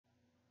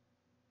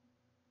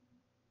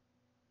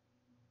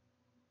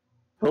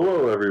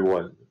Hello,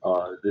 everyone.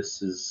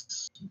 This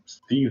is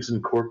Thieves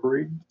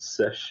Incorporated,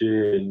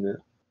 session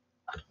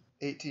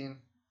 18.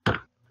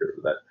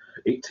 that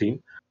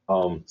 18.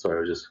 Sorry, I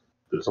was just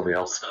there's something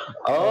else.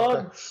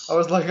 Okay. I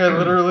was like, I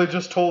literally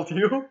just told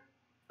you.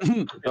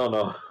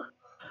 No.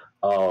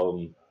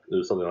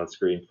 There's something on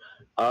screen.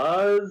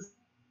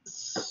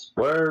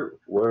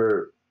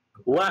 Where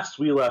last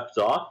we left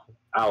off,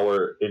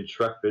 our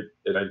intrepid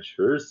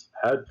adventurers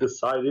had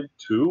decided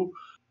to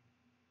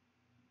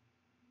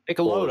take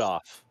a load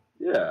off.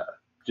 Yeah,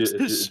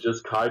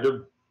 just kind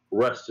of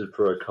rested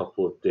for a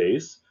couple of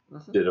days.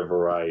 Did a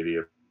variety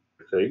of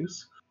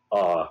things.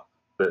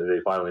 They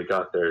finally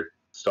got their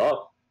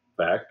stuff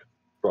back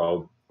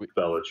from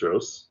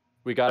Bellatrose.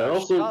 We got our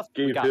stuff.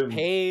 We got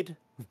paid.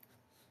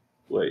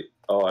 Wait.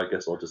 Oh, I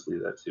guess I'll just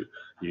leave that to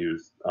you.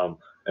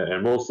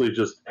 And mostly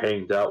just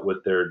hanged out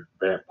with their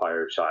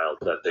vampire child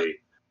that they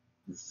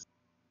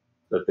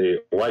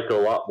like a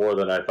lot more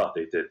than I thought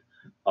they did.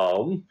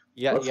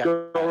 Let's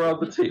go around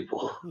the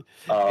table.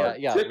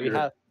 We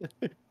have.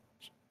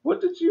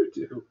 What did you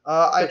do?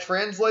 I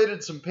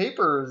translated some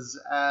papers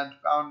and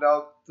found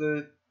out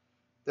that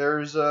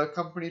there's a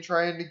company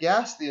trying to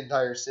gas the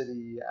entire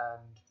city,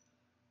 and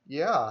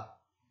yeah.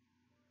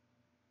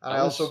 And I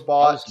also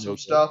bought some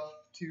stuff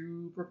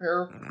to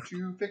prepare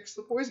to fix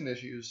the poison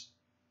issues.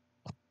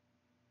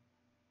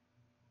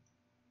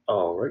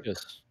 All right.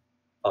 Yes.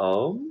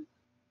 Paimon,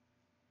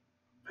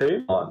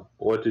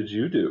 what did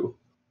you do?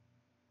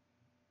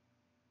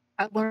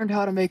 I learned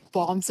how to make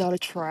bombs out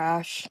of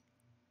trash.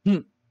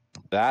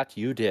 That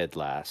you did,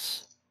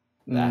 lass.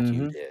 That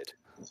you did.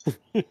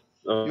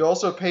 You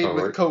also paid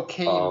with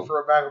cocaine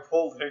for a bag of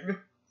holding.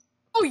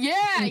 Oh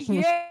yeah,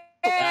 yeah.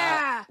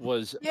 That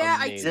was amazing.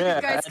 I took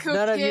you guys cocaine.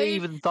 None of you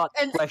even thought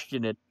to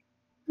question it.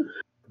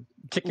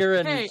 Kicker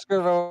and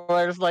Skirvo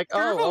were just like,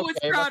 Skirvo oh, was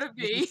okay, proud of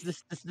me.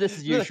 This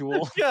is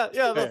usual. Yeah.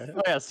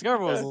 Skirvo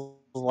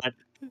was like,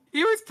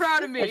 he was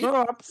proud of me. I grew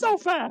up so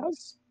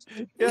fast.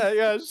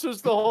 Yeah. It's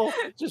just the whole,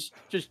 just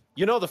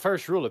the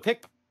first rule of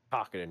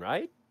pickpocketing,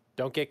 right?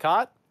 Don't get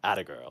caught.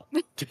 Atta girl.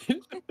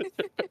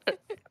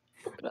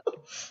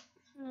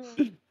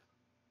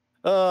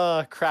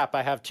 Crap!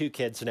 I have 2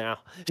 kids now.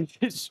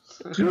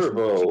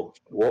 Skirvo,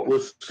 what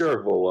was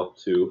Skirvo up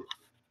to?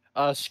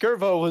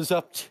 Skirvo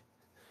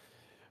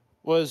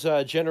was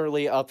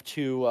generally up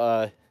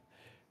to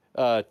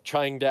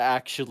trying to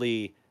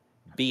actually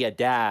be a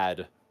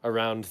dad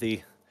around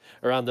the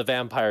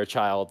vampire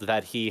child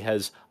that he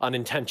has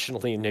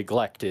unintentionally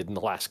neglected in the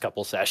last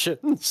couple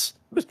sessions.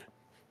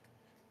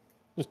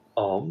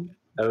 And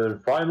then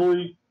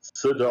finally,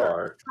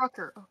 Sidar.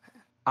 Trucker. Okay.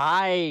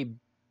 I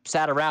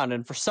sat around,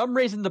 and for some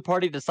reason, the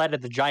party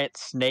decided the giant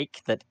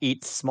snake that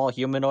eats small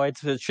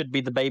humanoids should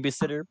be the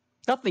babysitter.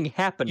 Nothing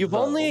happened. You've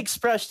only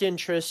expressed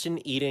interest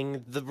in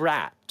eating the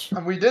rat.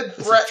 And we did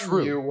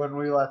threaten you when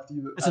we left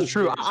you. This is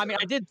true. I mean,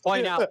 I did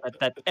point out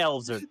that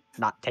elves are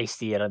not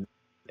tasty in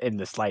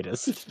the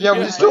slightest. Yeah,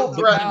 we still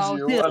threatened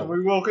you, and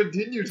we will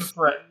continue to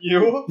threaten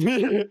you.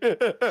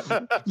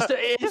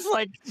 It's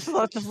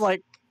just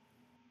like,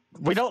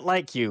 we don't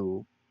like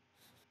you,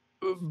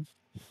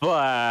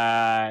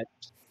 but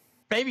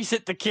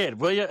babysit the kid,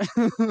 will you?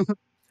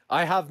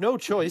 I have no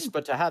choice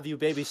but to have you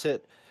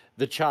babysit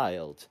the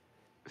child.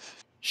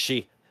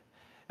 She,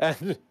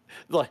 and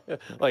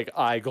like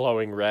eye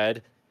glowing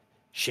red,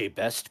 she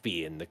best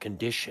be in the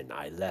condition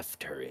I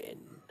left her in.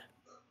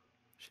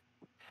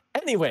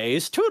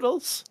 Anyways,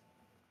 toodles.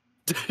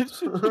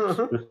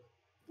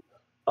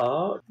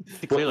 I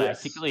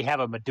secretly have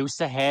a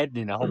Medusa head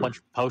and a whole bunch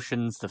of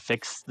potions to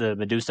fix the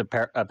Medusa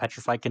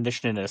petrified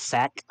condition in a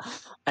sack.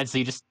 And so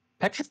you just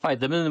petrify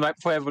them, and then right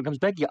before everyone comes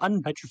back, you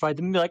unpetrify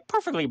them and be like,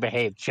 perfectly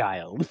behaved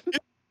child.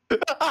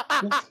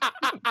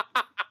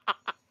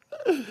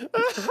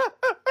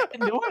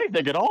 Didn't do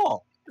anything at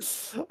all.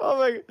 Oh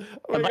my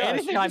and by gosh,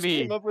 anything I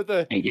mean,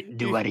 I didn't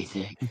do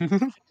anything.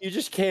 You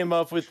just came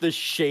up with the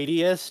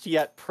shadiest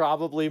yet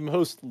probably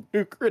most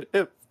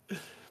lucrative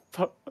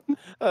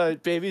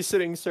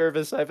babysitting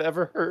service I've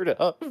ever heard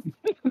of.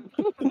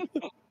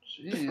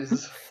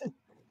 Jeez.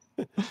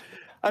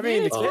 I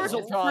mean, the kids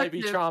will probably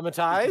be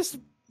traumatized,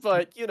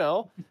 but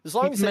as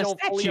long as they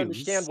don't fully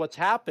understand what's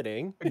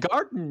happening.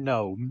 Garden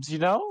gnomes,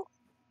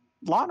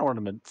 lawn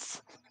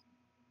ornaments.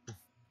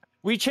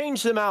 We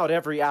change them out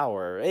every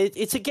hour.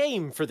 It's a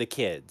game for the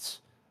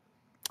kids.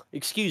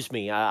 Excuse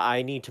me,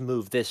 I need to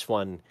move this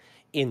one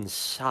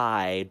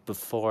inside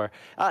before...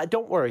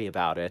 don't worry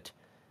about it.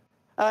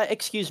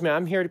 Excuse me,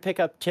 I'm here to pick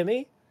up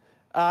Timmy.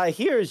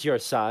 Here's your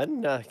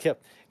son.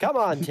 Come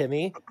on,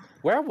 Timmy.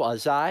 Where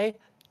was I?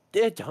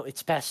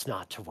 It's best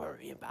not to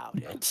worry about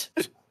it.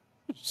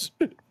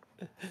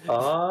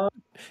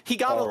 He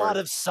got a lot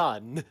of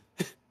sun.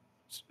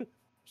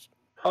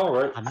 All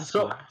right,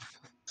 so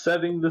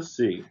setting the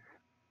scene.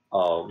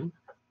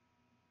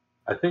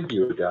 I think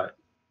you got.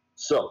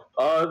 So,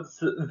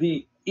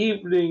 the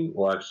evening.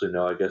 Well, actually,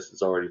 no. I guess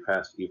it's already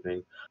past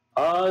evening.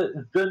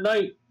 The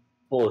night.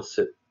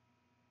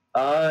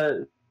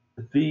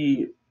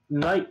 The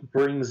night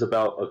brings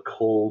about a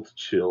cold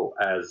chill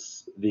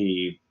as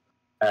the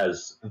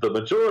as the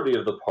majority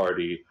of the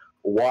party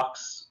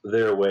walks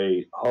their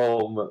way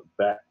home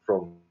back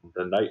from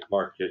the night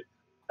market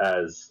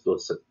as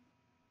listen,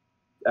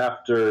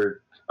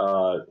 after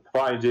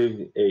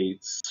finding a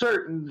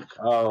certain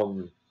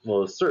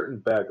a certain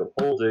bag of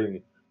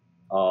holding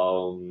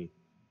for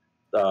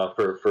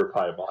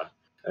Paimon,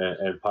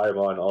 and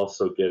Paimon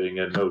also getting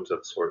a note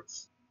of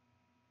sorts.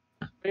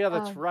 Yeah,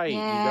 that's right.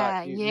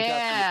 Yeah, You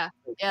yeah,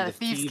 got yeah. the The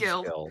Thieves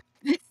Guild.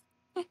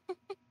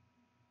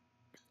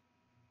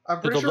 I'm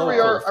To pretty the sure we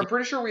local are. I'm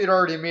pretty sure we had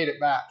already made it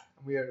back.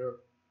 We had.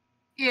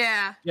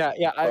 Yeah.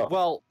 Yeah. Oh.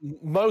 Well,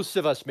 most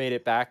of us made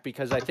it back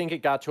because I think it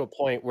got to a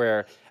point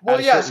where. Well,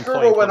 at a yeah, certain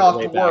Skirbo point went on the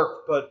off way to back- work,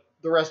 but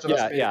the rest of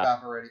us made Yeah. it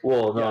back already.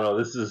 Well, Yeah. no,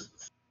 this is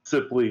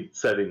simply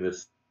setting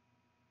this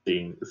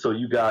scene. So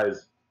you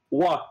guys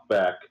walk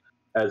back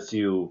as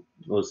you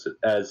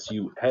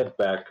head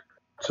back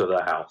to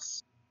the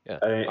house, Yeah.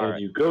 and All right.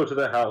 you go to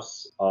the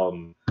house.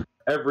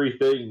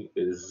 Everything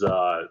is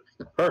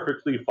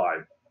perfectly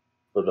fine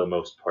for the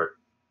most part.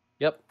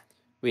 Yep.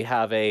 We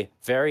have a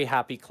very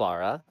happy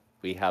Clara.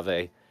 We have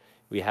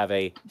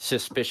a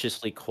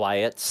suspiciously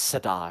quiet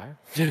Sadar.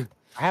 I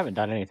haven't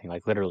done anything,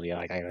 like literally.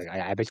 Like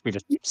I basically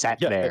just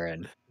sat Yeah. there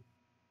and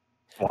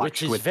watched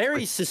Which is with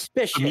very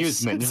suspicious.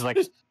 amusement. It's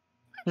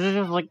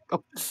like,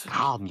 oh,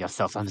 calm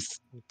yourself. I'm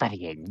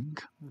studying.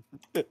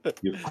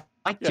 You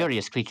Like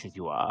curious creatures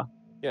you are.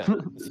 Yeah.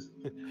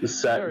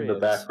 just sat in the Curious.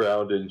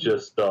 background and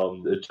just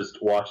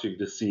watching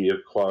to see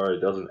if Clara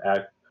doesn't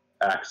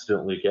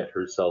accidentally get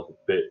herself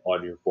bit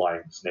on your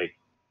flying snake.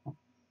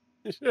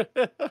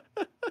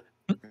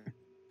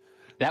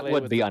 That Play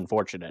would with be the-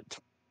 unfortunate.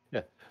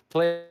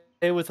 Play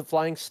with a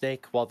flying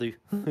snake while the.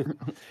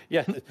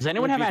 Yeah. Does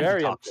anyone it would have be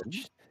very antitoxin?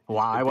 unfortunate.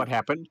 Why? What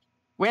happened?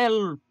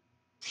 Well,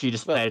 she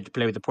decided to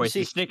play with the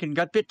poison see- snake and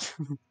got bit.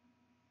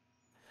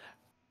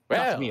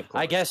 Well, me, of I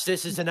course. guess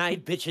this is the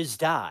night bitches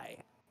die.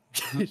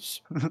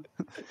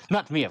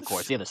 Not me, of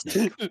course. The other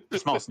snake, the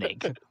small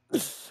snake.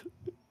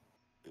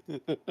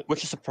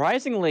 Which is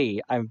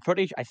surprisingly, I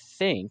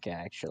think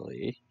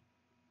actually.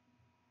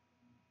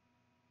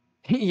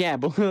 Yeah,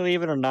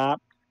 believe it or not,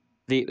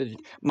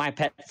 my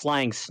pet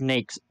flying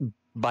snake's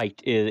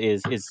bite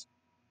is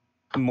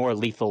more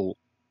lethal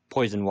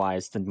poison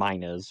wise than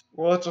mine is.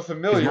 Well, it's a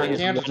familiar. mine It is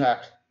can't one-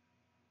 attack.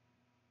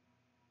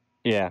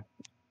 Yeah.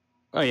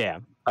 Oh yeah.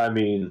 I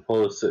mean,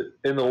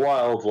 in the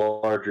wild,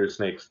 larger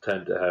snakes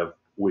tend to have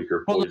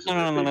weaker Well, poison.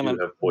 If they do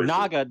have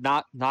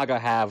poison. Naga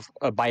have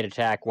a bite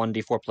attack,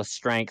 1d4 plus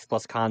strength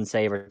plus con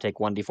save, or take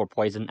 1d4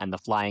 poison, and the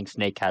flying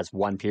snake has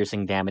 1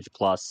 piercing damage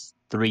plus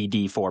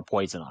 3d4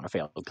 poison on a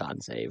failed con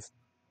save.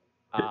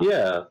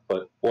 Yeah,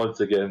 but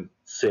once again,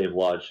 same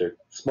logic.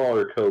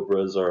 Smaller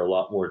cobras are a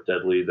lot more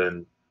deadly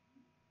than,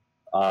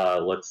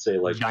 let's say,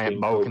 like Giant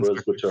king boa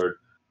cobras, which are,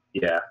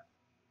 yeah.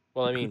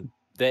 Well, I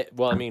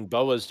mean,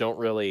 boas don't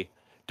really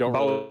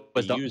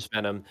Boas don't- use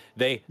venom.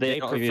 They don't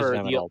use prefer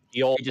venom at all.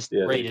 the old They just Yeah,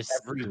 they break just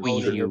every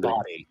squeeze bone in your you.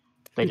 body.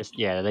 They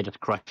just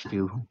crush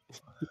you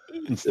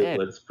It instead.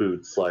 lets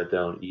food slide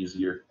down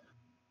easier.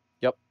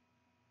 Yep.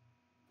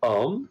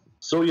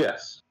 So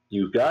yes,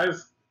 you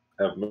guys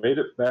have made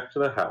it back to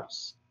the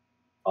house.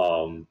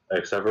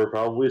 Except for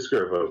probably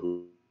Skirvo,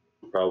 who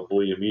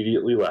probably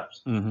immediately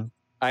left. Mm-hmm.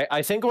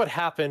 I think what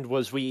happened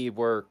was we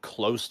were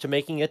close to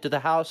making it to the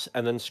house,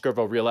 and then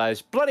Skirvo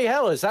realized, bloody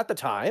hell, is that the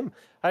time?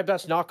 I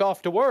best knock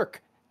off to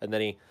work. And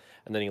then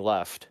he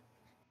left.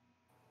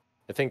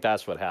 I think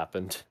that's what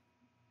happened.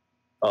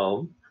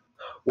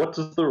 What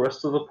does the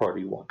rest of the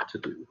party want to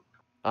do?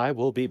 I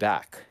will be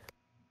back.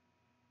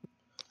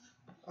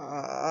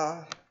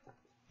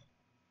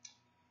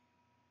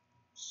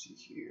 Let's see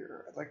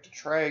here. I'd like to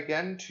try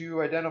again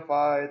to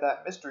identify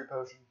that mystery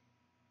potion.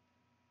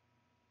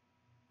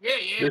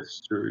 Yeah.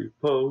 Mystery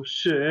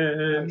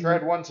potion. I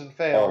tried once and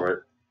failed. All right.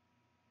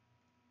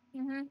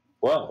 Mm-hmm.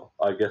 Well,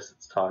 I guess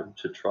it's time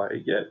to try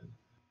again.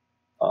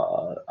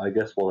 I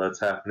guess while that's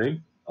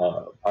happening,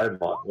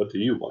 Paimon, what do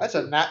you want? That's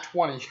a nat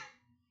 20.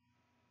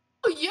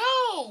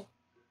 Oh,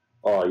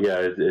 Oh yeah,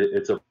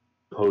 it's a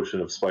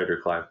potion of spider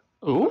climb.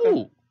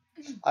 Ooh.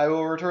 I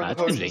will return That's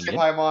the potions to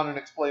convenient. Paimon and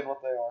explain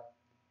what they are.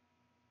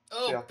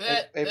 Oh, Yeah,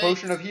 bet. a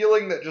potion of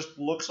healing that just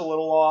looks a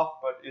little off,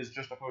 but is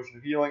just a potion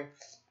of healing,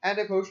 and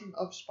a potion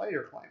of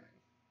spider climbing,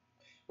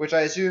 which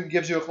I assume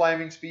gives you a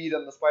climbing speed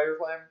and the spider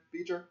climb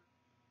feature.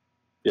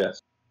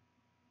 Yes.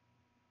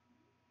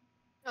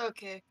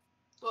 Okay.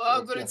 What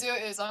I'm gonna do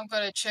is I'm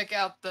gonna check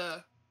out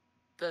the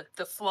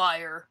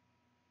flyer.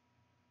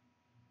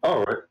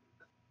 All right.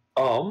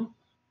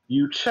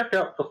 You check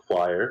out the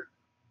flyer,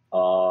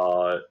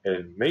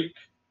 and make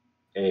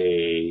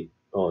a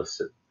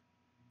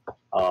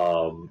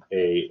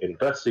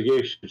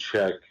investigation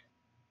check,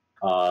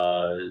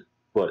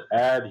 but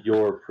add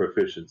your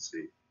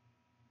proficiency.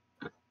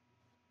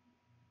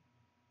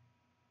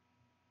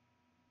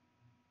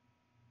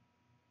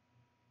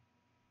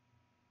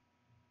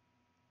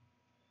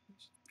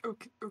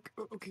 Okay.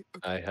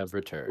 I have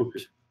returned.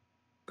 Okay.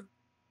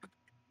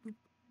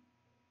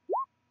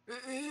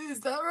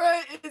 Is that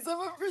right? Is that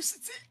my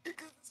proficiency?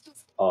 Because it's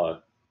just...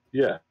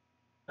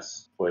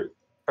 Yes. Wait.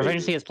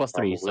 Proficiency is +3,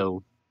 probably.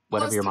 so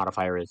whatever Plus your three.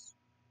 modifier is.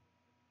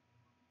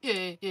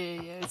 Yeah.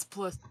 It's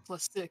plus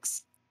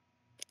 6.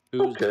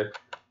 Okay.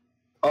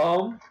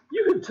 You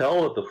can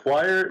tell that the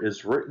flyer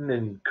is written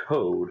in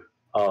code.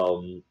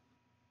 Uh,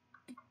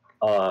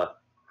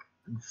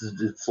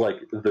 it's like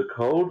the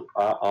code.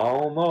 I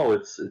don't know.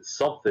 It's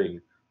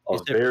something a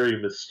Is it-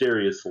 very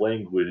mysterious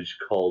language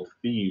called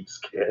Thieves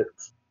Can't.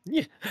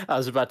 Yeah, I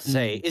was about to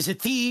say, is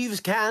it Thieves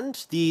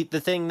Can't? The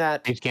thing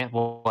that Thieves can't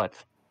what?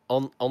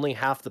 only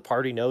half the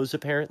party knows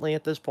apparently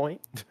at this point.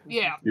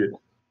 Yeah. Used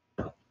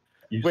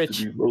Which-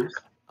 to be most.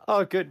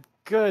 Oh, good.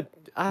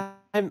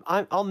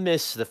 I'll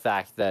miss the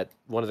fact that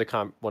one of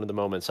the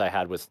moments I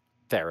had with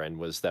Theron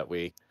was that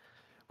we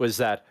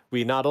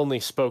not only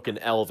spoke in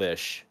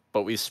Elvish,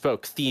 but we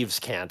spoke Thieves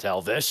Can't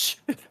Elvish.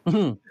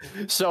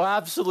 So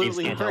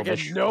absolutely Can't friggin'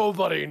 Elvish.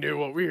 nobody knew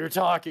what we were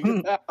talking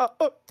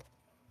about.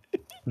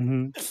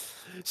 Mm-hmm.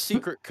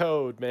 Secret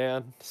code,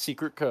 man.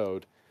 Secret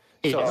code.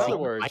 It's So in other secret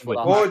words, language.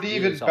 I'll What have would to be do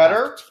even is I'll have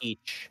better? to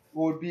teach.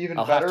 What would be even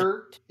I'll have to-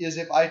 better is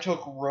if I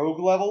took rogue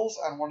levels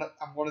and one of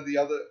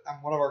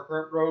our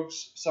current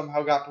rogues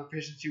somehow got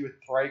proficiency with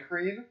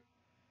Thrycreen.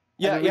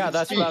 Yeah,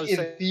 that's what I was in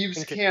saying.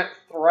 Thieves Can't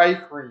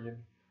Thrycreen.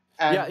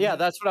 And Yeah,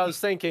 that's what I was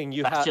thinking.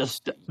 That's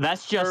just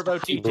Skirbo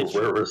The teaches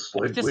you. rarest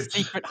It's just language.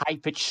 secret high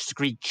pitched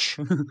screech.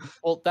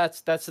 Well,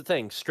 that's the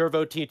thing.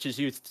 Skirbo teaches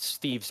you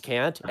Thieves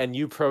Can't, and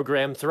you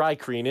program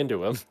Thrycreen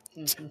into him.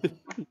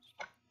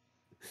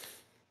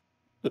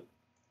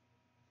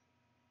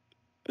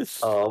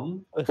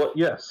 But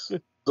yes.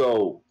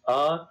 So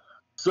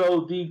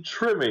the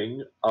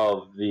trimming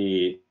of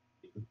the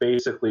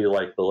basically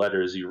like the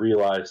letters, you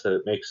realize that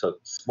it makes up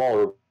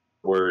smaller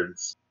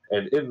words,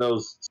 and in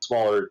those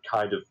smaller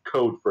kind of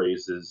code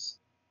phrases,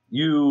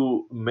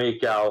 you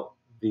make out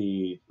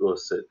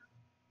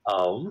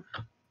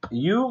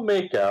you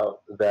make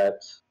out that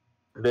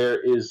there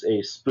is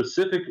a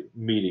specific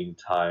meeting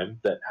time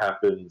that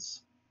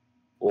happens.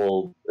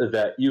 Well,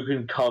 that you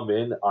can come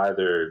in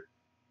either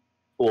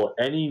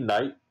any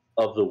night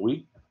of the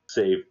week,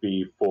 save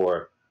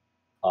for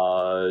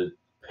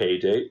pay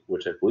date,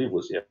 which I believe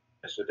was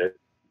yesterday.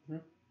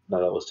 Mhm. No,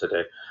 that was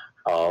today.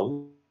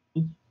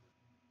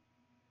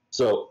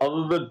 So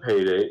other than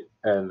pay date,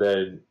 and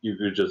then you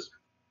could just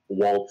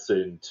waltz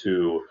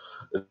into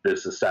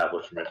this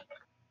establishment.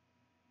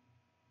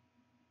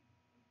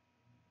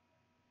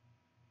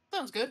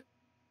 Sounds good.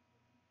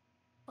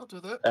 I'll do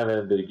that. And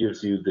then it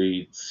gives you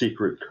the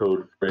secret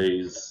code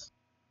phrase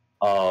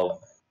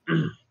of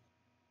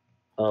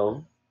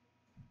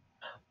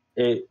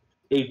a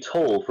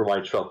toll for my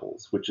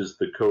troubles, which is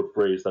the code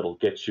phrase that'll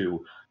get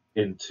you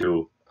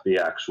into the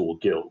actual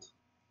guild.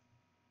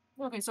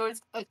 Okay, so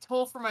it's a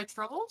toll for my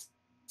troubles?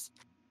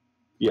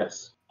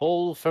 Yes.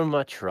 Toll for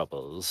my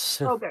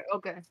troubles.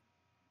 Okay.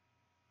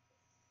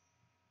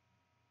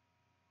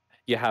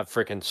 You have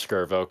frickin'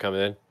 Skirvo come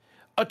in.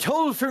 A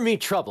toll for me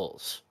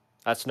troubles.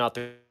 That's not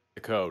the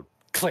code.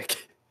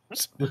 Click.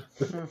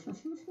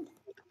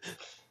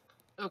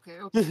 Okay.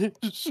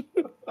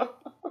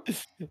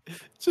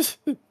 Just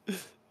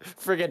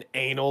friggin'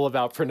 anal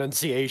about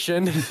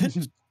pronunciation.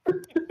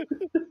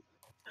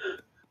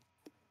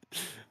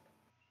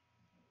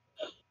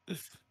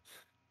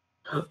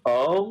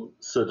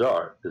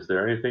 Sadar, is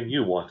there anything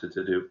you wanted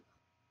to do?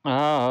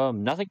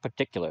 Nothing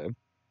particular.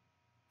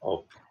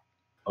 Oh,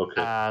 okay.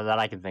 That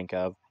I can think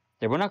of.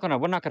 Yeah, we're not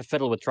gonna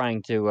fiddle with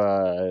trying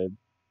to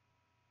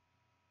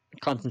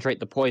concentrate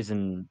the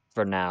poison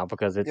for now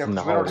because it's Yeah, in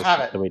the 'cause we don't hull have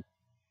ship it. that we.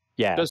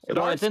 Yeah, Does no,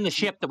 Sadar- it's in the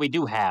ship that we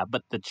do have,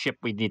 but the ship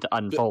we need to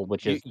unfold,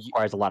 which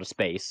requires a lot of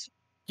space.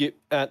 You,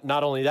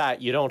 not only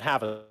that, you don't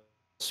have a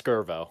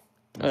Skirvo.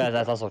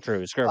 That's also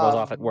true. Skirbo's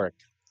off at work.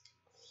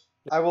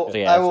 I will. So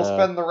yeah, I will so-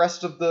 spend the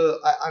rest of the.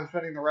 I'm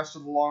spending the rest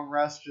of the long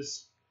rest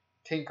just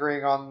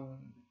tinkering on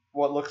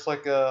what looks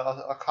like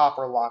a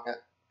copper locket,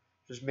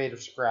 just made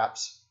of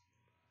scraps.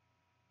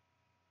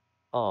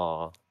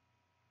 Aw.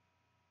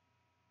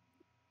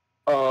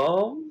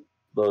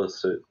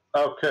 Let's see.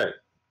 Okay.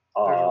 There's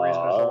a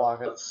reason there's a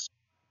locket.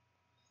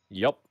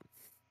 Yep.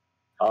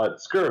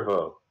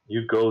 Skirvo,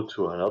 you go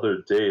to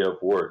another day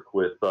of work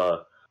with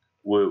the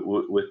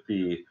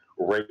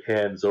right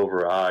hands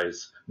over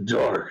eyes,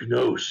 dark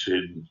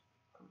notion.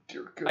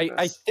 Dear I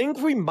goodness. think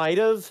we might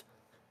have.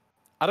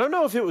 I don't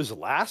know if it was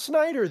last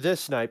night or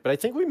this night, but I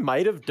think we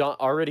might have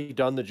already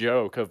done the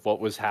joke of what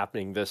was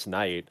happening this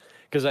night.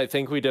 Because I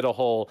think we did a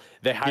whole.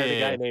 They hired a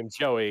guy named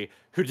Joey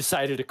who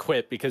decided to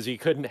quit because he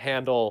couldn't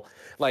handle.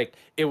 Like,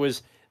 it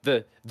was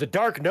the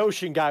Dark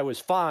Notion guy was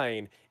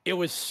fine. It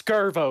was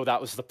Skirvo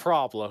that was the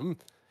problem.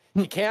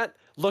 He can't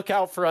look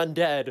out for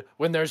undead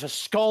when there's a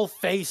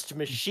skull-faced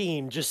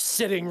machine just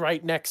sitting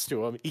right next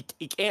to him.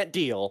 He can't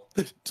deal.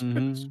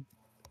 Mhm.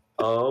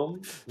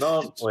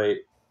 No,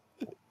 wait.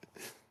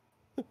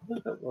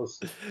 That was...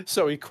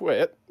 So he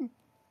quit.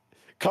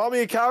 Call me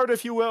a coward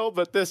if you will,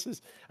 but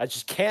I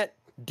just can't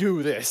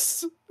do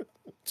this.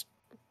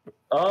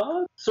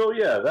 So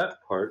yeah,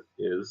 that part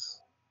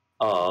is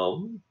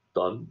done.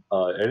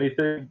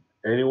 Anything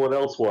anyone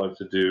else wanted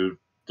to do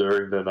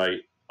during the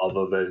night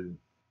other than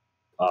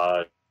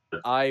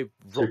I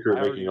Ticker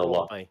making a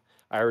lot. I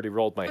already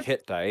rolled my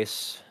hit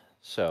dice,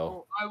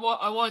 so I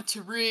want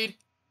to read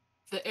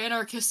the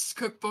Anarchist's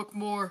Cookbook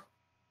more.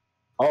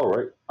 All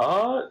right.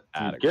 You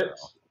Atta get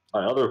girl.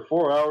 another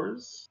 4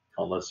 hours,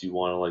 unless you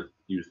want to like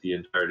use the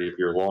entirety of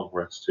your long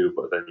rest too.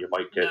 But then you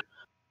might get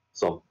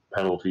some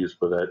penalties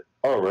for that.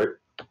 All right.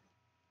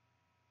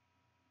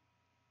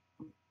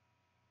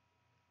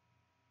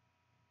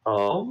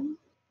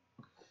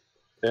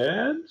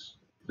 And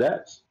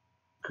that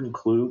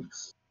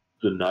concludes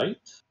the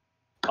night.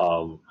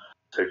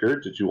 Ticker,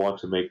 did you want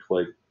to make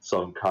like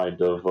some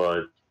kind of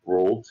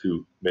roll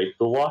to make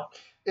the lock?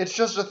 It's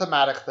just a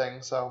thematic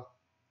thing, so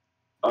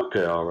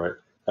Okay, all right.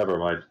 Never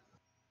mind.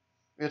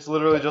 it's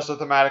literally just a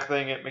thematic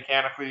thing. It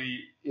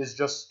mechanically is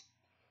just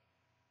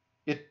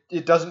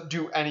it doesn't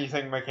do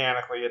anything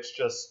mechanically. It's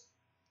just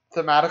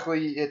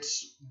thematically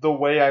it's the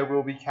way I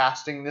will be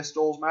casting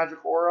Nistel's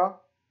magic aura.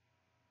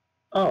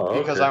 Oh,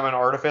 Because okay. I'm an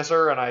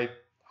artificer and I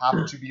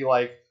have to be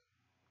like,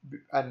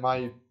 and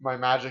my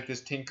magic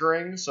is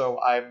tinkering, so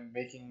I'm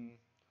making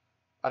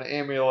an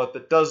amulet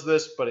that does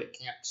this, but it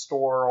can't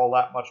store all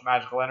that much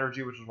magical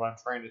energy, which is what I'm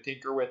trying to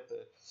tinker with to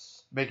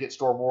make it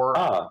store more.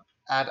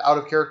 And out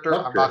of character,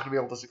 I'm not going to be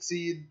able to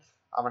succeed.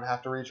 I'm going to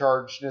have to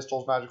recharge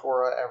Nistel's magic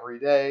aura every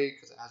day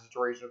because it has a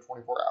duration of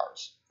 24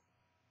 hours.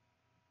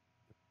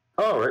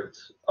 All right.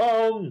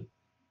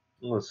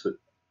 Let's see.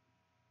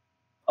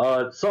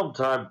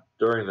 Sometime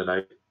during the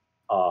night.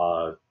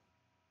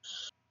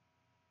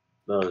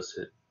 Notice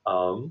it.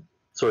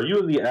 So are you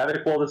in the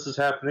attic while this is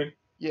happening?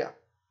 Yeah.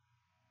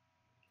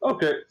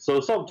 Okay. So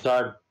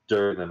sometime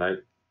during the night,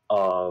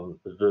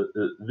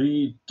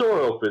 the door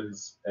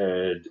opens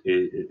and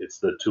it's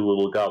the two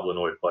little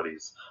goblinoid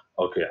buddies.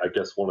 Okay, I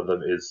guess one of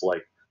them is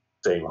like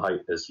same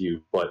height as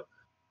you, but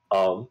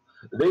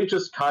they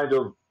just kind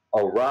of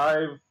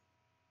arrive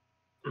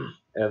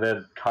and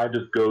then kind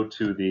of go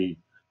to the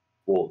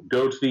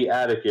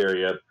attic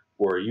area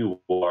where you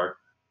are,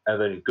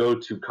 and then go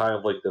to kind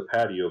of like the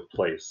patio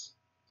place,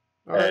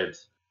 and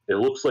it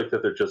looks like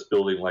that they're just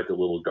building like a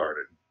little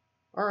garden.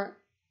 All right.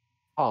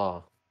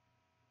 Aw.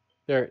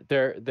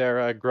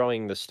 They're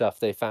growing the stuff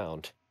they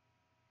found.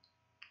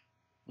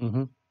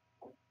 Mm-hmm.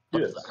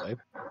 Yes.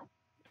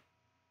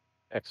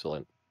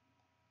 Excellent.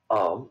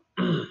 I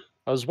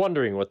was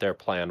wondering what their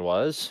plan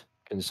was,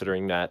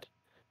 considering that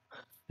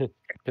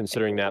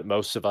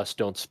most of us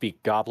don't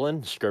speak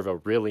Goblin. Skirvo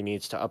really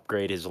needs to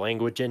upgrade his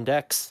language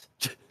index.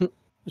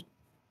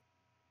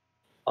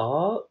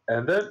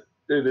 And then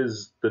it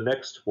is the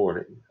next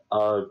morning.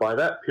 By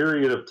that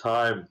period of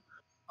time,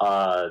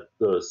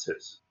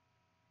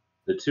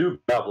 the two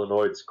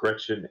goblinoids,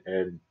 Gretchen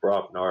and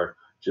Brobnar,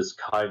 just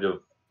kind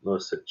of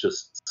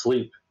just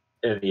sleep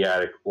in the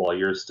attic while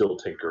you're still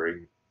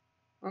tinkering.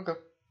 Okay.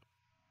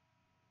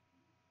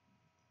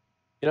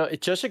 You know,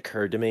 it just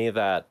occurred to me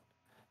that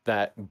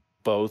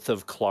both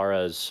of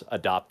Clara's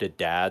adopted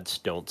dads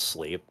don't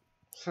sleep.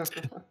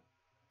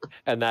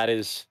 And that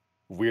is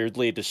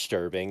weirdly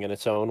disturbing in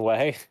its own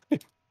way.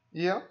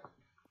 Yeah.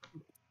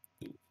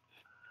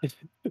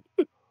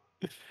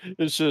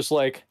 It's just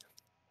like,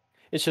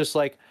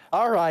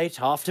 all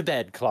right, off to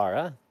bed,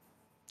 Clara.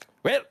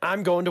 Well,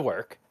 I'm going to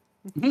work.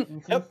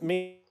 Yep,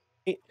 me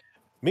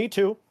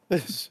too.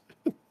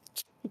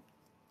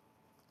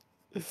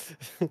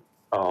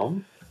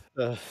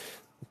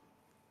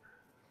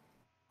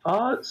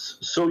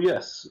 So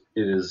yes,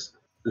 it is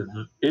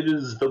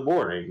the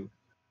morning.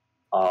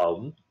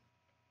 Paimon.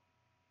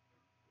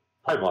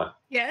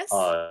 Yes.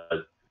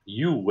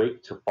 You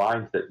wake to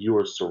find that you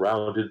are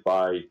surrounded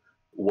by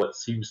what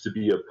seems to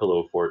be a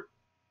pillow fort.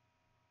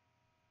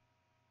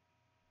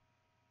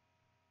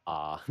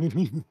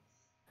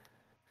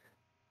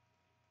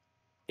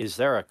 Is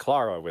there a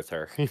Clara with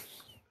her? Yes.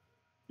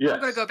 I'm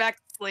gonna go back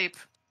to sleep.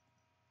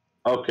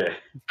 Okay.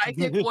 I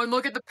take one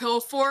look at the pillow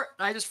fort,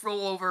 and I just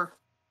roll over.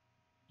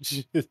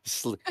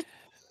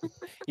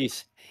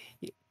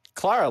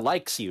 Clara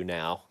likes you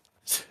now.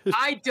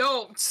 I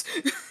don't.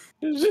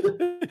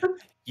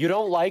 You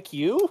don't like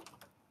you?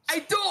 I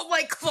don't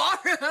like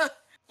Clara.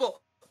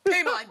 Well,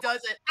 Paimon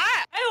doesn't.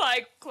 I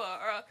like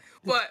Clara,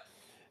 but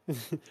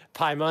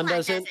Paimon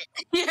doesn't.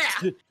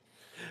 Yeah.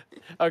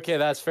 Okay,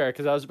 that's fair.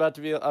 Because I was about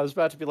to be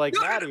like,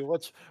 Maddie,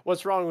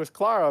 what's wrong with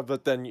Clara?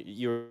 But then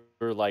you're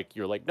like,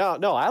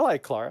 no, I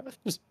like Clara.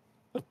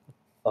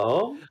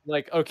 Oh.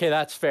 Like, okay,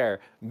 that's fair.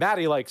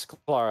 Maddie likes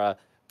Clara,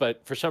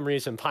 but for some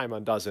reason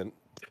Paimon doesn't.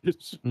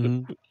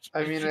 Mm-hmm.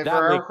 I mean, if I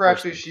remember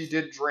correctly, she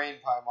did drain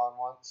Paimon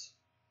once.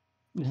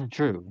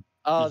 True.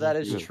 Oh, that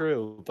is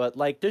true. But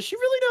like, does she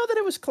really know that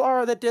it was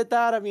Clara that did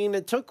that? I mean,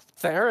 it took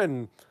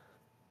Theron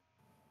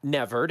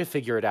never to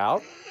figure it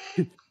out.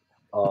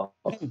 I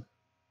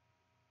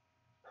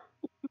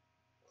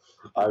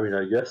mean,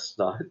 I guess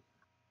not.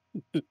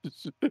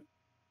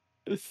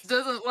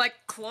 Doesn't like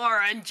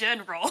Clara in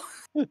general.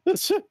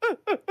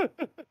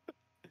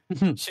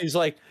 She's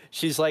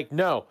like,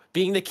 no,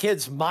 being the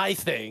kid's my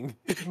thing.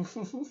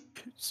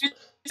 She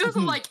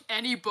doesn't like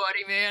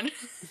anybody, man.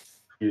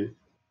 Yeah.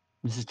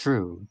 This is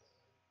true.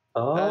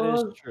 That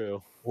is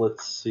true.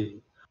 Let's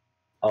see.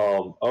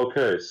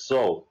 Okay,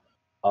 so,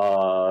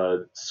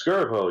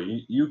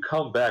 Skirbo, you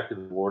come back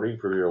in the morning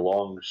for your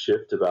long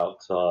shift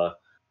about,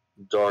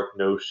 Dark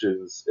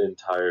Notion's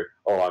entire.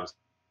 Oh, I'm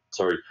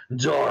sorry,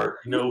 Dark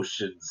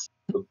Notion's.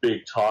 A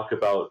big talk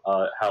about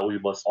how we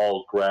must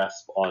all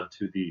grasp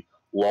onto the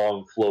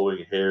long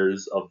flowing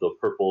hairs of the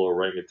purple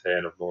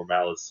orangutan of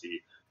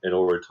normalcy in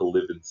order to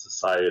live in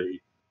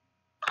society.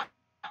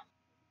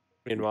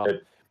 Meanwhile,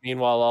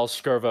 And, all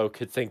Skirvo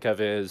could think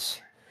of is,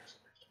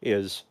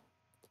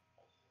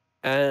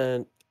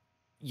 and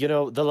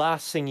the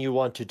last thing you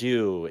want to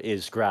do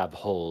is grab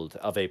hold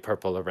of a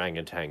purple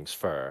orangutan's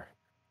fur.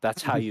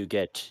 That's how you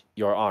get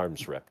your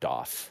arms ripped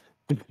off.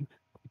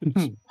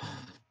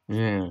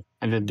 Yeah.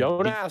 And then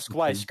Don't ask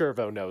why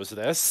Skirvo knows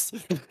this.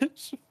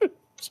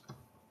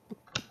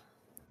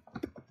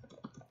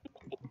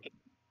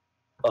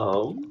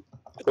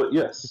 but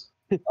yes,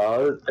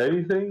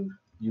 anything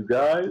you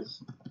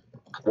guys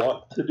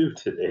want to do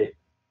today?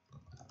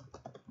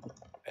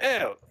 Ew.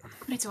 How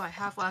many do I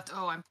have left?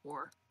 Oh, I'm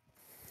poor.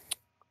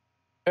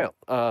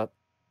 Well,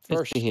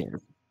 first, here.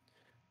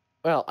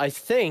 well, I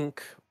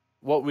think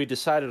what we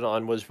decided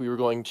on was we were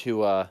going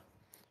to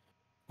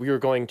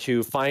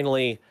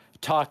finally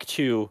talk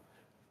to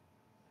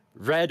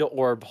Red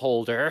Orb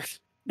Holder.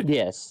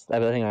 Yes, I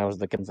think that was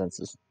the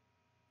consensus.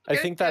 I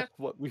think that's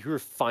what we were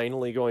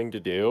finally going to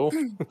do.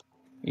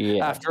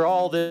 Yeah. After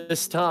all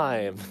this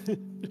time.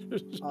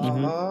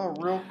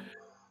 Real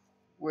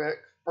quick,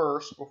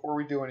 first, before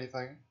we do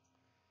anything,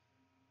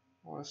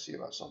 I want to see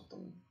about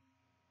something.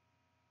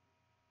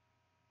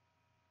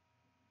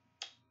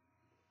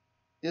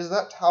 Is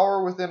that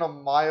tower within a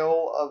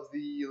mile of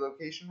the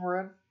location we're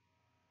in?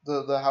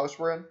 The house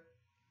we're in?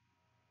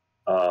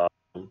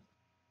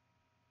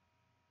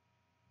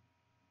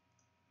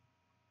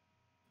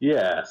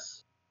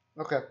 Yes.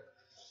 Okay.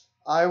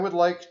 I would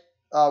like,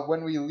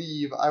 when we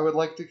leave, I would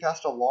like to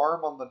cast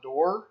alarm on the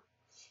door,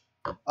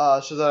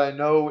 so that I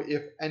know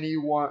if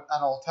anyone,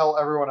 and I'll tell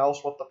everyone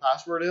else what the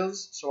password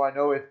is, so I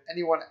know if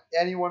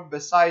anyone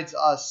besides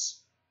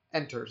us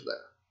enters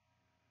there.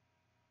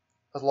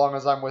 As long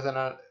as I'm within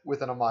a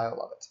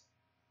mile of it.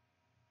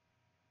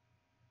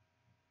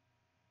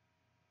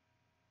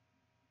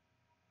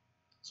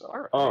 So.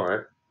 All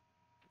right.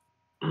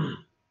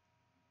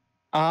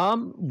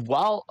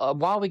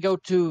 While we go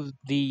to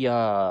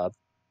the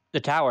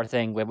tower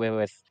thing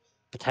with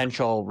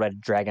potential red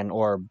dragon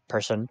or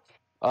person,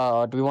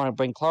 do we want to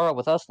bring Clara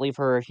with us? Leave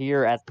her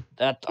here at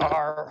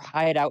our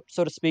hideout,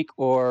 so to speak,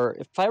 or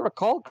if I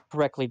recall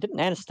correctly,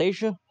 didn't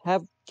Anastasia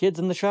have kids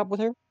in the shop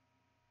with her?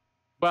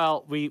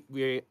 Well, we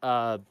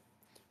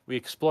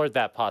explored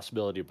that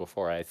possibility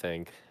before, I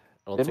think.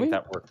 I don't Did think we?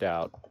 that worked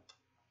out.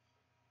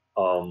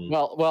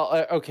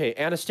 Well, okay.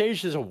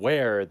 Anastasia's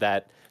aware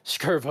that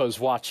Skirvo's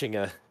watching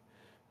a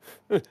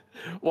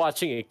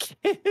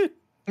kid.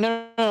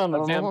 No.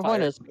 My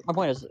point is,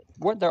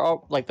 weren't there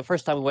all like the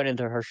first time we went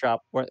into her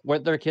shop?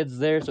 Weren't there kids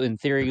there? So in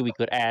theory, we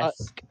could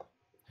ask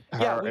her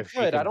Yeah, we if could. she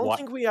could. I don't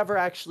think we ever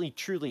actually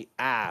truly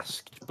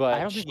asked, but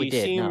I don't think we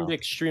did, seemed no.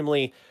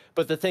 extremely.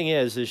 But the thing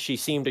is she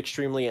seemed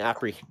extremely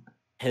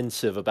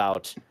apprehensive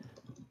about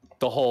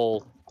the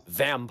whole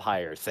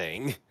vampire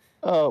thing.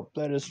 Oh,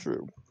 that is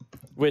true.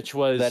 Which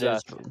was that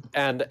is true.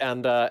 And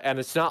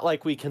it's not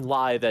like we can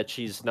lie that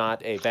she's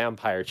not a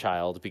vampire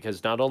child,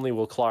 because not only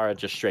will Clara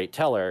just straight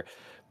tell her,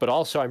 but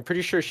also I'm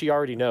pretty sure she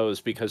already knows,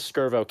 because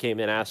Skirvo came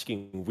in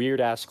asking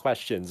weird ass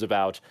questions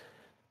about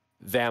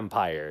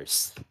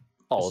vampires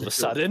all of a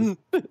sudden.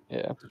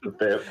 Yeah.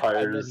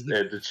 Vampires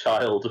and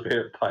child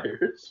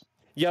vampires.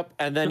 Yep,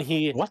 and then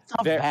he What's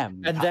a vampire?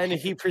 And then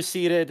he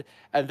proceeded,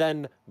 and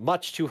then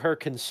much to her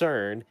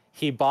concern,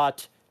 he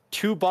bought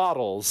 2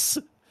 bottles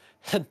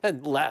and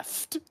then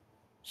left.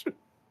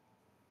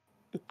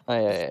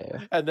 Yeah.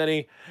 And then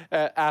he,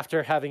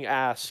 after having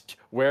asked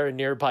where a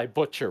nearby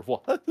butcher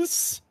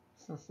was.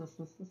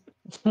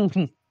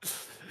 That's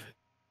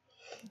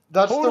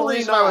Totally the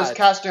reason I was not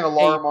casting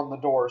alarm on the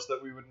door, so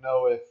that we would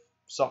know if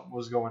something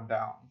was going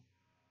down.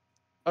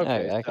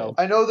 Okay, Okay. so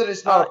I know that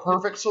it's not a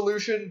perfect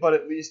solution, but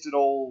at least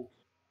it'll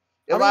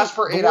last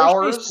for the 8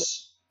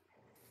 worst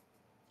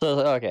hours.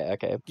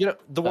 Okay.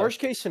 The worst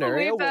case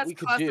scenario, what we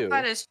could do,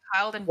 as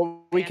child and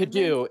what we could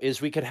do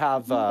is we could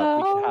have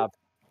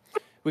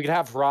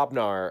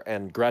Robnar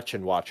and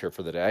Gretchen watch her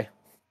for the day.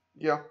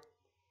 Yeah.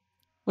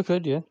 We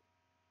could, yeah.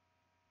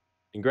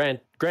 And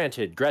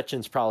granted,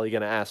 Gretchen's probably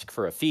going to ask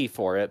for a fee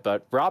for it,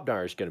 but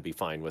Robnar is going to be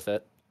fine with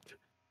it.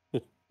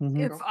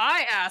 If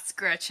I ask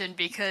Gretchen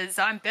because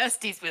I'm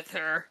besties with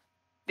her,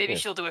 maybe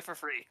she'll do it for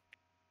free.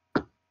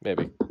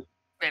 Maybe.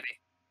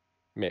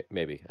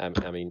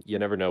 I mean, you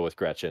never know with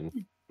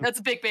Gretchen. That's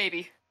a big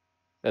baby.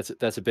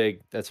 That's a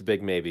big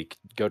maybe.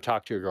 Go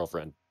talk to your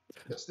girlfriend.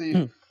 It's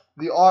the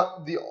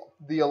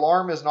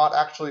alarm is not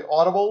actually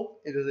audible.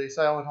 It is a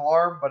silent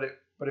alarm, but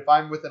if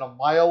I'm within a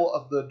mile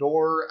of the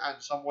door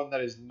and someone that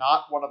is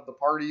not one of the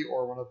party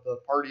or one of the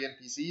party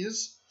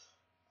NPCs,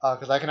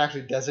 because I can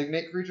actually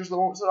designate creatures that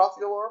won't set off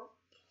the alarm.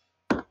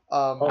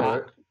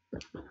 Alright.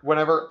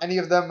 Whenever any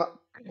of them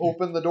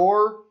open the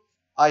door,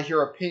 I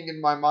hear a ping in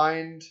my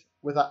mind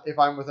if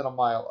I'm within a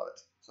mile of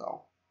it.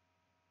 So.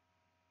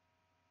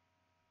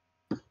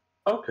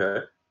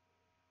 Okay.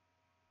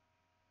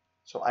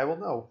 So I will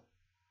know.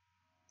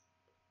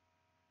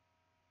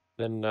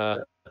 Then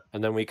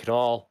and then we can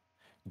all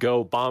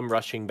go bomb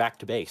rushing back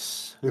to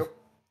base. Yep.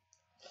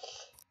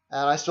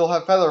 And I still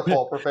have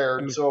Featherfall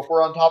prepared, so if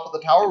we're on top of the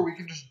tower, we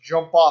can just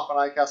jump off and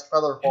I cast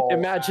Featherfall.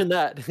 Imagine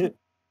that.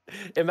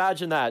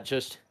 Imagine that.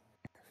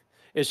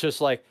 It's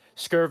just like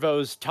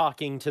Skirvo's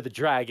talking to the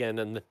dragon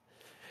and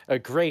a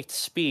great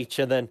speech,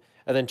 and then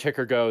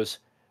Ticker goes,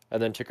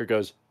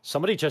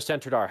 somebody just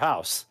entered our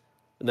house,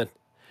 and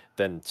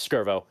then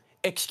Skirvo,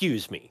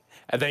 excuse me,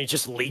 and then he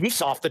just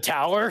leaps off the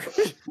tower.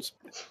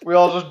 We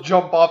all just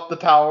jump off the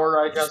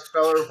tower. I cast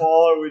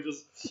Featherfall, and we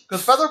just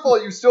because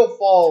Featherfall you still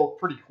fall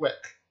pretty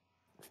quick.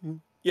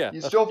 Yeah,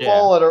 you still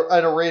fall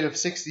at a rate of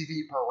 60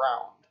 feet per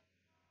round.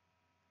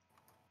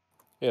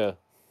 Yeah.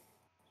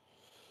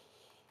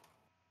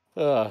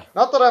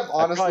 Not that I'm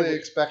honestly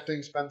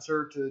expecting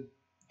Spencer to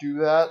do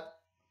that.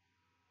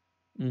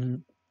 Mm-hmm.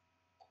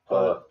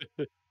 But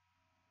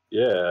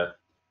yeah.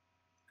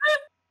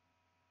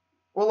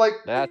 Well,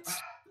 like that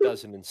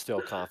doesn't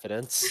instill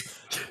confidence.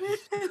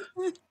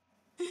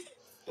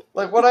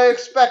 Like what I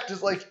expect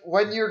is like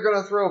when you're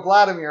gonna throw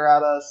Vladimir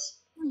at us,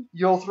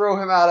 you'll throw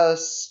him at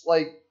us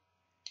like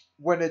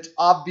when it's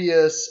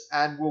obvious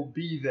and will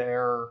be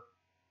there,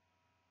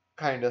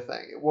 kind of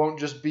thing. It won't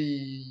just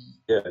be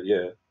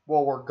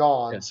while we're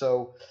gone. Yeah.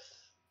 So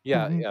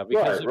yeah,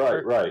 because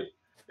right.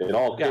 In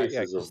all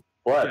cases of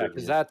Vladimir,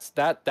 because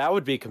that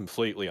would be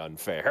completely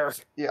unfair.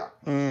 Yeah.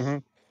 Mm-hmm.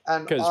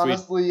 And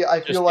honestly,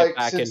 I feel like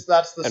since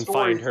that's the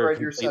story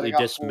thread you're setting up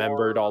for,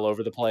 dismembered all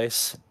over the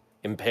place,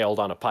 impaled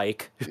on a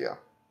pike. Yeah.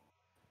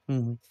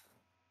 Mm-hmm.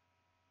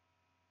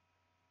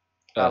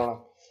 I don't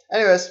know.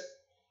 Anyways.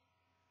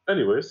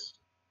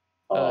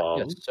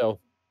 Yes, so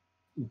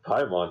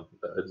Paimon,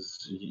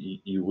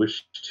 you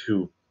wish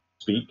to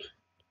speak?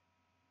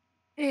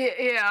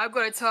 Yeah, I'm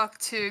gonna talk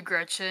to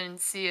Gretchen and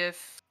see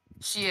if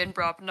she and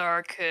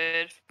Brobnar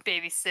could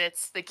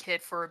babysit the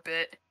kid for a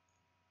bit.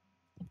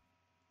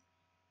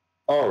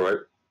 Alright.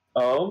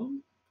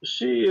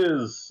 She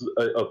is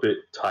a bit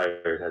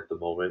tired at the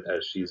moment,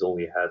 as she's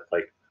only had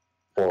like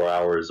 4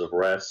 hours of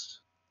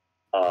rest.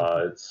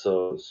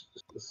 So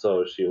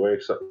she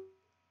wakes up.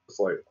 It's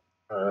like,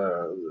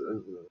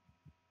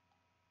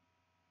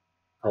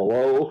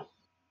 hello.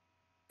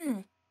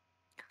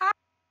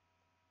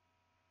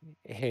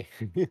 hey,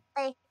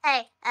 Hey,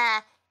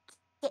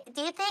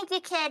 do you think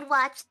you could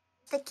watch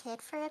the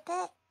kid for a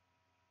bit?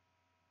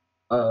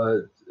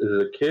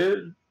 The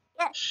kid?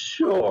 Yeah.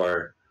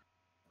 Sure.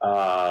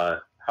 How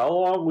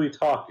long we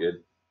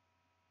talking?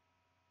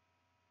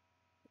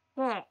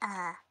 How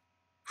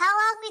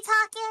long we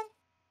talking?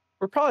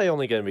 we're probably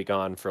only going to be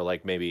gone for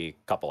like maybe a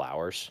couple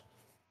hours.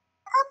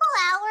 Couple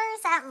hours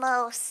at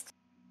most.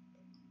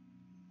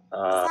 Is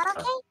that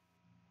okay?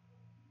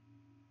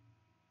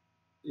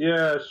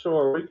 Yeah,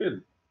 sure. We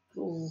could.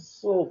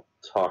 We'll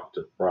talk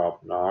to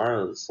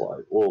Brobnar. It's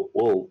like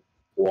we'll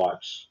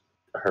watch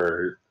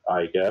her,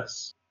 I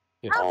guess.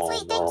 Yeah. Oh,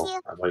 sweet, thank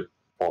you. I might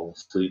fall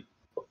asleep.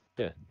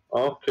 Yeah.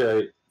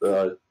 Okay.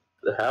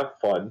 Have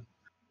fun.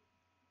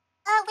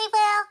 Oh, we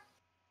will.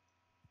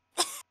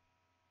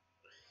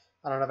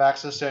 I don't have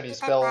access to any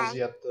spells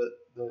yet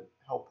that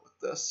help with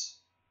this.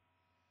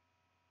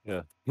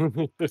 Yeah.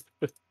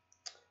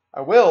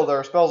 I will. There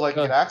are spells I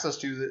can get access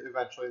to that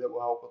eventually that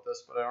will help with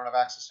this, but I don't have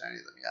access to any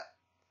of them yet.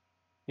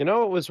 You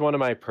know, it was one of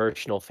my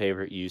personal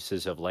favorite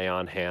uses of lay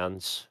on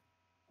hands.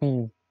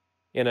 In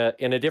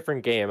a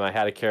different game, I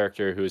had a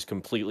character who was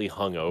completely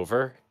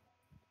hungover.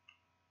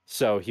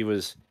 So he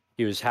was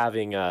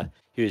trying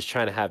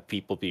to have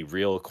people be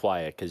real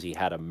quiet because he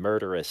had a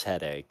murderous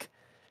headache.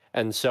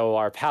 And so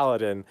our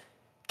paladin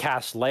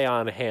cast lay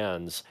on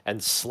hands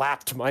and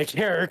slapped my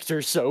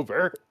character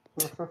sober.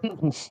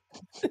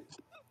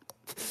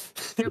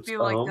 It'll be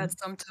like that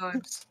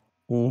sometimes.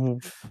 Mm-hmm.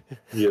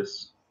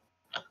 Yes.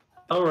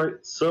 All right.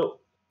 So,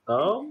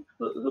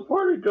 the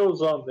party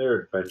goes on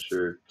their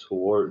adventure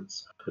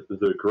towards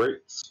the Great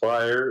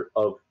Spire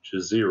of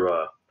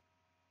Jazeera.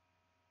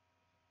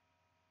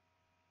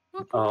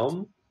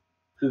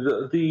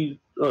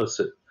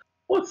 Listen,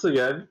 once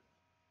again,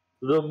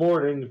 the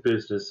morning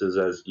business is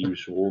as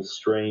usual,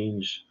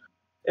 strange,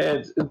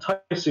 and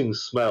enticing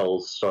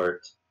smells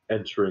start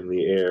entering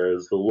the air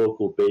as the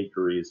local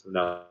bakeries have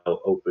now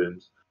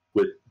opened,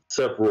 with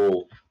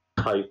several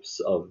types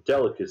of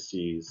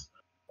delicacies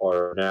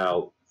are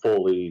now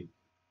fully,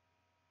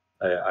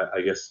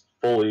 I guess,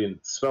 fully in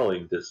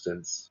smelling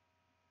distance.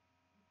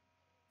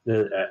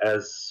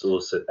 As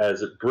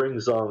it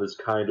brings on this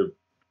kind of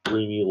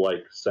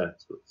creamy-like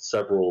scent with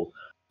several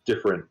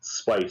different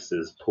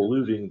spices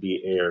polluting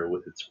the air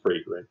with its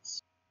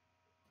fragrance.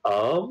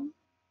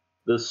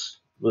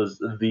 This was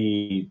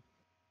the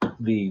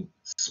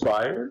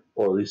spire,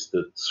 or at least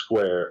the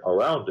square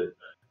around it,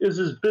 is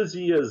as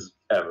busy as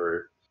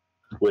ever,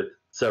 with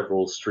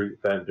several street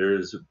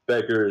vendors,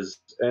 beggars,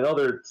 and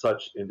other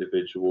such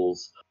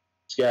individuals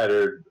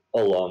scattered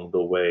along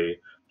the way,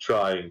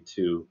 trying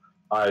to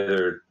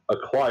either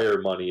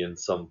acquire money in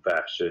some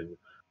fashion,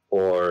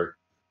 or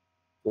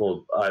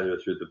well, either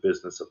through the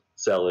business of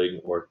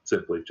selling or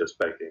simply just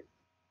begging.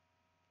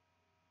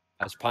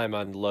 As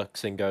Paimon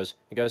looks and goes,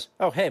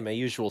 "Oh, hey, my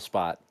usual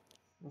spot."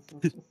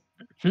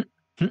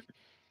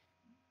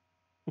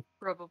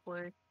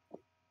 Probably.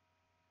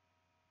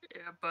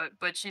 Yeah,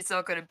 but she's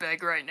not gonna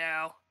beg right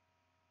now.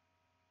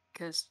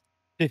 Because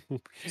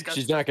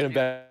she's not going to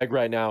beg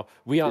right now.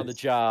 We on the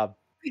job.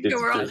 It's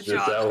we're on the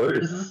business job.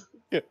 hours.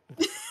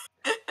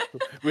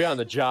 We on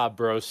the job,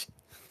 bros.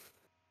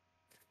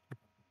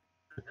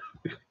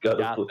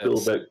 Gotta fulfill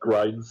that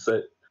grind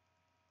set.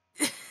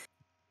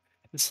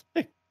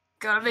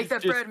 Gotta make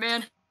that bread,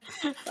 man.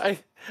 I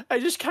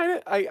just kind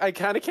of I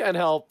kind of can't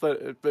help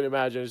but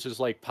imagine it's just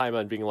like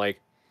Paimon being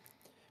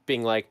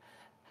like,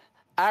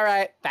 all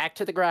right, back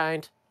to the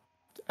grind,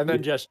 and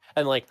then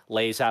like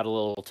lays out a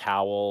little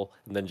towel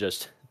and then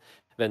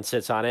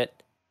sits on it.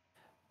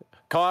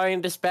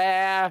 Coin to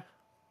spare.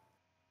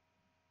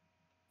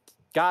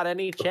 Got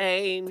any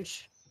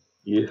change?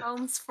 Yeah.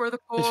 Comes for the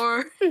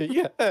poor.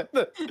 Yeah. And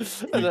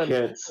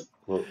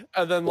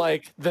then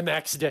like the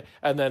next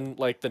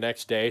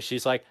day,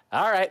 she's like,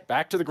 all right,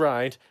 back to the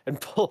grind,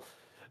 and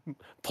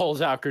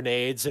pulls out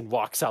grenades and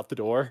walks out the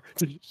door.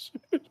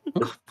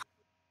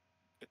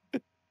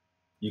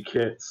 You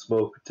can't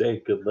smoke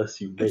dank unless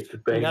you make a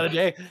bank. Another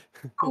day.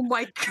 Oh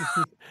my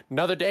god.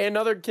 Another day,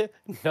 another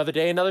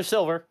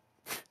silver.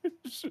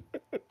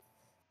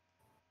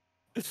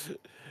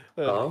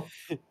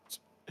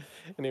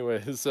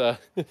 Anyways, but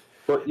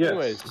yes.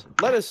 Anyways,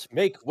 let us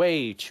make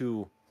way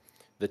to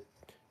the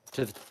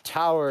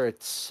tower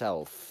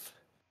itself,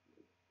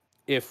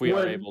 if we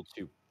are able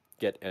to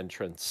get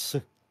entrance.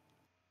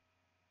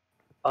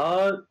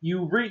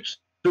 You reach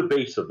the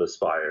base of the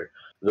spire.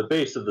 The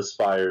base of the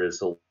spire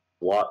is a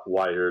lot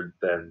wider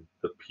than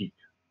the peak,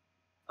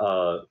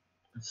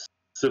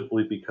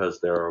 simply because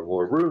there are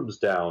more rooms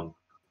down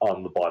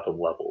on the bottom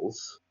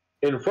levels.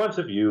 In front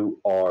of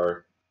you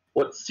are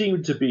what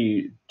seem to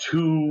be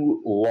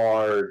two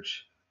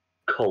large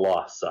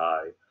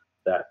colossi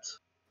that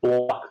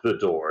block the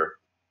door,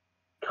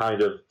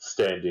 kind of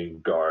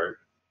standing guard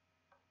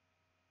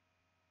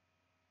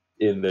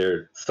in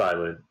their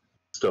silent,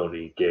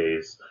 stony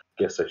gaze.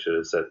 Guess I should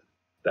have said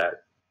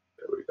that.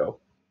 There we go.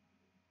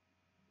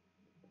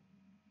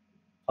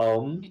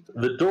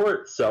 The door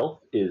itself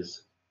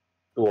is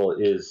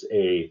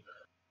a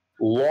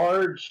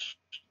large,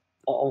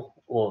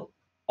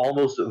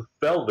 almost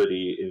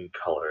velvety in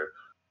color.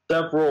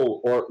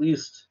 Several, or at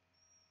least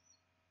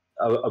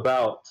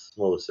about,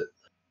 what was it?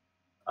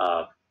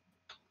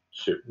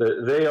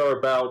 They are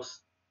about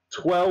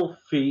 12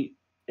 feet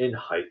in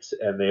height,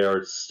 and they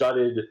are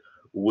studded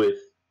with,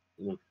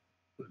 what's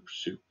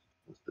the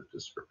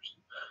description?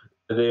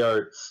 They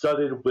are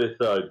studded with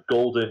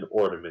golden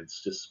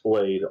ornaments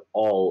displayed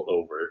all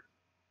over.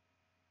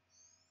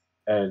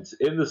 And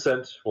in the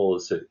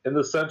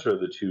center of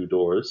the two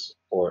doors,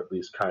 or at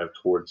least kind of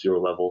towards your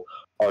level,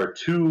 are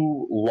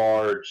two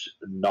large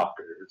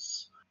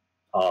knockers,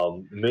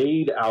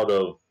 made out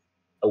of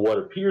what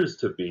appears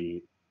to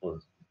be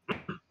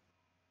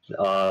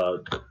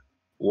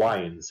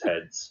lions'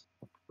 heads.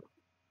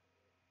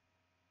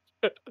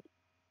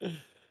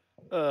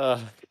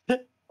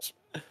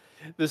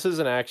 This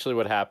isn't actually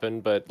what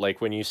happened, but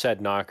like when you said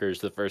knockers,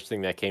 the first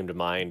thing that came to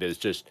mind is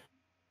just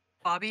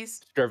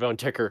Bobbies. Skirvo and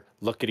Ticker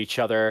look at each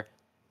other,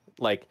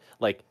 like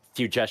a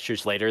few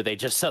gestures later, they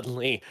just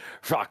suddenly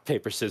rock,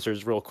 paper,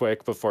 scissors real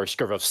quick before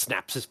Skirvo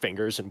snaps his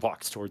fingers and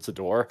walks towards the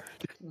door.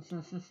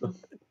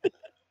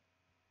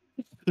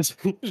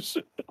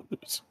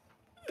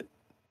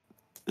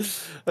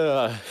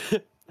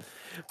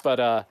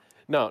 But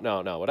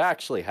no. What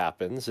actually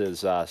happens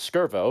is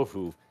Skirvo,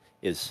 who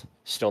is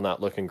still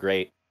not looking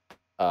great,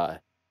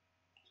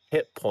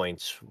 hit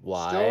points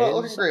wise. Still not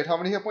looking great. How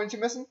many hit points you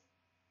missing?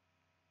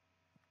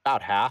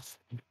 About half.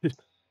 I'm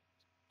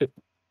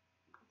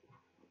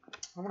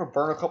gonna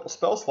burn a couple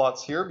spell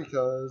slots here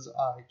because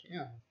I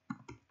can.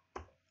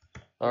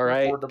 All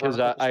right, because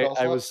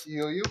I was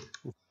heal you.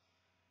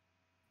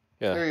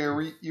 Yeah.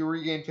 There, you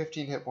regain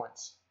 15 hit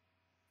points.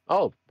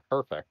 Oh,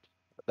 perfect.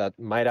 That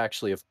might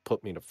actually have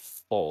put me to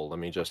full. Let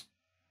me just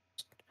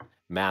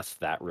math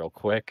that real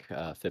quick.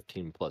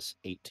 15 plus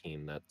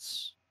 18,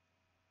 that's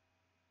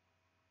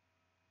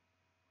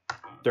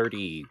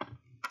 30.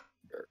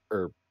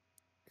 Or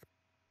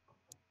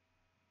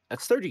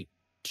that's 32.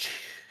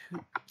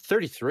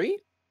 33?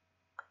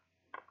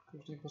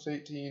 15 plus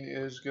 18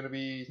 is going to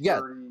be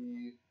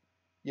 30.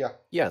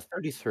 Yeah,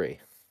 33.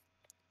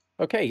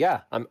 Okay,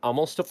 yeah, I'm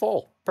almost to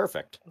full.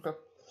 Perfect. Okay.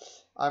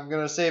 I'm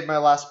going to save my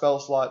last spell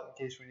slot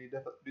in case we need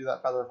to do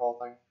that Featherfall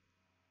thing.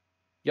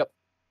 Yep.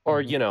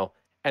 Or,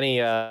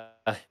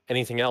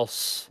 anything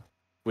else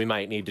we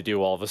might need to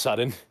do all of a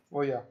sudden.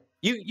 Well, yeah.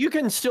 You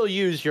can still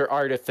use your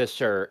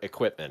artificer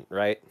equipment,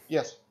 right?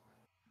 Yes.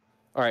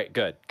 All right,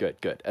 good.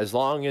 As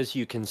long as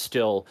you can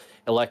still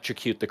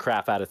electrocute the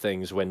crap out of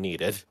things when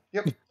needed.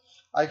 Yep.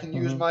 I can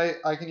use my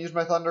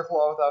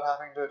Thunderclaw without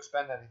having to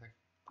expend anything.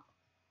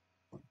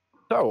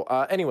 So,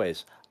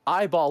 anyways,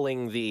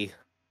 eyeballing the.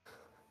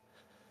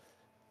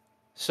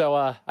 So,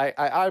 I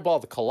eyeball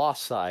the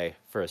colossi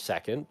for a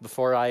second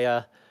before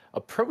I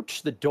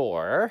approach the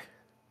door,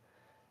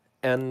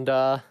 and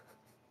I.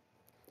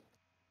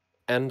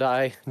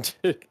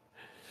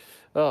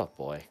 Oh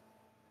boy.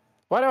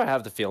 Why do I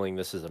have the feeling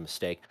this is a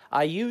mistake?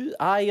 I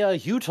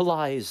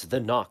utilize the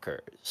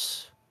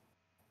knockers.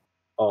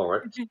 All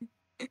right.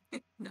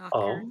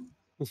 Knocker.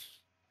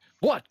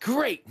 What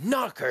great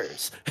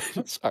knockers!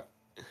 Sorry.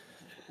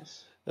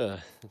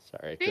 Sorry,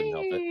 I couldn't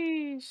help it.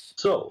 Sheesh.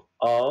 So,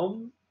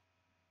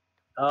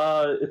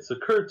 it's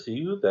occurred to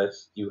you that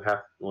you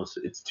have. Well,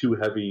 it's too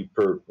heavy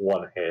for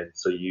one hand,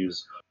 so you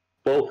use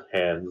both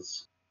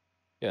hands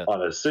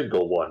on a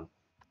single one.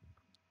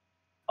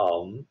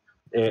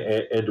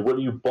 And when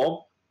you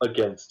bump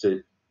against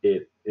it,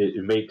 it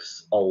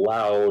makes a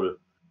loud.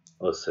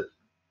 Listen,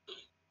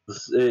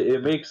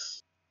 it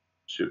makes.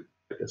 Shoot,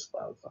 I guess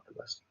loud's not the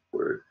best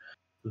word.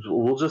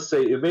 We'll just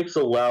say it makes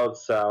a loud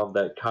sound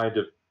that kind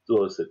of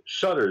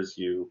shudders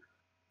you.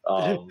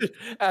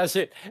 As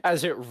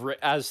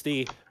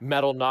the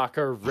metal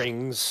knocker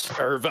rings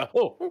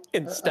servo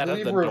instead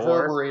of the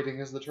reverberating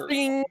door. is the term I'm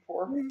looking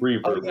for.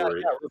 Reverberate. Oh,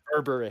 yeah,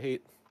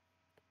 reverberate.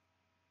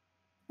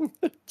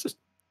 Just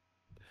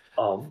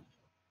and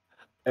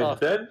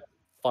then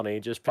funny,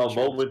 just a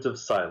moment of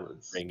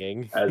silence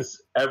ringing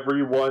as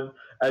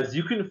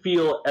you can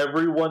feel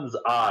everyone's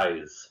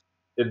eyes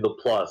in the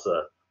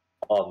plaza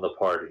on the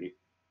party.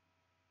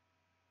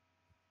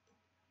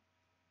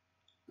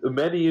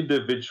 Many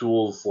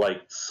individuals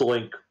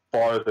slink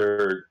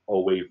farther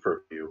away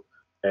from you,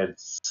 and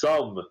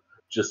some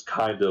just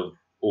kind of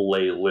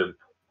lay limp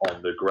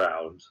on the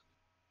ground.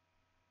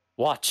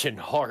 watching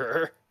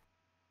horror.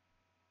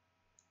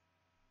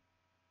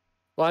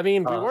 Well, I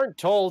mean, we weren't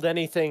told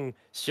anything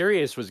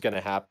serious was going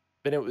to happen.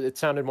 It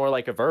sounded more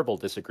like a verbal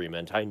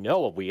disagreement. I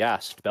know we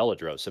asked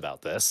Belladros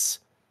about this.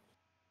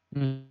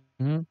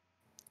 Mm-hmm.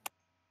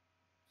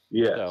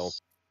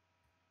 Yes.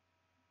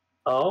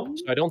 So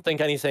I don't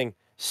think anything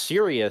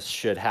serious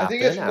should happen. I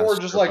think it's more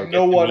just like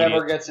no one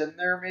ever gets in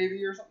there,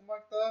 maybe, or something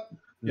like that.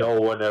 No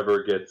one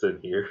ever gets in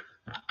here.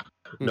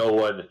 No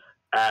one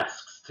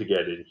asks to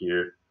get in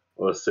here.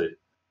 Listen,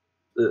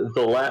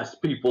 the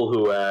last people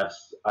who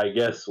asked, I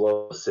guess,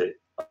 listen,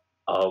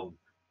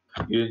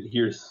 you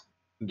didn't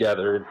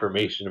gather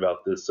information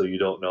about this, so you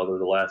don't know that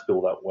the last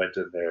people that went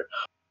in there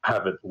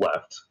haven't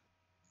left.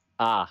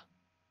 Ah.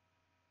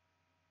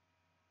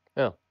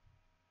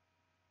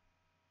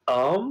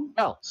 Oh.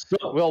 Well, so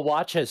we'll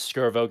watch as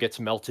Skirvo gets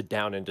melted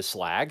down into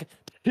slag.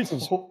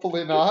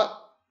 Hopefully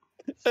not.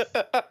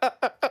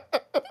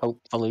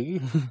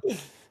 Hopefully.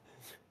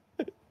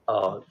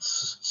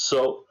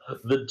 So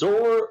the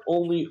door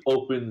only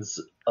opens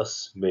a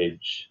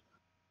smidge,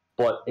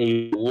 but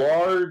a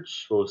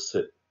large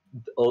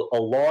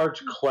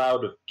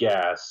cloud of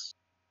gas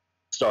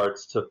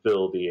starts to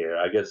fill the air.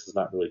 I guess it's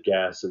not really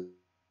gas;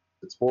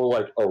 it's more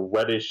like a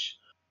reddish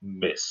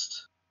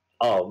mist.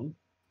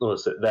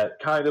 That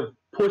kind of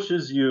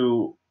pushes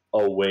you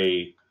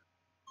away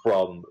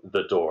from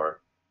the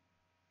door.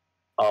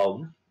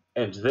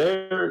 And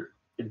there,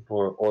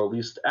 or at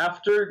least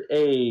after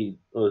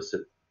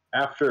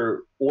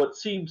after what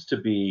seems to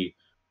be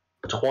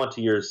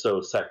 20 or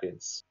so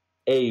seconds,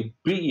 a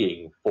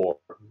being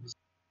forms.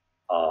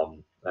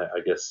 I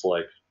guess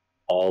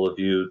all of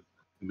you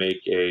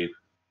make a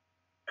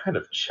kind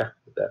of check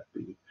with that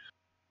be.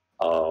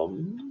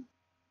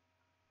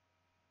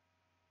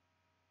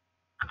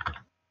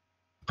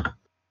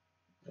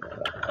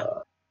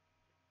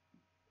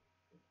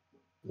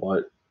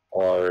 What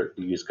are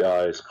these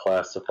guys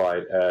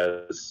classified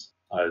as?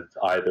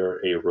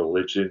 Either a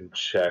religion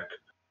check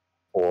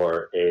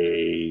or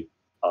a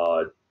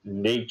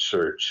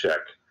nature check.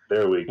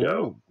 There we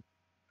go.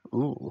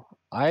 Ooh,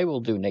 I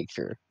will do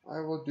nature. I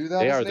will do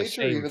that as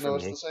nature, even though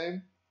it's the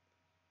same.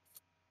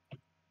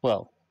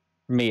 Well,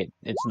 for me,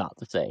 it's not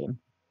the same.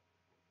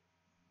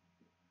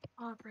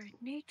 All right,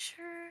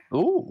 nature.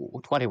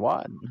 Ooh,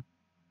 21.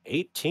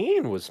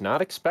 18 was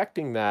not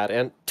expecting that,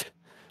 and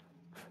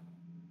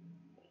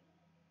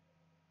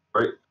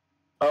right.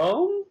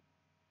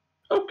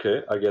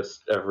 Okay, I guess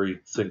every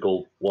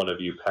single one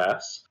of you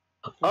pass.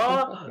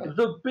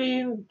 The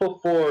being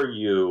before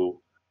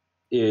you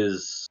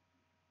is...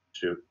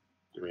 Shoot,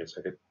 give me a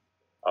second.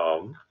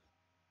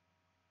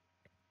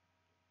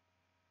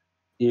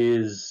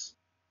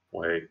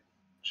 Wait,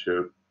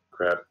 shoot,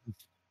 crap.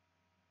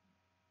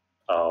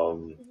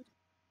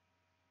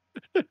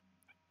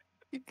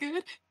 You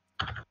good?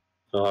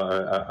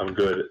 I'm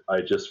good.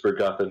 I just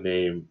forgot the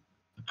name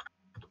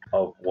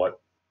of what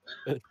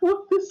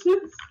this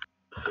is.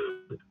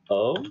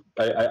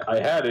 I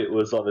had it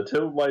was on the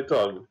tip of my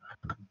tongue,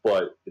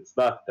 but it's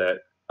not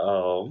that.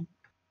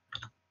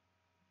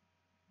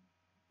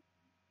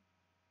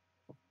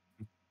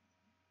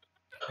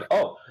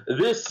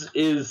 This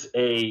is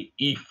a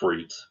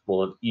Ifrit.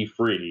 Well, an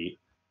Ifriti.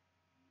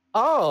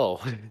 Oh,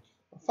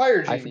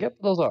 fire genie. I forget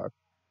what those are.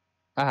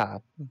 Ah,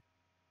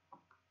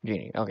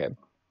 genie. Okay.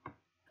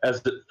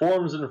 As it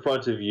forms in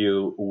front of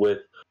you with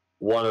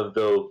one of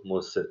those,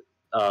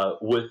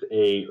 with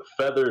a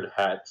feathered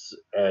hat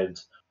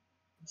and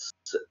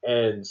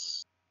and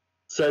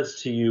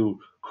says to you,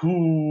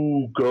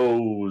 "Who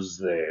goes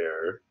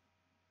there?"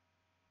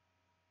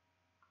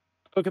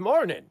 Oh, good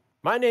morning.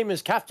 My name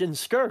is Captain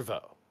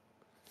Skirvo.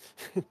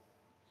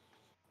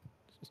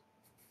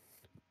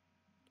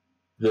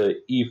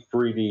 The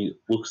Ifriti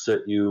looks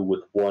at you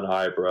with one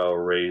eyebrow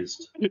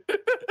raised.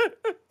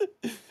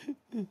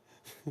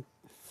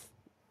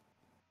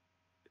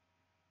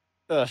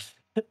 uh,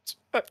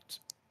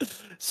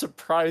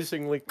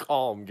 surprisingly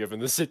calm given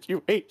the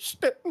situation.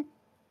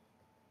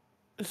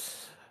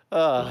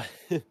 I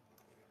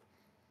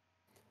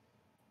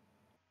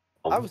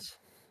was.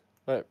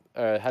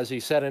 Has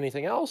he said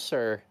anything else,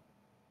 or?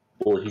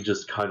 Well, he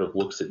just kind of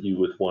looks at you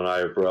with one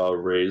eyebrow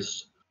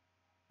raised.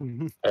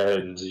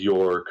 And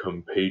your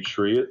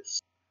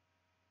compatriots?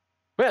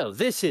 Well,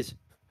 this is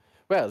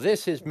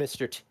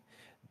Mr.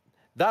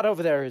 That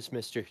over there is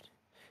Mr.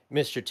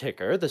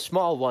 Ticker. The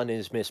small one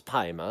is Miss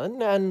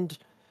Paimon,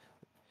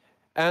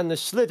 and the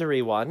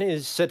slithery one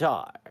is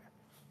Sadar.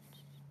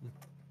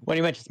 When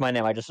he mentions my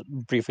name, I just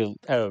briefly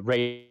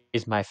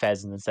raise my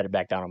fez and then set it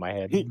back down on my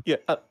head. Yeah.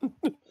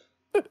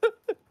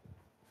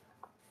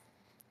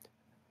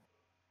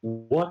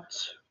 What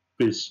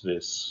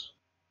business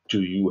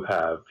do you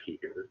have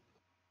here?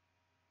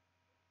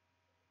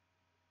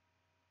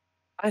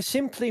 I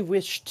simply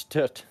wished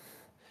to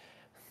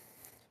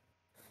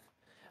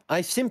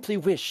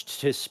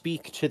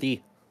speak to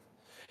the.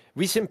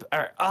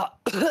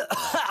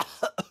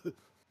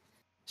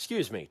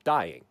 Excuse me,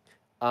 dying.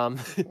 Pardon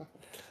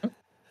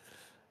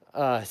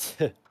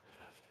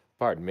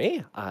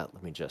me.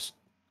 Let me just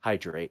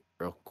hydrate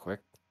real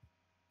quick.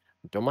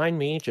 Don't mind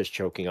me, just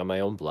choking on my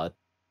own blood.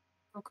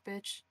 Broke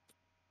bitch.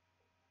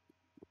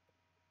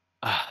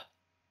 All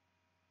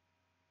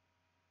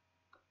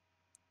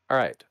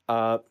right.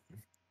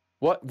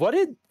 What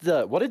did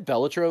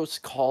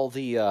Bellatros call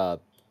the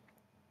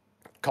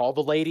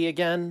lady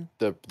again?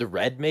 The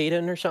Red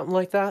Maiden or something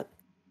like that?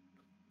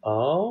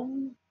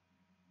 I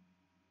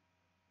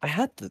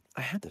had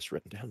this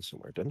written down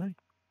somewhere, didn't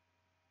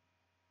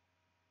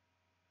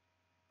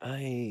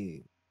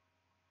I?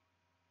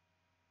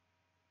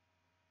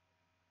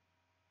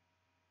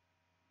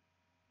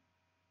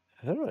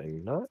 How do I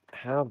not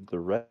have the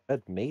Red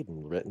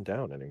Maiden written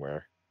down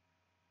anywhere?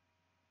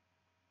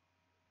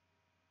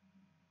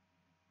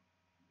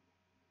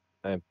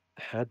 I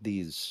had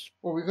these.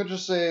 Well, we could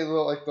just say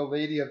like the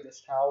lady of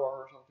this tower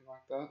or something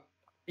like that.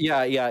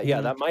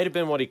 Yeah. That might have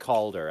been what he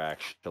called her,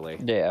 actually.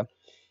 Yeah.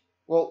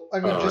 Well, I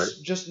mean, All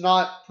just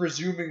not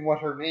presuming what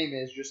her name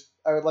is. Just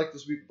I would like to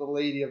speak with the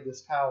lady of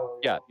this tower.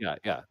 Yeah. You know,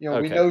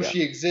 Okay, we know yeah.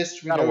 she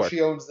exists. We That'll know work.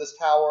 she owns this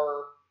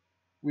tower.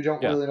 We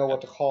don't Yeah, really know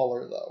what to call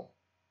her though.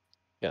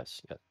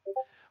 Yes.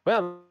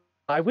 Well,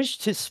 I wish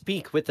to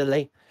speak with the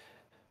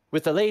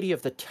lady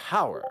of the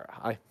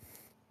tower.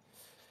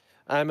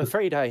 I'm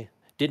afraid I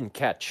didn't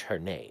catch her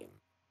name.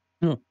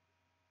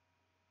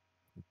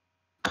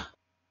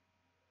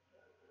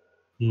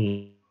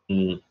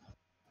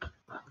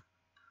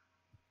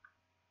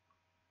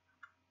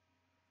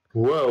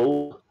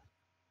 Well,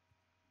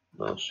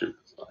 oh shoot.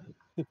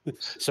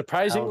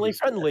 Surprisingly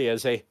friendly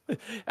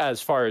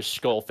as far as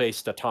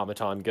skull-faced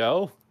automaton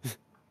go.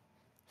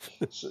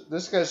 So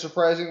this guy's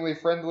surprisingly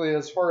friendly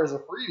as far as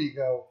Afridi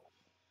go.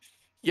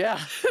 Yeah.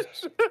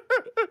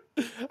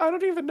 I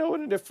don't even know what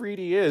an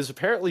Afridi is.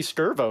 Apparently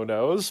Skirvo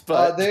knows,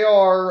 but They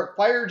are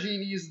fire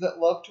genies that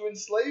love to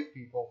enslave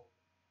people.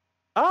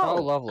 Oh,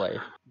 lovely.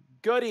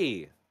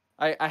 Goody.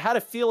 I had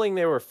a feeling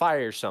they were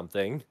fire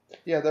something.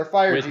 Yeah, they're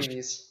fire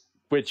genies.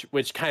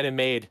 Which kind of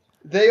made.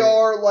 They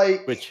are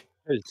like Which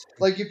is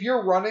like if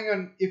you're running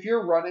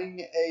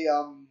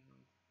a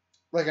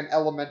like an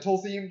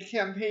elemental themed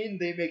campaign,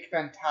 they make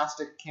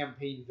fantastic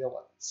campaign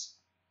villains.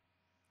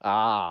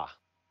 I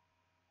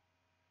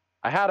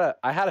had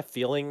a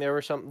feeling they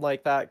were something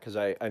like that because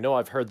I know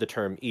I've heard the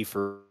term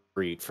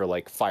Ifrit for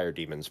like fire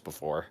demons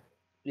before.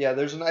 Yeah,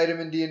 there's an item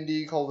in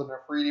D&D called an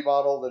Afridi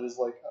bottle that is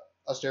like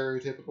a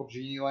stereotypical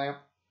genie lamp.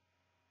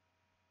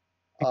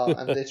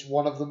 And it's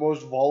one of the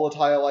most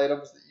volatile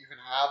items that you can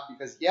have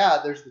because, yeah,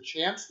 there's the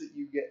chance that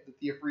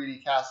the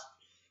Afridi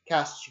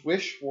casts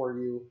Wish for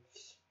you,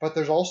 but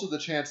there's also the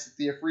chance that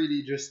the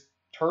Afridi just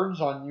turns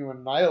on you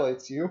and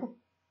annihilates you.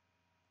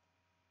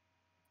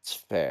 It's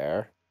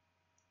fair.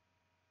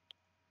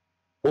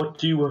 What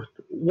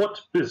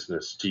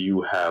business do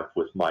you have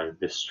with my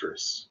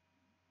mistress?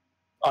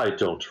 I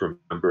don't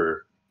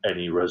remember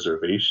any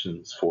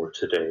reservations for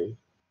today.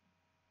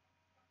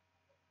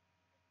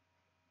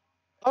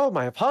 Oh,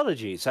 my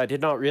apologies. I did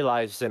not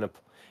realize an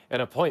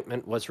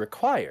appointment was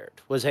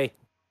required. I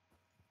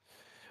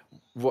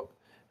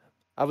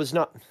was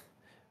not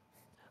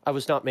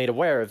made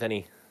aware of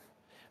any.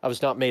 I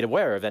was not made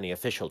aware of any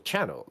official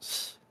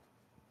channels.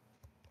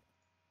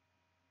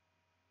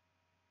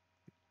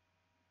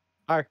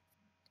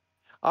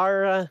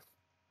 Our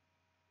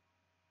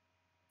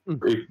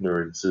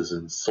Ignorance is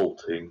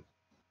insulting.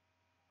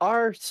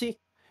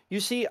 You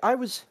see, I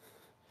was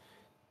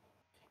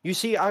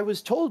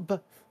told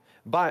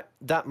by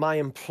that my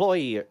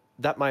employer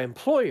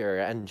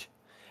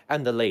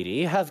and the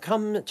lady have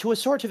come to a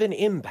sort of an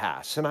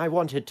impasse, and I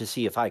wanted to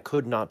see if I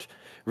could not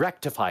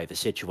rectify the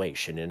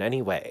situation in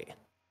any way.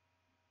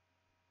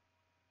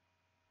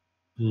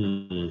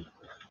 To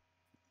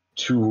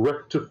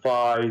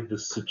rectify the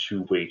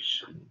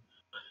situation,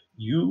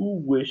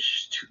 you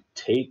wish to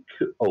take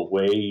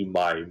away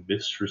my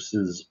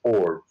mistress's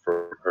orb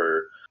from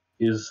her.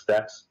 Is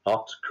that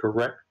not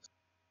correct?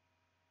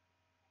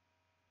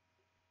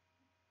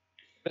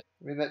 I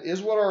mean, that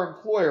is what our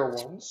employer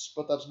wants,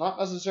 but that's not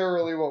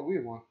necessarily what we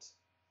want.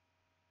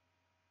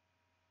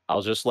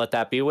 I'll just let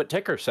that be what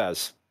Ticker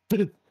says.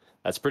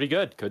 That's pretty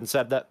good. Couldn't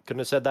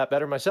have said that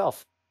better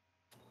myself.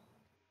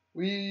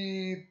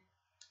 We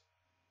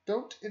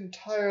don't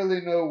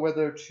entirely know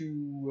whether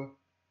to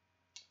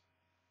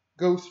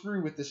go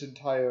through with this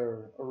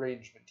entire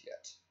arrangement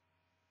yet.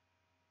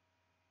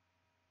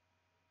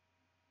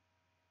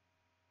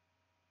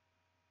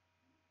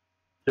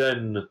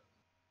 Then,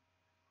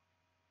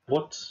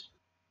 what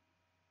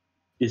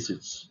is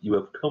it you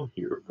have come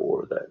here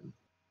for, then?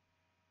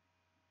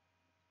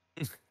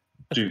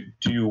 Do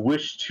you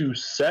wish to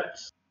set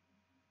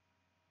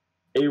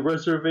a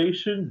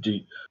reservation?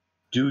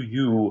 Do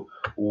you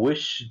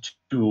wish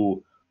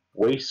to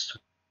waste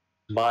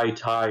my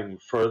time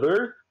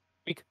further?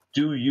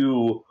 Do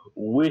you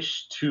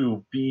wish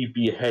to be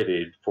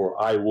beheaded? For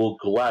I will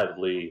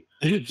gladly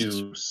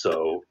do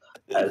so,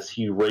 as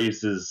he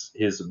raises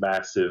his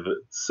massive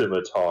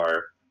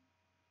scimitar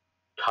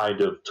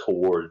kind of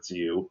towards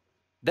you.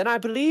 Then I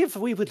believe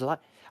we would like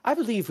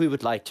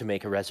to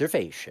make a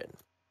reservation.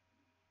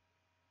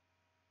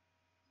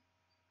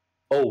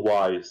 A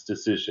wise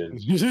decision.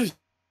 He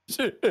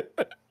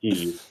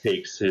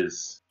takes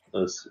his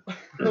just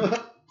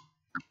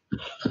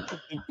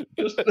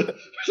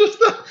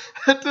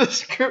a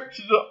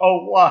description of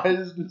a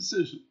wise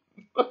decision.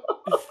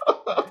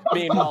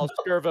 Meanwhile,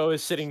 Skirvo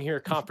is sitting here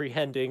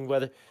calculating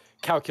whether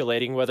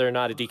or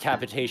not a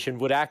decapitation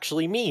would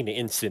actually mean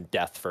instant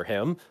death for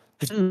him.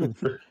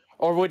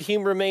 Or would he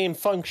remain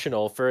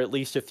functional for at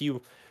least a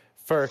few,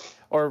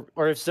 or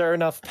is there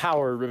enough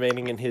power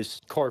remaining in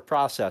his core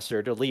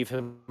processor to leave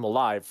him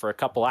alive for a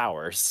couple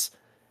hours?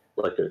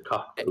 Like a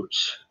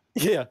cockroach.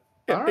 Yeah.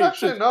 I don't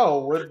actually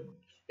know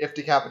if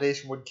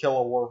decapitation would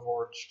kill a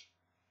Warforged.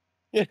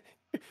 Yeah.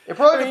 It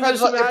probably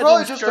depends. It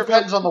probably just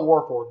depends on the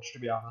Warforged, to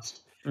be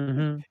honest.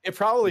 Mm-hmm. It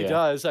probably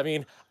does. I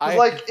mean,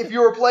 like if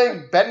you were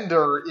playing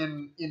Bender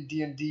in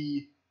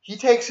D&D, he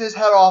takes his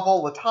head off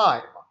all the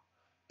time.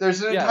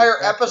 There's an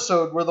entire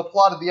episode where the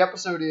plot of the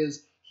episode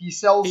is he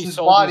sells his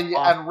body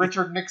and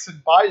Richard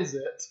Nixon buys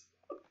it.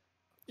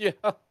 Yeah.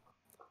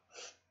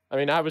 I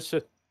mean, I was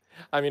just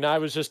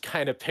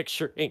kind of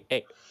picturing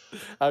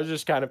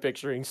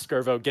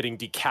Skirvo getting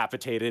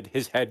decapitated.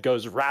 His head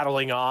goes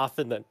rattling off,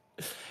 and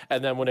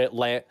then when it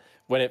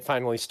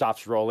finally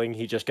stops rolling,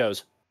 he just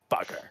goes,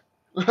 "Bugger."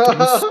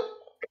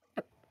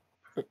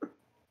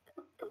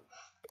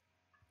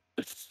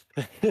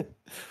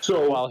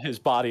 So while his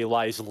body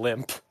lies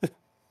limp.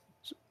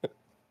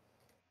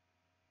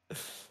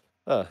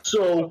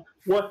 So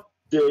what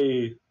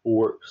day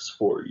works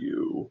for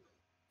you?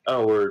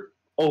 Our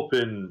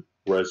open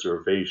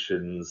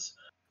reservations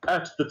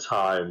at the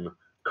time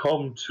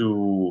come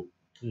to,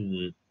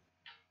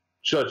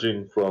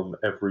 judging from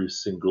every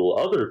single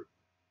other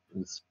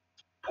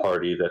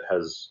party that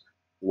has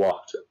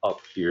walked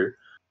up here,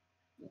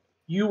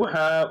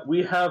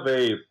 we have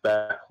a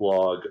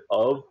backlog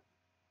of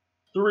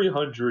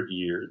 300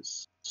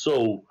 years.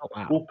 So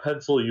we'll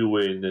pencil you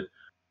in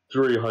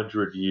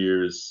 300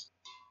 years,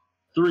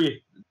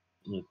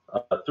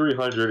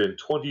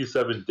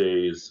 327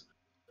 days,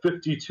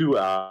 52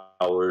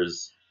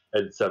 hours,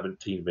 and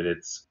 17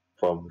 minutes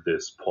from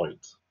this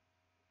point.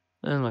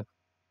 I'm like,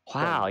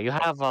 wow, you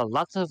have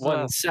lots of...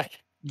 One second.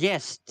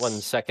 Yes. 1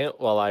 second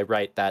while I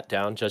write that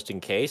down just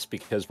in case,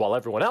 because while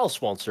everyone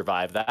else won't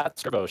survive that,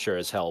 Skirvo sure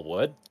as hell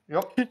would.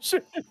 Yep.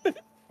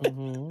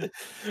 Mm-hmm.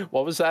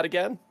 What was that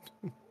again?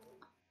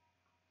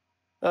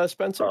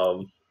 Spencer?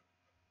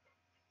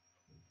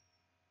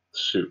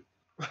 Shoot.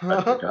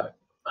 I forgot.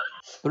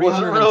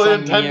 Wasn't really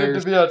intended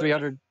to be a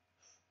 300.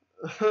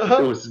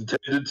 It was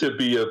intended to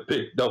be a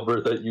big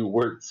number that you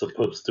weren't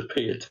supposed to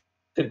pay attention.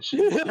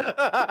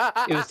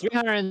 It was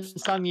 300 and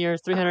some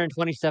years,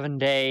 327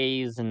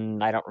 days,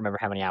 and I don't remember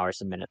how many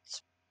hours and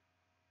minutes.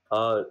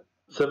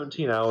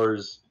 17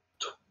 hours,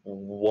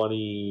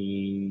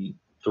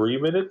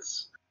 23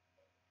 minutes.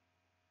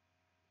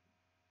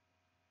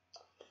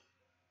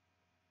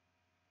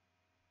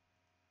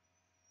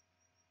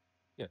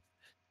 Yeah.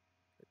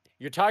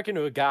 You're talking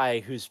to a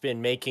guy who's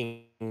been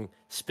making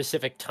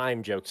specific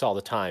time jokes all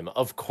the time.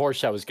 Of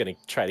course I was going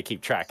to try to keep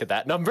track of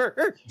that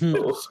number.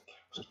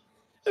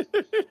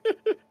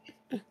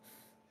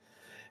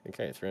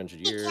 Okay,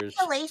 300 years.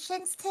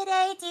 Calculations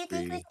today? Do you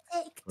think we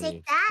could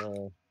take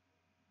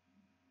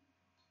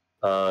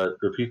that?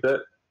 Repeat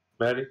that?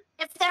 Maddie?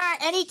 If there are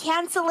any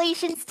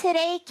cancellations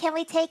today, can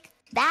we take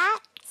that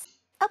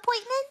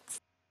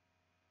appointment?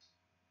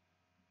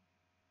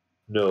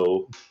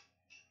 No.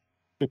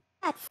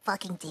 God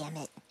fucking damn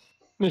it.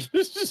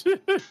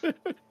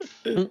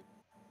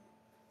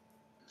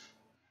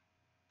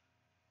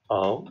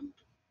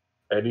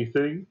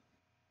 Anything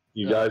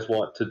you guys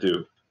want to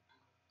do?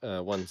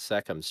 1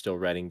 sec, I'm still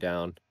writing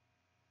down.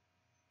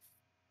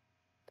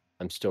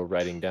 I'm still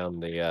writing down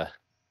the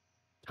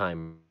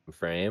time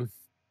frame.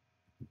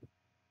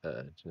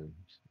 So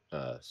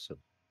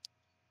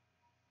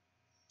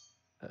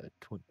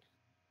 20.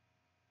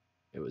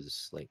 It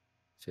was like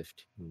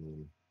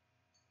 15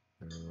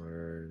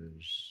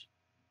 hours,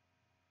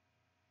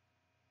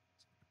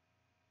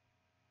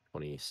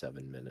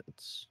 27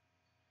 minutes.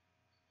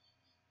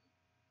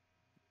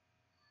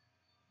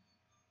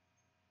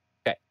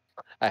 Okay,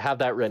 I have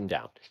that written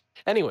down.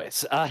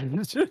 Anyways,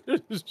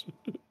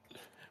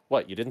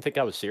 what, you didn't think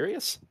I was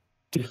serious?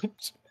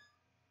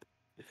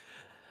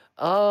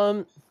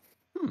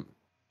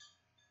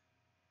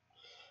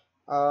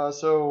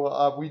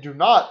 So we do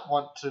not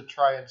want to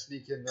try and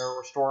sneak in there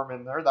or storm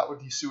in there. That would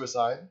be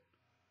suicide.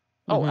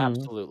 Oh,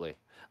 absolutely.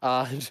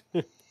 100%.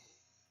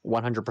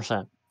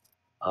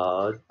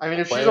 I mean,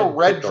 if she's a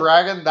red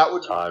dragon, that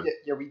would be,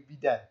 yeah, we'd be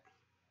dead.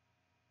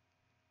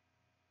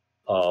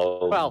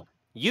 Well,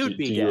 you'd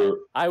be dead.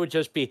 I would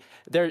just be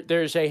there.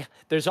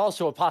 There's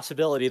also a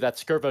possibility that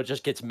Skirvo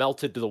just gets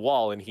melted to the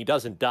wall and he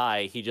doesn't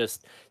die. He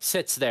just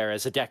sits there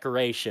as a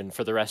decoration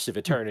for the rest of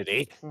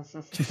eternity.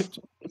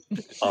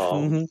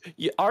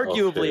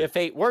 Arguably a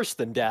fate worse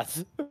than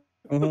death.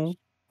 All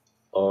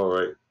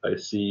right, I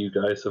see you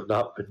guys have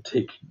not been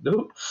taking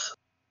notes.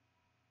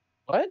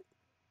 What?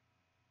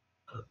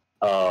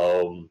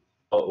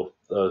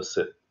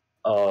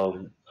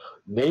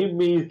 Name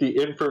me the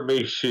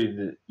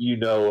information you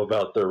know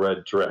about the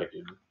Red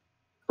Dragon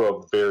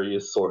from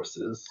various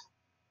sources.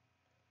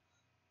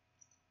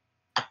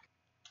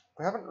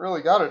 We haven't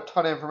really got a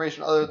ton of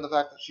information other than the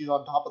fact that she's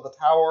on top of the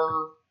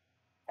tower.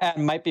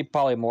 And might be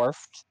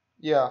polymorphed.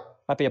 Yeah.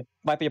 Might be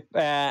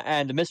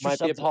and the mistress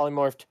might be a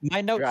polymorphed.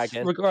 My notes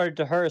dragon. regarding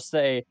to her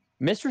say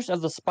Mistress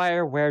of the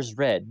Spire wears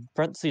red.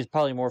 Parentheses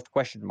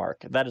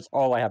polymorphed ? That is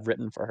all I have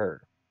written for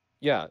her.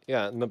 Yeah.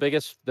 And the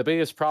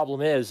biggest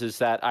problem is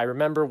that I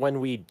remember when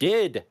we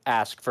did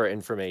ask for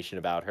information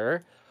about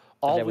her,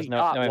 all there was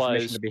no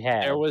information to be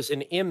had. There was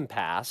an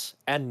impasse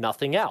and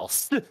nothing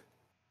else.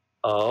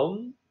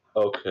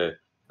 Okay.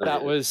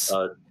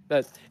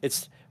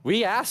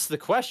 We asked the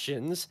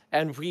questions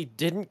and we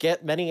didn't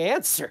get many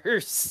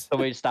answers. So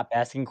we stopped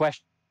asking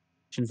questions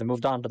and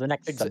moved on to the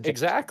next subject.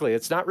 Exactly.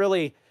 It's not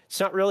really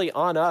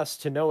on us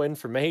to know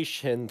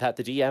information that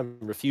the DM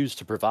refused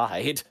to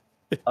provide.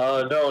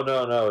 No.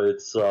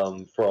 It's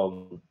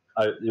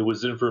it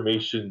was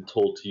information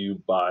told to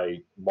you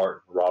by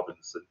Martin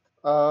Robinson.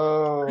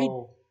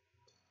 Oh.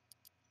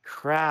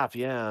 Crap,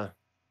 yeah.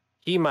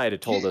 He might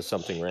have told us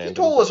something random. He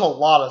told us a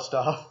lot of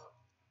stuff.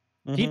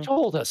 He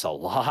told us a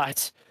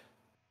lot.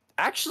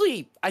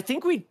 Actually, I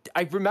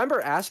remember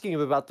asking him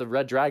about the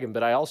Red Dragon,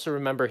 but I also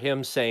remember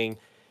him saying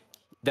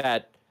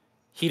that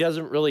he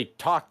doesn't really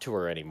talk to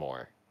her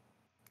anymore.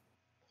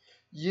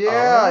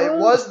 Yeah, it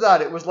was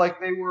that. It was like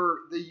they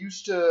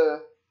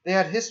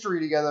had history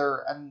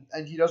together, and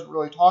he doesn't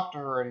really talk to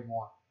her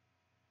anymore.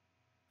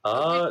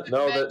 No,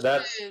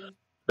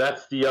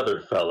 that's the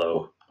other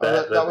fellow.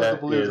 That was the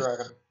blue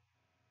dragon.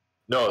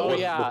 No, it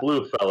wasn't the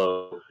blue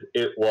fellow.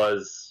 It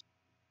was.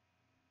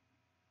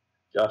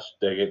 Gosh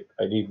dang it!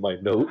 I need my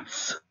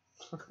notes.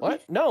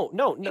 What? No.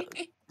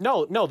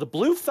 The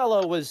blue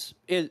fellow was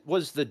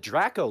the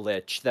Draco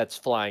Lich that's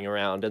flying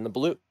around, and the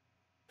blue,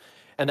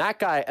 and that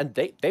guy, and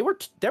they were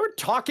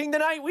talking the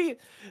night we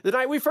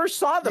first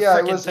saw the. Yeah,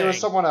 thing. It was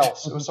someone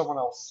else. It was someone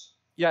else.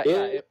 Yeah.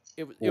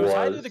 It was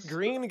either the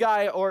green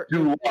guy or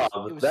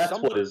that's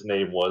what his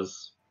name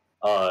was.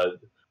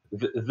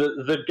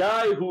 The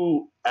guy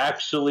who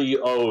actually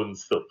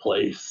owns the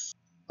place.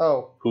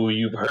 Oh. Who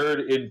you've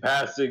heard in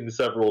passing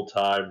several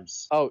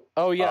times.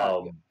 Oh yeah.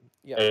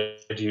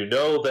 And you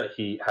know that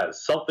he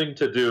has something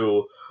to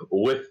do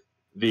with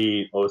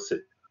the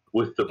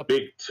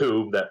big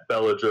tomb that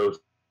Beladros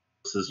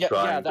is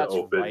trying to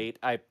open. Right.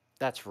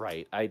 That's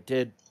right. I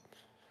did.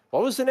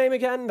 What was the name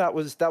again? That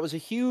was a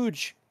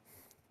huge.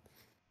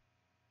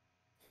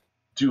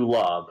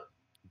 Dulab.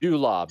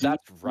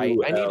 That's right.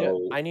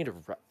 I need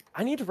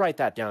to write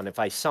that down. If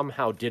I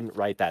somehow didn't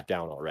write that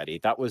down already,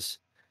 that was.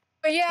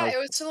 But yeah, it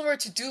was similar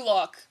to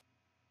Duloc.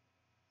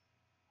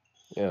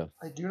 Yeah.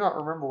 I do not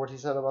remember what he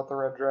said about the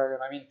Red Dragon.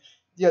 I mean,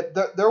 yeah,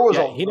 there was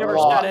a he never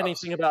said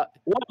anything about.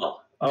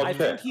 Well, okay. I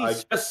think he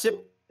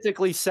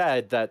specifically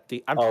said that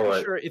I'm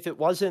pretty sure if it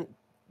wasn't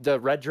the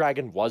Red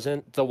Dragon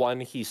wasn't the one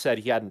he said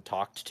he hadn't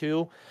talked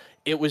to,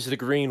 it was the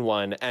green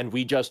one, and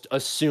we just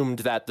assumed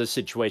that the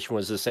situation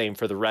was the same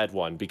for the red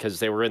one because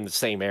they were in the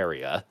same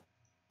area.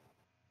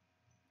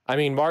 I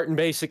mean, Martin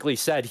basically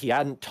said he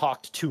hadn't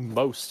talked to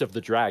most of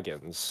the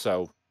dragons,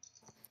 so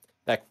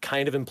that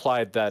kind of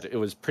implied that it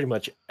was pretty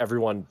much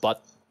everyone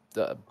but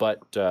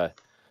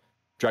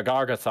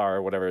Dragargathar,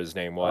 or whatever his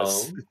name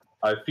was.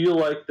 I feel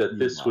like that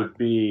this would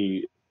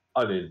be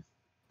a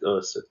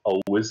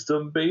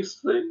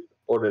wisdom-based thing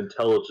or an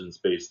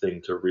intelligence-based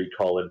thing to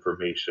recall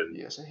information.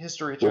 Yes, a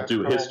history check. We'll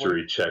do probably.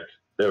 history check.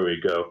 There we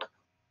go.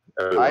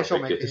 I shall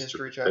make a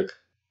history check.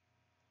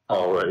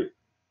 All right.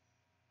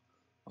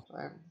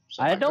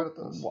 I don't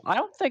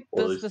think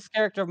this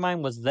character of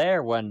mine was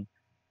there when.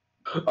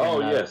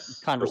 Yes,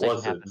 conversation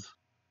it happened.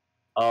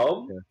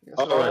 wasn't. Yes,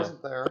 I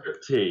wasn't there.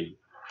 13.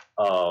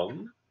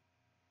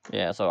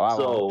 Yeah,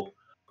 so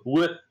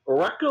with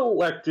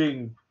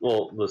recollecting,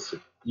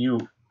 listen, you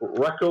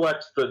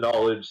recollect the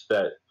knowledge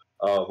that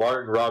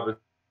Martin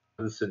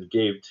Robinson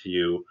gave to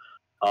you.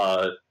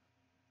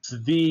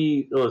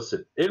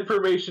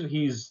 Information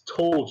he's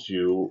told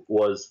you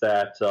was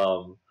that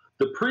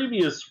the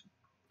previous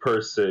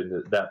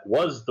person that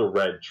was the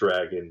Red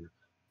Dragon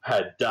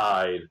had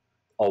died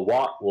a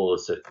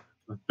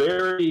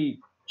very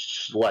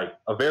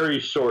a very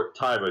short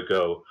time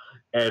ago,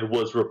 and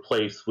was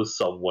replaced with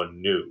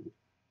someone new.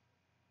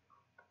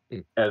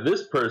 And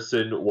this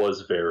person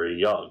was very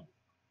young.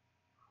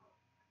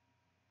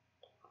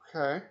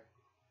 Okay.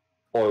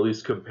 Or at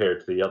least compared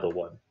to the other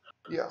one.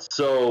 Yeah.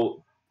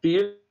 So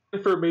the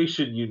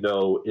information you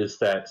know is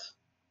that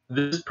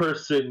this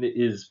person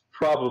is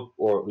probably,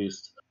 or at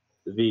least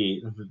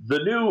the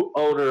new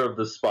owner of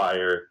the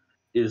Spire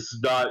is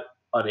not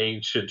an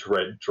ancient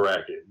red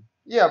dragon.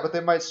 Yeah, but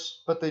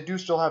they do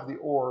still have the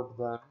orb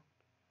then.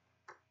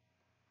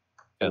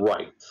 Yeah.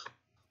 Right.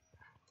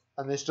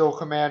 And they still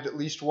command at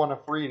least one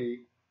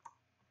Afridi.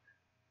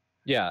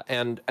 Yeah,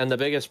 and the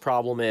biggest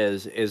problem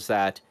is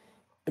that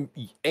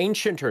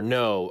ancient or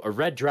no, a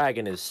red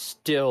dragon is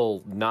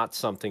still not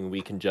something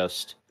we can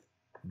just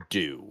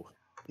do.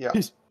 Yeah.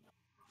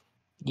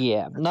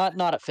 Yeah, not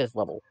at 5th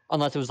level,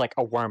 unless it was like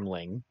a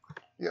wormling.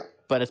 Yeah.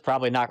 But it's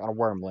probably not on a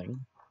wormling.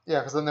 Yeah,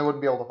 because then they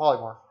wouldn't be able to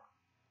polymorph.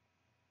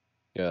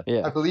 Yeah.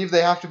 I believe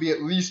they have to be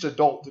at least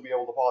adult to be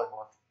able to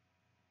polymorph.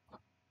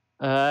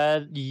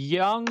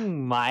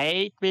 Young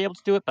might be able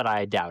to do it, but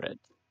I doubt it.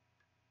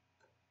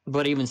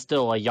 But even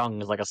still, a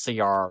young is like a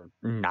CR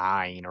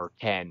 9 or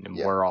 10, and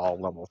we're all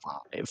level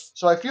 5.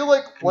 So I feel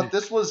like what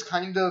this was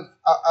kind of,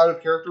 out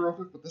of character real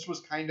quick, what this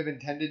was kind of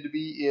intended to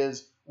be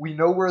is, we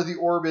know where the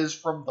orb is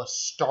from the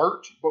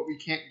start, but we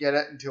can't get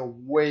it until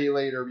way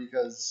later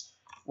because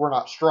we're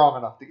not strong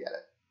enough to get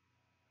it.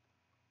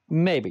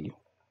 Maybe.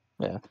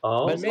 Yeah.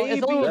 But maybe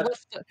it's the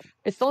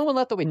only one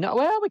left that we know.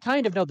 Well, we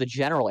kind of know the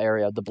general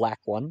area of the black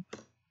one.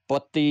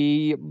 But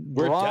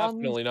we're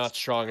definitely not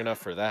strong enough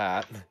for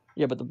that.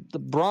 Yeah, but the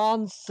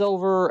bronze,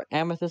 silver,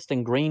 amethyst,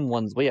 and green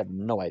ones, we have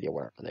no idea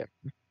where they are.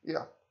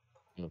 Yeah.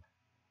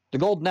 The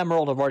gold and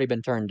emerald have already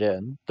been turned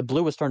in. The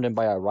blue was turned in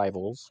by our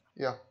rivals.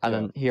 Yeah. And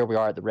then here we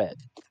are at the red.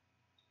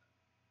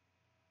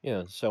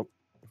 Yeah, so...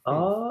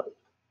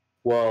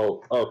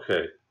 Well,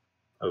 okay.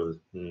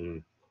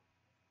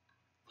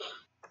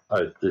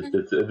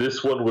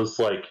 This one was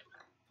like,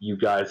 you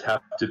guys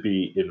have to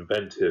be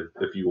inventive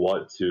if you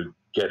want to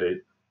get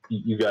it.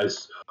 You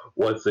guys,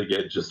 once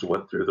again, just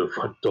went through the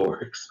front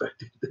door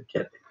expecting to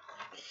get it.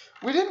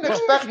 We didn't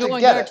expect to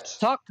get it.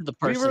 Talk to the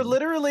person. We were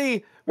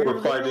literally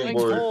finding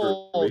more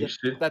told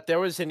information that there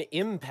was an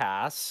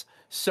impasse,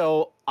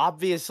 so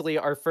obviously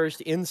our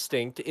first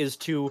instinct is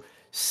to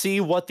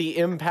see what the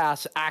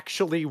impasse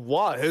actually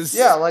was.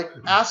 Yeah, like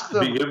ask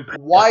them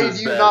why do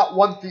you not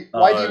want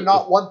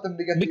them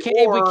to get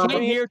the orb? We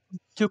came here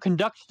to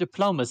conduct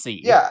diplomacy.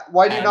 Yeah,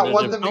 why do you not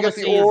want them to get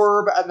the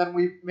orb? And then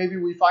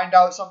we find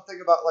out something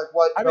about like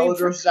what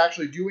Bellatrix is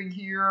actually doing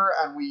here,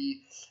 and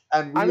we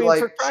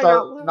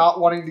start not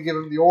wanting to give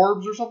him the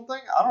orbs or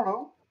something. I don't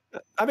know.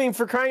 I mean,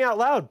 for crying out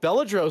loud,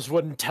 Belladros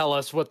wouldn't tell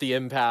us what the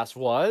impasse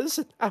was.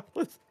 And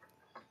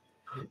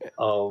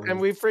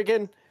we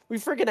friggin'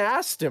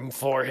 asked him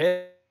for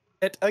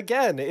it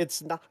again.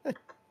 It's not.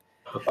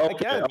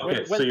 Again,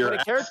 when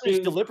a character is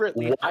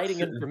deliberately hiding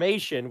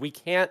information, we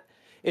can't.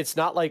 It's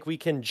not like we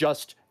can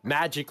just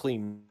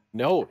magically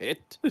know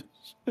it.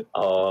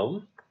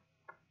 Well,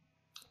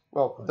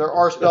 there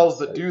are spells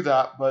that do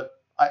that,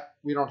 but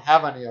we don't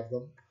have any of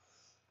them.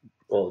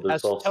 Well,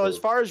 as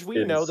far as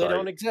we know, they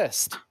don't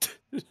exist.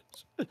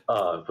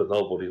 But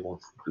nobody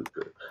wants to do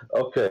good.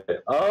 Okay.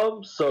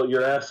 So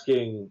you're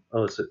asking.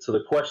 So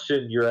the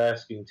question you're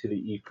asking to the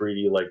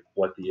Ifriti, like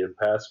what the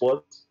impasse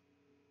was?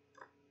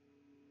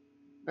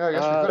 Yeah, I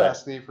guess we could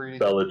ask the Ifriti.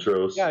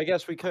 Belladros. Yeah, I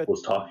guess we could.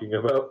 Was talking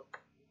about.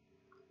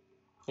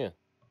 Yeah.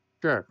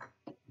 Sure.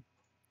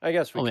 I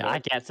guess we could. I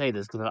can't say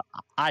this because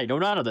I know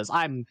none of this.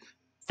 I'm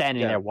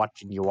standing there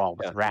watching you all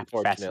with rapt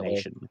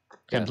fascination,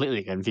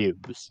 completely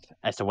confused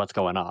as to what's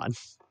going on.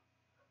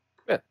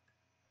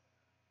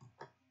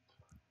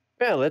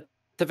 Well, at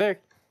the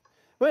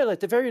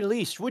very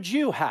least, would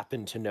you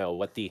happen to know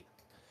what the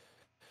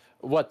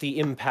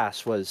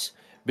impasse was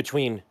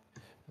between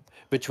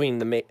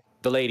the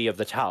lady of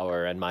the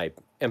tower and my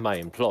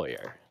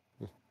employer?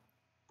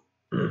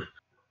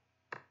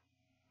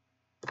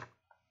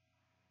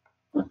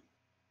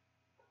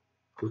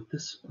 Would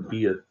this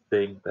be a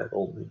thing that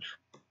only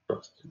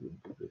trusted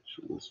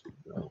individuals would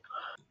know?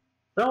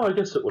 No, I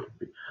guess it wouldn't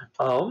be.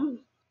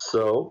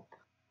 So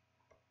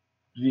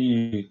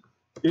the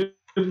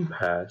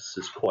impasse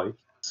is quite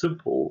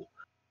simple.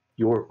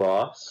 Your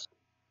boss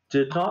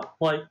did not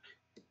like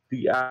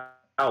the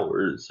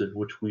hours in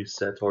which we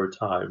set our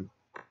time.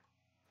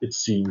 It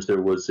seems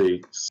there was a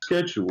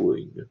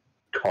scheduling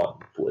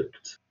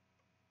conflict.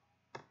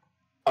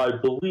 I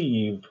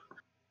believe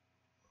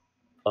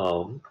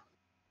um,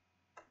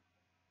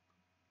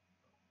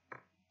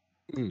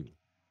 Mm.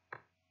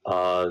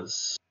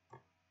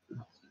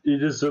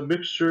 it is a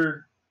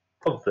mixture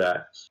of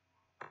that,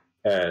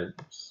 and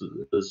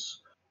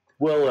as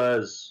well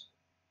as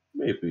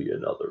maybe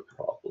another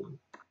problem.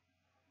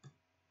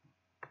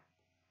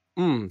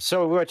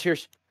 So what you're,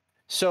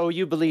 so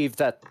you believe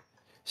that,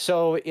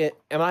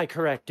 am I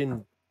correct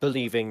in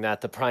believing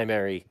that the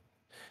primary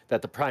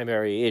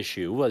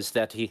issue was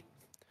that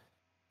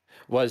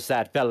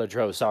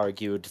Belladros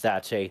argued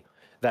that a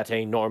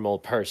normal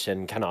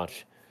person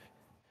cannot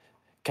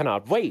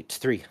wait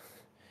 300.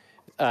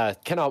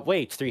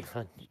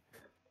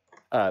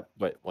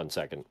 Wait 1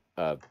 second.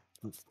 I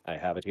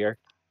have it here.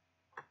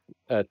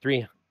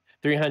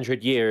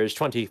 300 years,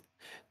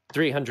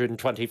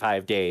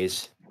 325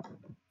 days.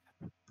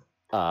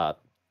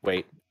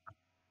 Wait,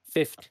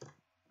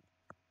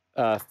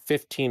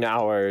 15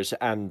 hours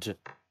and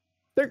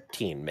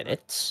 13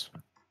 minutes.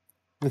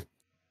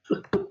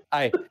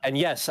 And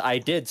yes, I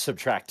did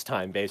subtract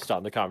time based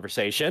on the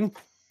conversation.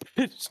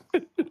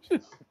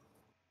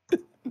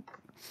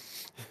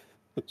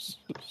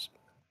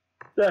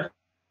 That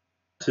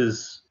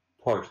is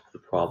part of the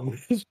problem.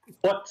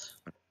 But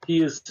he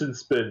has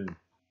since been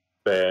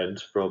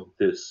banned from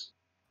this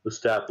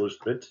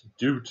establishment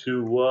due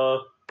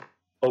to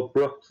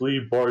abruptly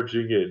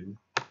barging in.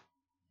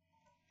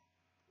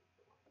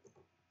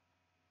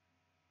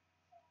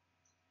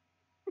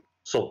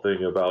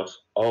 Something about,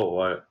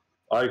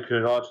 I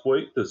cannot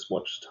wait this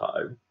much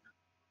time.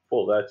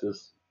 Well, that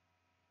is.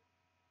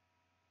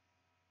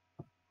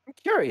 I'm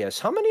curious,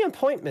 how many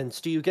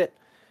appointments do you get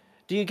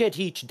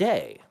each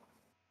day?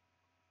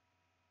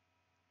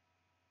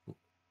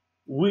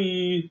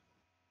 We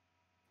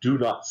do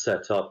not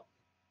set up,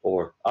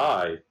 or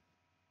I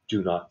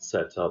do not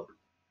set up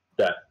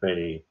that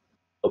many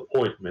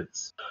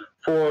appointments,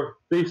 for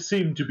they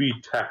seem to be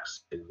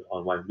taxing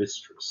on my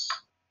mistress,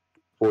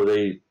 for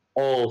they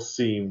all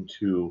seem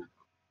to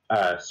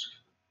ask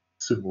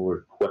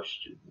similar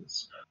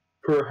questions.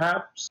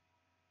 Perhaps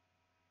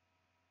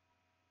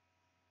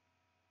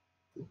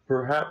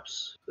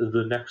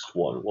the next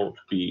one won't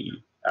be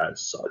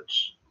as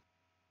such.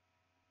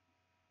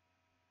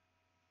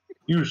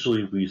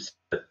 Usually we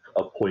set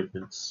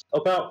appointments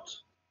about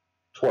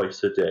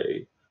twice a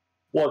day,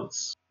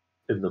 once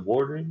in the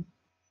morning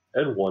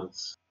and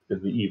once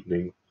in the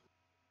evening.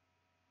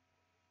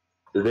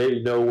 They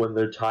know when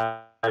their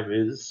time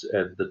is,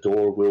 and the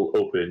door will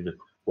open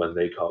when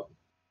they come.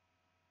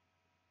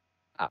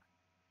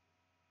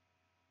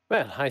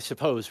 Well, I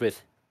suppose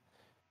with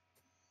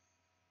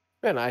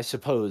the I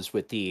suppose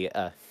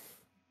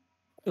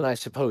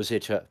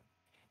it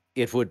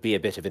would be a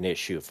bit of an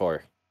issue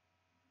for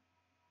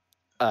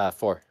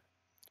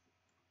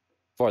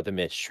the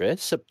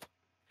mistress.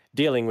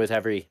 Dealing with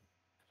every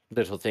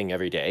little thing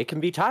every day can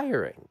be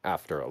tiring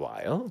after a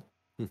while.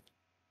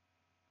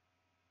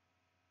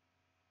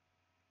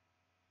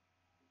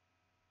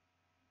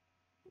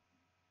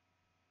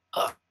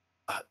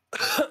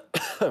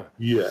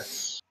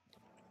 Yes.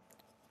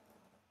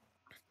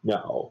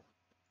 Now,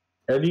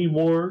 any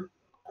more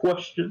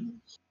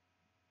questions?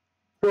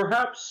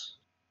 Perhaps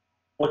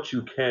what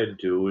you can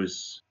do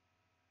is,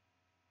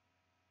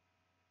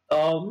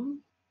 Is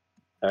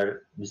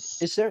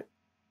there?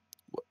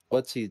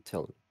 What's he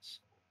telling us?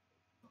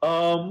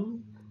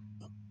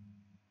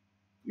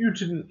 You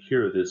didn't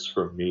hear this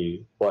from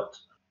me, but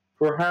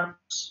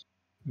perhaps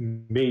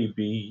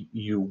maybe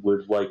you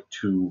would like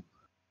to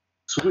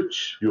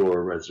switch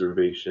your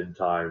reservation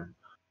time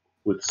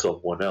with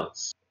someone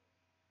else.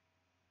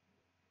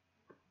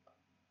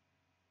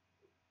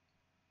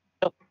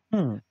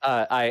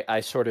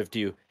 I sort of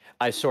do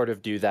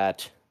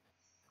that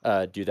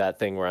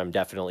thing where I'm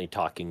definitely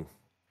talking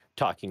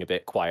a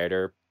bit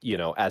quieter,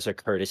 as a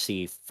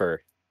courtesy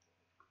for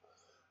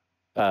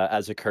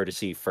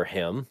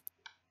him.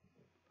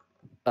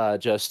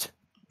 Just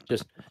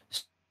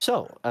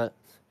so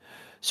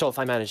if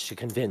I manage to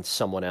convince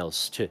someone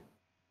else to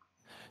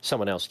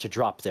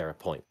drop their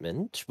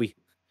appointment,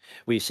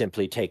 we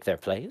simply take their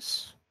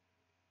place.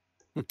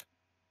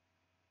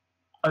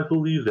 I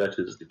believe that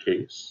is the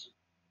case.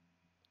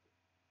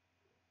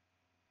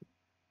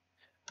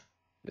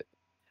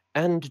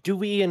 And do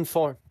we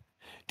inform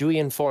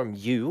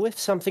you if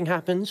something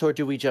happens, or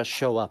do we just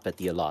show up at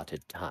the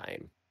allotted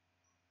time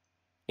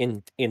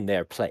in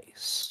their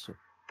place?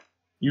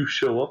 You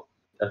show up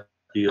at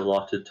the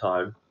allotted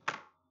time.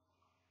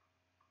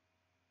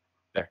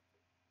 There.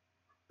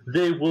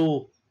 They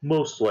will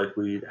most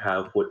likely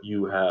have what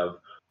you have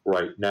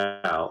right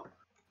now.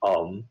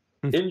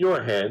 In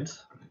your hand,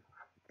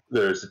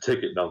 there's a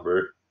ticket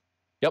number.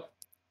 Yep.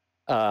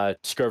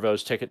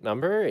 Skirvo's ticket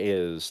number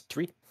is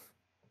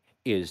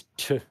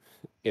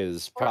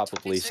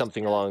probably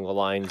something along the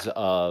lines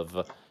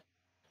of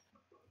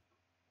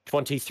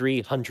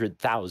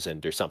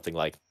 2,300,000 or something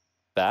like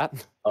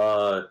that.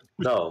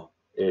 No,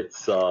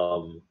 it's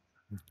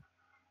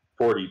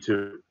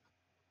 42.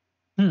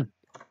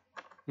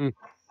 The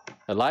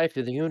life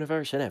of the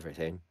universe and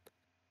everything.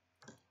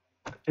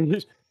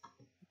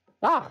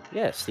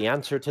 Yes, the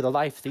answer to the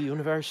life, the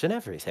universe, and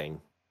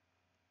everything.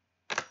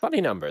 Funny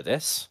number,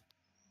 this.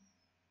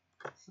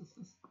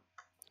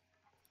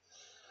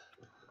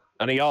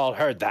 None of y'all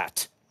heard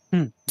that.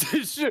 You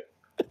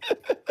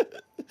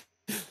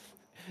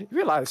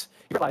realize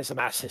the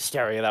mass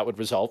hysteria that would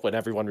result when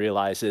everyone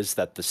realizes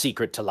that the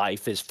secret to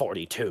life is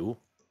 42.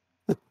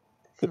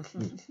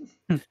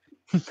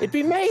 It'd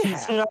be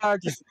mayhem.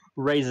 Just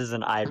raises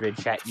an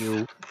eyebridge at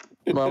you.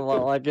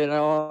 Like,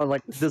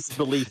 like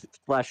disbelief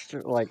flashed,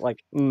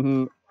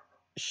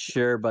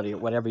 sure, buddy,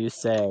 whatever you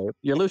say.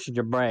 You're losing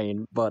your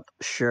brain, but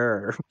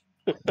sure.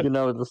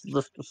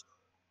 This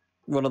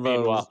one of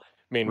those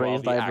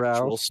raised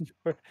eyebrows.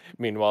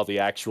 Meanwhile, the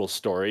actual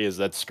story is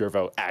that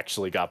Skirvo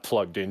actually got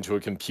plugged into a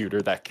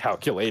computer that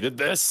calculated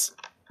this.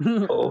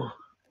 Oh.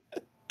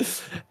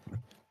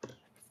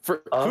 Who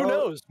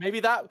knows? Maybe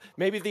that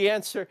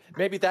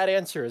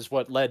answer is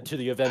what led to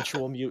the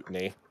eventual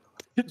mutiny.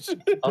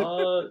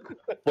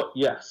 But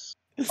yes.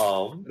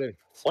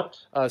 What?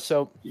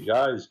 So you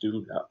guys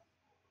do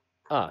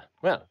now.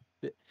 Well,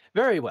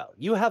 very well.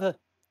 You have a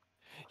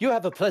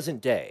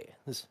pleasant day.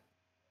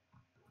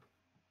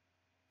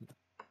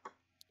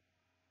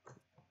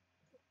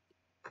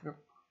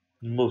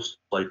 Most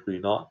likely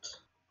not.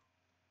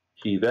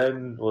 He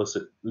then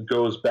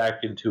goes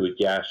back into a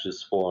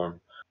gaseous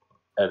form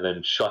and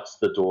then shuts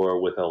the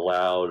door with a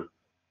loud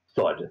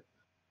thud.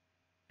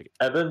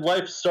 And then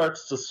life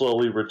starts to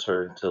slowly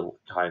return to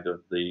kind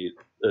of to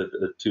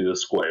the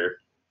square.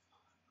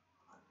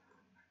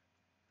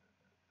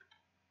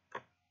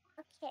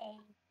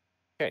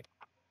 Okay.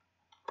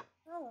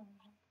 Oh.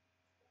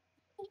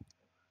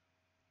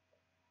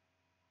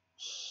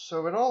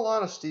 So, in all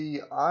honesty,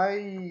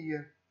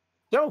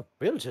 No,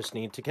 we'll just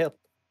need to kill.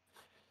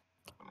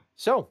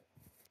 So,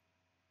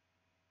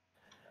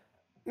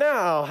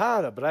 now,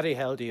 how the bloody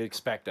hell do you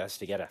expect us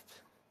to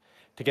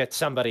get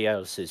somebody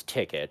else's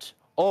ticket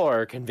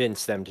or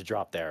convince them to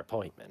drop their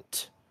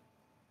appointment?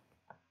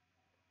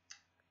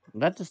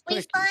 That is We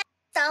tricky. find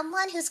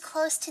someone who's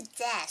close to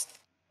death.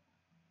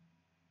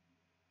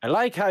 I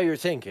like how you're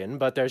thinking,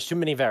 but there's too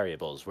many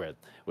variables with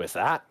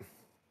that.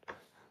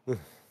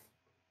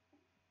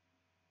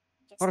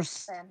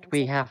 First,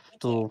 we have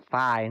to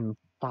find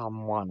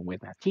someone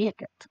with a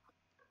ticket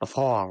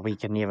before we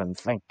can even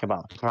think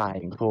about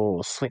trying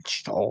to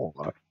switch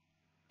or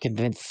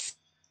convince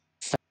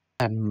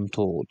them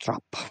to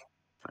drop.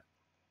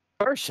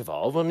 First of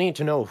all, we'll need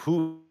to know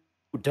who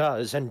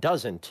does and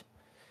doesn't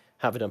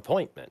have an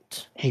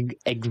appointment.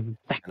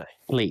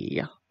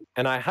 Exactly.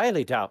 And I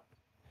highly doubt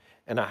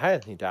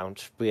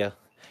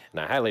Mr.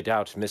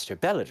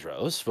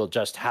 Belladros will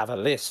just have a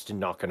list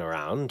knocking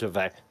around of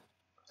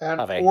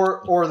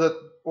or that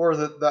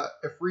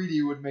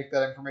Ifriti would make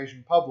that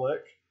information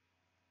public.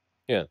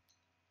 Yeah.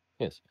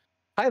 Yes.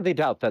 Highly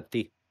doubt that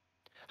the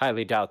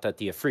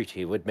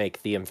Ifriti would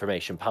make the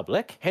information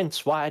public,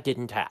 hence why I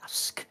didn't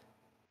ask.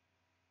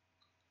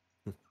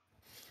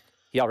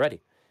 He already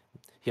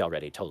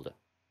told him.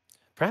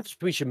 Perhaps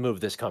we should move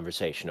this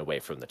conversation away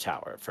from the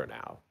tower for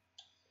now.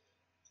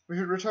 We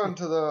should return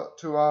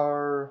to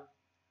our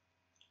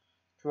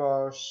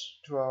what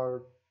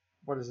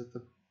is it,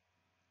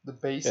 the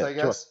base, I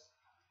guess.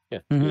 Yeah.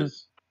 Mm-hmm.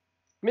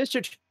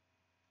 Mr.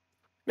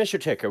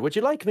 Ticker, would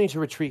you like me to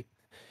retrieve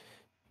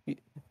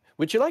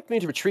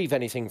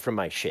anything from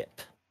my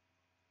ship?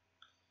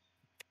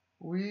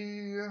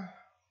 I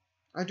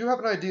do have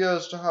an idea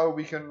as to how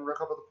we can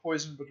recover the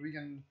poison, but we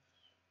can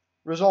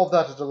resolve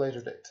that at a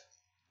later date.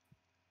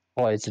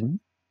 Poison?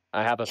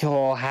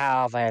 You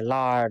have a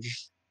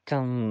large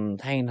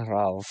container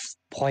of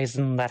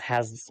poison that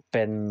has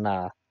been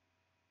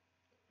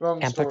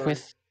tampered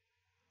with?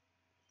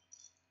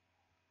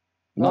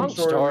 Long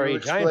story. We'll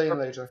explain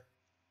later.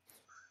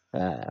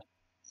 I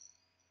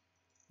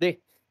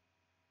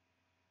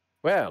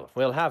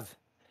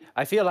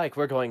feel like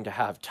we're going to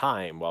have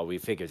time while we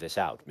figure this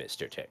out,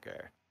 Mr.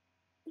 Ticker.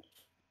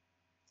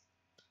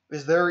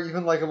 Is there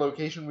even like a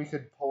location we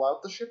could pull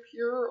out the ship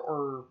here,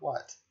 or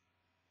what?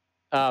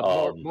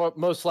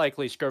 Most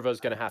likely,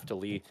 Skirvo's going to have to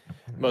leave.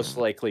 Most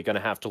likely, going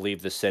to have to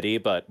leave the city.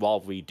 But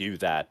while we do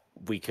that,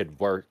 we could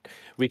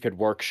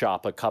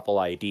workshop a couple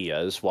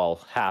ideas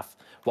while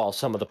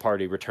some of the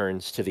party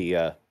returns to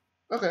the.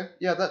 Okay,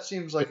 yeah, that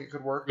seems like it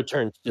could work.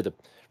 Returns to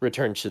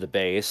the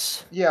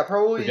base. Yeah,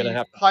 probably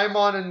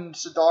Paimon and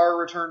Sidar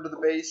return to the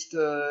base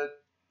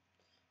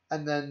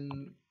and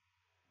then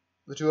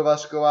the two of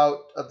us go out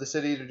of the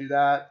city to do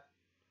that.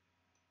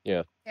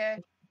 Yeah.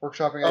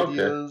 Workshopping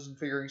ideas and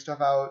figuring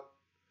stuff out.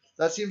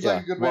 That seems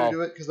like a good way to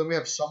do it, because then we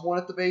have someone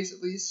at the base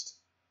at least.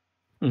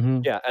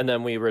 Mm-hmm. Yeah, and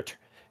then we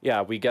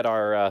get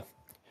our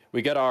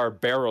we get our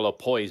barrel of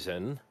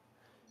poison.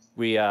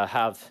 We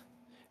have,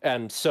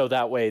 and so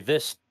that way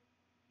this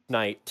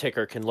night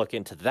Ticker can look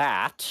into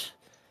that,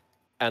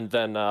 and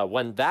then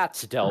when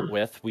that's dealt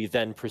with, we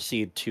then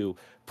proceed to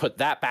put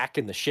that back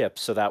in the ship,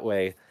 so that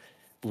way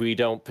we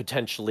don't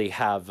potentially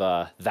have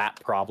that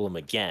problem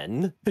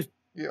again.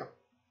 Yeah.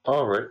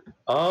 All right.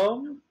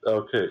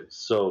 Okay.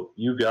 So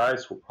you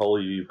guys will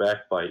probably be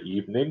back by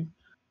evening,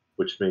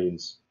 which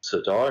means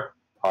Sadar,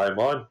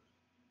 Paimon,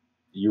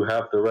 you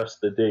have the rest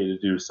of the day to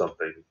do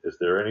something. Is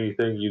there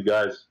anything you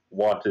guys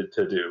wanted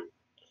to do?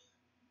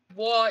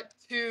 Want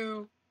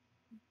to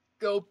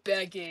go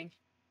begging.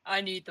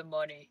 I need the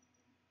money.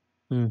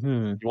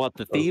 Mm-hmm. You want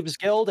the Thieves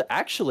Guild?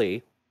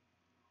 Actually,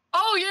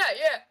 Oh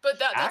yeah, but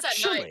that's at night.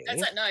 Actually-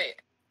 That's at night.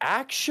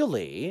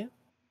 actually,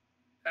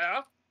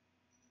 Yeah.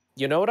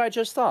 you know what I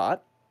just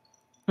thought?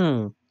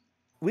 Hmm.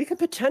 We could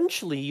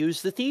potentially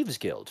use the Thieves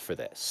Guild for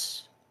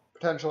this.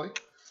 Potentially.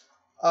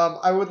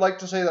 I would like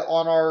to say that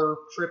on our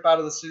trip out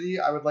of the city,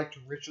 I would like to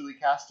ritually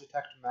cast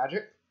Detect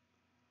Magic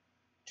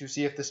to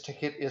see if this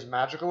ticket is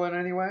magical in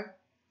any way.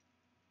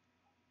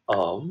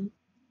 Oh,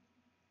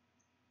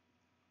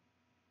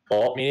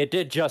 I mean, it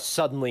did just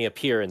suddenly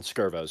appear in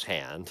Skirvo's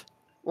hand.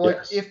 Well,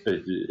 yes. if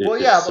It- well,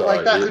 yeah, it's, but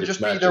like that could it's just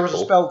be there was a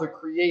magical. spell to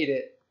create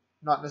it,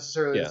 not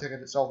necessarily Yeah. the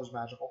ticket itself is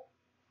magical.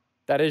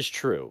 That is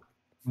true.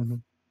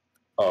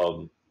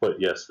 But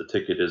yes, the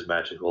ticket is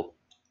magical.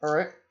 All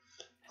right.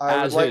 I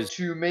would As like is-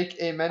 to make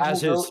a mental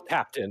As is note.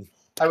 Captain.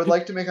 I would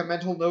like to make a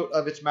mental note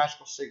of its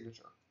magical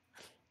signature.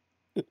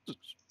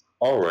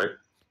 All right.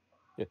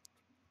 Yeah.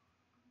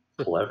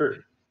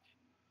 Clever.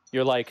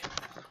 You're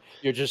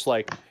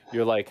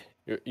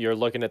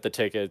looking at the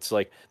ticket. It's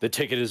like, the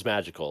ticket is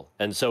magical,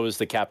 and so is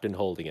the captain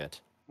holding it.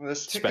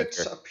 This ticket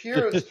Spencer.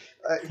 appears.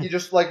 He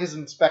just is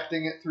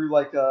inspecting it through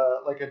like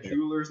a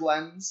jeweler's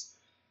lens.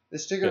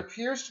 This ticket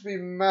appears to be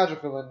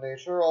magical in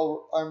nature.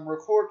 I'll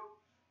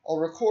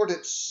record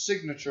its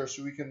signature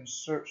so we can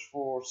search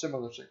for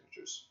similar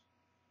signatures.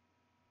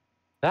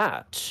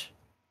 That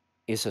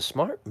is a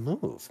smart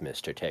move,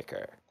 Mr.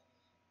 Ticker.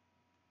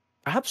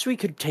 Perhaps we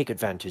could take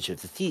advantage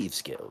of the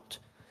Thieves Guild.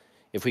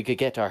 If we could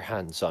get our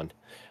hands on...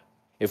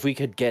 If we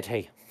could get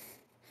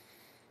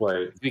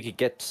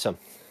some...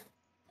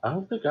 I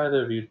don't think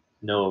either of you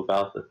know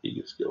about the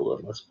Thieves Guild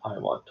unless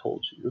Paimon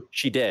told you.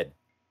 She did.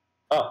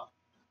 Oh,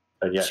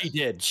 and yes. She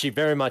did. She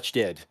very much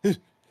did.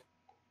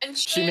 And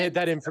She made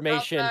that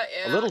information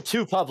a little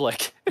too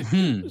public.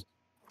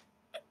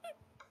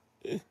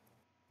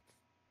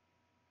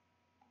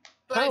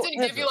 But I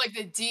didn't give you like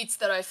the deets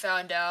that I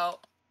found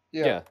out.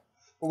 Yeah.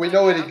 But we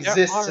know it There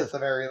exists are- at the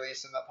very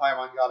least, and that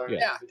Paimon got an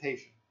Yeah.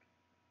 invitation.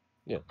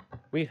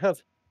 We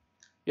have...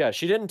 Yeah,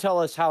 she didn't tell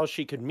us how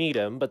she could meet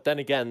him, but then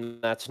again,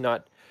 that's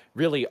not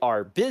really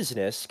our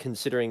business,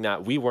 considering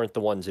that we weren't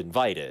the ones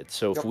invited.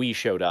 So if Yep. we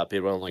showed up,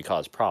 it would only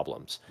cause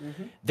problems.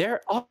 Mm-hmm.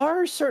 There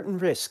are certain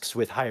risks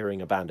with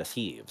hiring a band of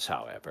thieves,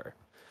 however.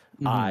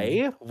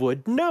 I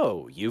would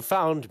know. You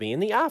found me in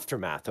the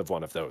aftermath of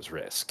one of those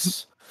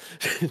risks.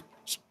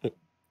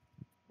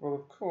 Well,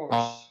 of course.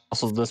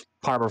 Also, this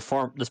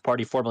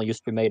party formerly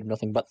used to be made of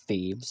nothing but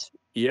thieves.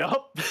 Yep.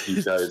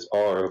 You guys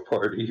are a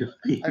party of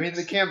thieves. I mean,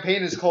 the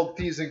campaign is called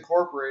Thieves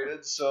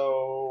Incorporated,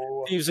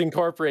 so Thieves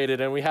Incorporated,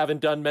 and we haven't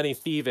done many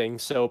thieving,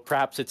 so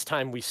perhaps it's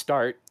time we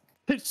start.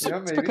 yeah, It's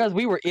maybe. because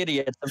we were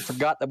idiots and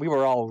forgot that we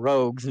were all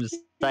rogues and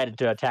decided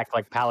to attack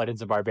like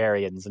paladins and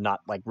barbarians and not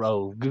like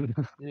rogue.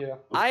 Yeah.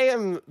 I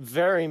am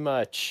very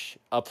much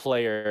a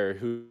player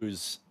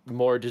who's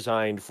more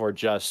designed for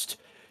just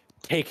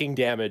taking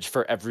damage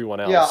for everyone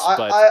else. Yeah,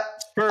 but I'm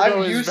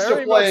Virgo is used to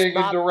very much playing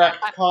in not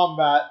direct that.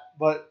 combat,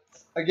 but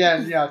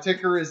again, yeah,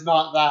 Ticker is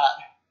not that.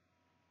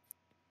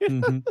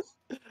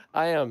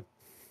 I am.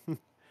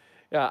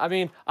 Yeah, I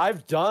mean,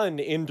 I've done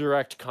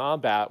indirect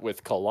combat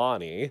with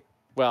Kalani.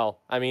 Well,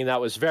 I mean, that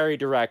was very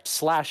direct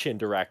 /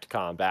 indirect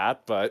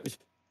combat, but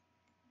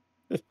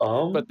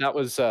that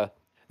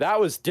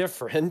was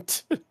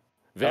different.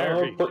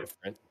 Very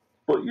different.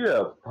 But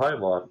yeah,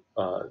 Paimon,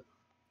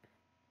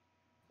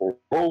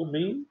 roll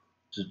me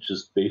to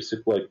just basic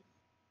like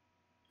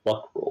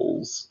luck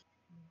rolls.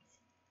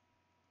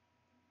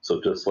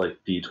 So just like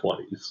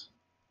d20s.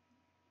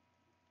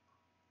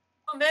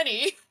 How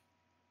many?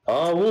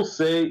 We'll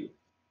say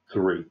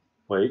 3.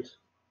 Wait.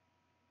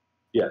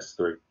 Yes,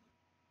 3.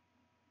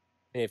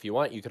 Hey, if you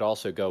want, you could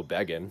also go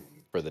begging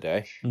for the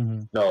day.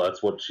 No,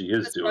 that's what she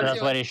is That's doing.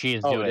 That's what she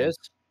is Oh, doing. it is?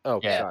 Oh,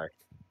 Yeah. sorry.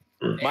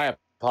 My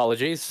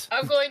apologies.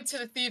 I'm going to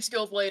the Thieves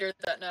Guild later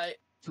that night.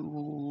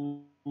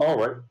 All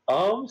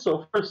right.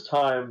 So first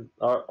time,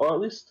 or at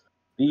least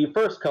the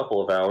first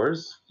couple of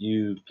hours,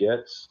 you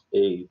get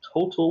a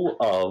total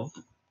of.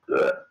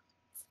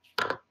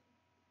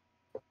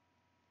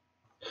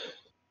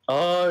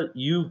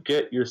 You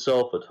get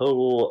yourself a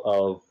total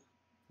of.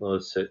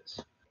 Let's see.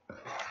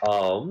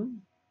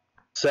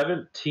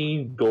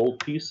 17 gold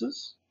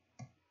pieces,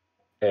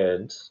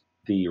 and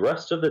the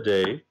rest of the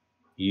day,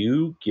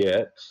 you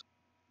get.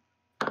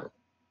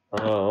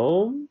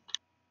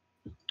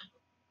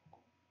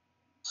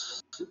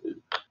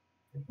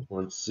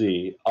 let's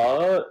see.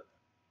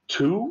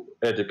 2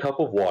 and a cup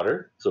of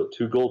water. So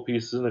 2 gold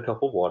pieces and a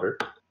cup of water.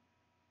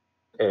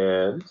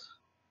 And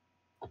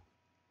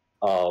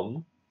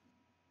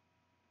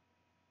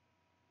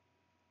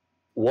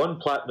 1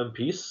 platinum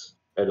piece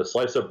and a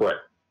slice of bread.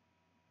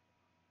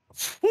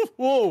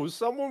 Whoa,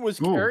 someone was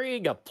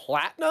carrying a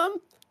platinum?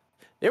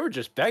 They were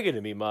just begging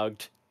to be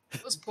mugged.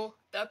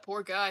 That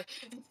poor guy.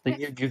 So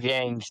you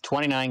gained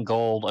 29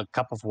 gold, a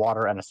cup of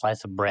water, and a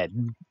slice of bread.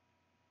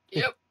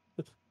 Yep.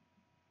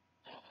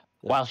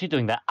 While she's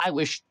doing that, I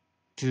wish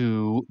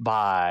to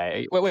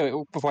buy... Wait,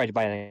 before I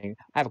buy anything,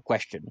 I have a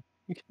question.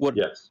 Would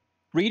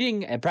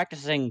reading and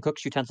practicing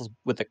cook's utensils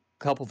with the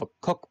help of a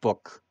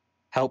cookbook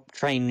help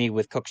train me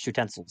with cook's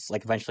utensils?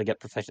 Like, eventually get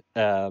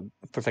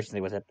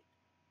proficiency with it?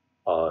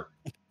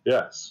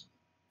 Yes.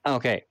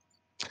 Okay.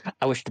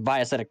 I wish to buy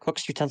a set of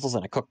cook's utensils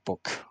and a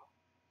cookbook.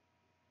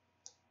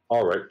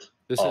 All right.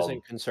 This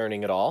isn't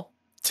concerning at all.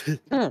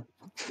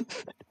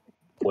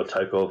 What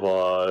type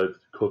of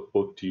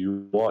cookbook do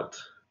you want?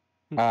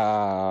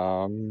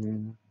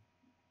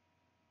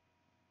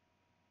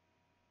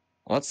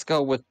 Let's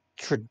go with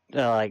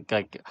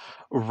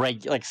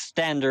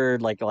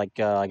standard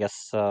I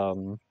guess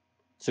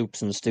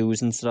soups and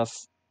stews and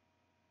stuff.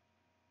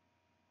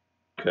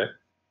 Okay.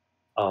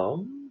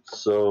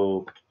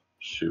 So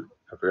shoot,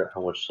 I forgot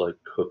how much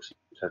cook's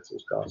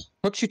utensils cost.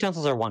 Cook's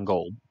utensils are 1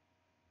 gold.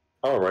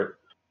 All right.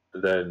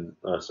 Then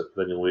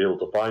you'll be able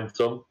to find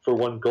some for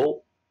 1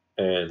 gold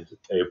and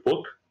a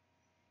book.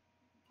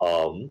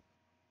 So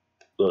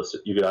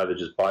you can either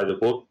just buy the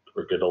book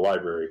or get a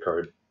library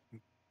card.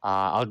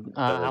 How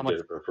much? Get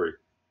it for free.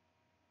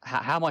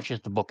 How much is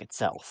the book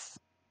itself?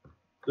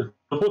 The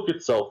book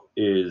itself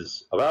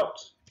is about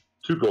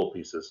 2 gold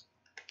pieces.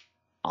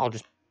 I'll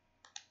just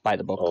buy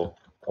the book. Oh,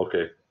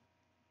 okay.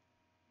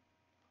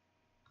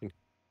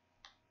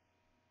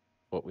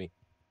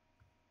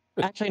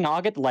 Actually, no,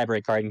 I'll get the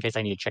library card in case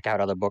I need to check out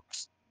other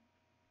books.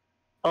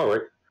 All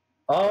right.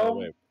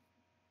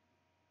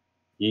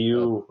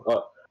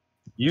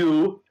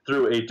 You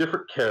through a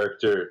different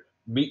character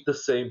meet the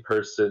same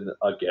person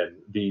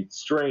again, the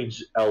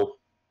strange elf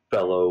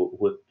fellow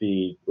with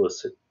the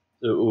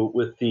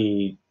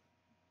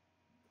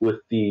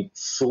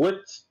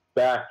slicked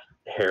back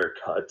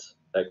haircut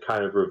that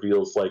kind of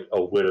reveals like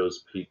a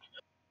widow's peak,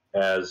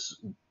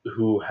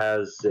 who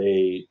has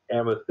a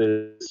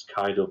amethyst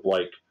kind of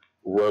like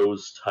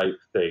rose type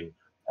thing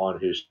on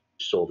his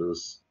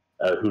shoulders,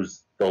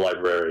 who's the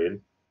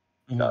librarian.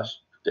 Mm-hmm. Gosh,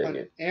 dang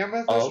it.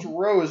 Amethyst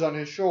rose on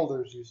his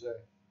shoulders, you say?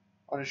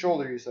 On his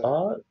shoulder, you say?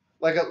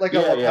 Like a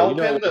lapel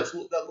pin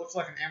that looks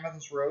like an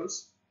amethyst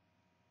rose?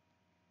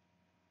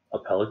 A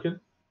pelican?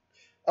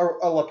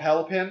 A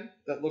lapel pin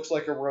that looks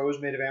like a rose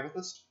made of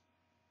amethyst?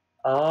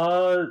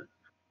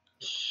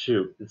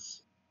 Shoot.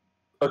 It's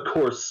a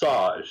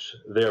corsage.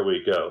 There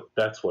we go.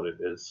 That's what it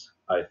is,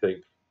 I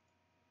think.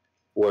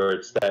 Where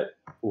it's that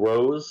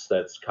rose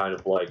that's kind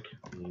of like...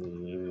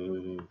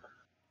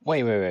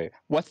 Wait.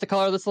 What's the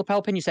color of this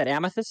lapel pin? You said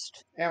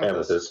amethyst?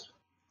 Amethyst.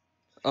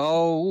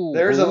 Oh.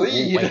 There's a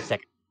lead. Wait a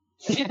second.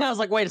 I was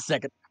like, wait a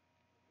second.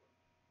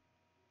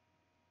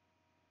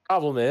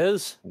 Problem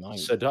is,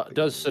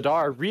 does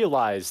Sadar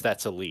realize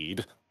that's a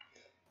lead?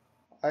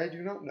 I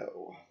do not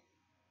know.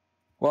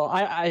 Well,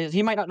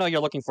 he might not know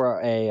you're looking for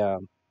a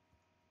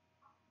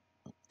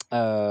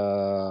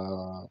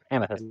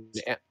amethyst.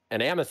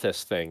 An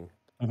amethyst thing.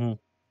 Mm-hmm.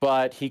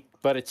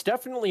 But it's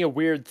definitely a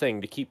weird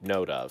thing to keep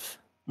note of.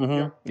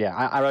 Mm-hmm. Yeah,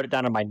 I wrote it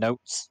down in my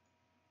notes.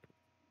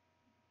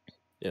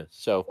 Yeah,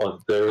 so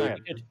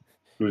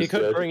he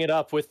could bring it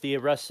up with the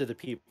rest of the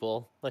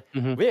people. Like,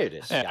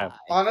 weirdest guy.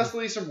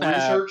 Honestly, some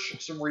research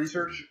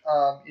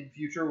in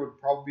future would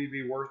probably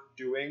be worth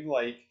doing,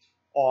 like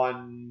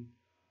on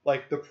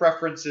like the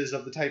preferences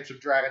of the types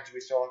of dragons we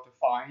still have to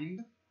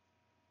find.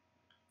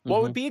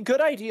 What would be a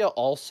good idea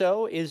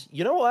also is,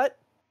 you know what?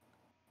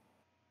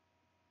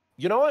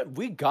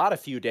 We got a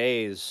few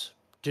days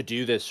to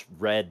do this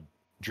red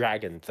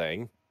dragon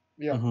thing.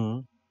 Yeah.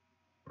 Mm-hmm.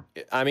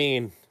 I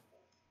mean,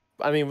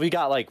 we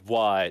got like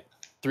what,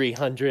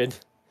 300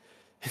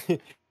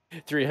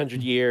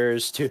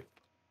 years to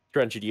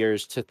 300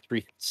 years to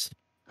three.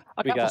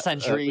 A couple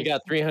centuries. We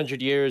got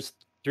 300 years,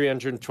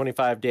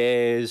 325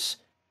 days.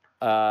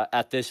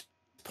 At this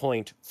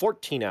point,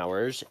 14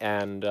 hours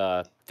and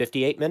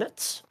 58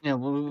 minutes. Yeah,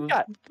 we've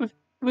got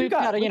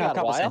a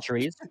couple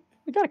centuries.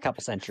 We got a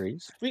couple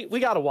centuries.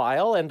 We got a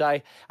while, and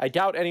I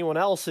doubt anyone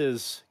else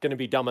is going to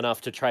be dumb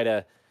enough to try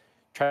to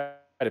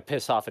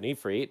piss off an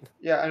Ifrit.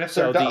 Yeah, and if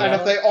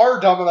if they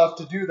are dumb enough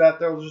to do that,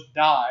 they'll just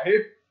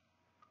die.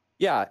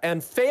 Yeah,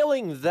 and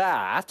failing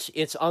that,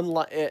 if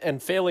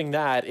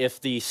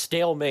the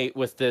stalemate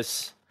with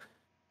this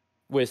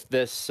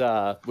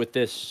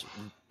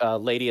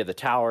lady of the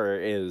tower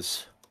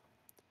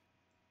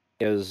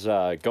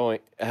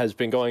has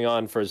been going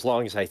on for as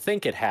long as I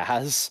think it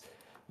has,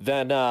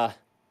 then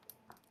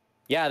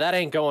yeah, that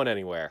ain't going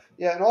anywhere.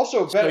 Yeah, and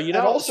also so you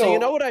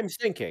know what I'm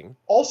thinking.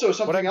 Also,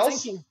 something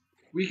else.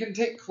 We can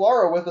take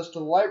Clara with us to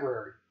the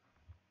library.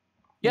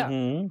 Yeah,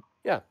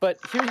 yeah, but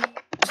here's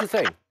the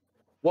thing.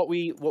 What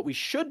we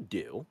should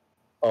do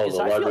Oh, is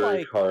the I feel library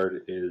like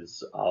card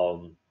is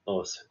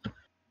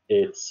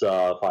it's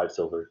 5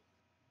 silver.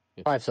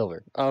 5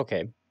 silver.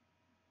 Okay.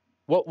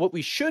 what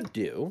we should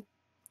do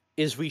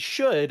is we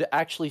should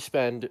actually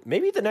spend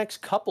maybe the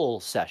next couple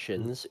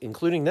sessions,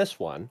 including this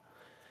one,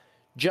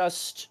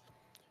 just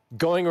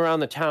going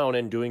around the town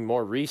and doing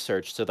more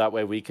research so that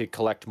way we could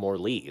collect more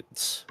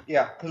leads.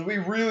 Yeah, because we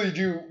really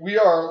do. We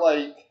are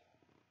like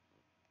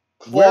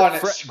clawing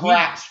at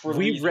scraps for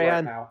leads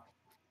right now.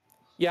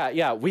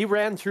 Yeah, we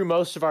ran through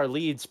most of our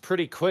leads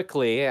pretty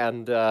quickly,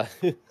 and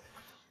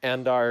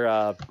and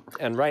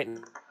right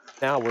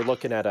now we're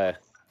looking at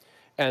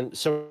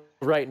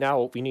right now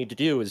what we need to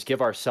do is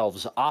give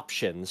ourselves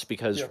options,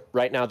 because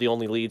right now the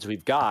only leads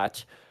we've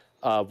got,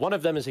 one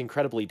of them is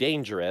incredibly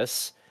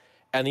dangerous,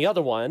 and the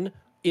other one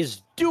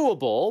is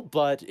doable,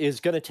 but is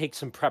going to take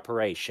some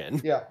preparation.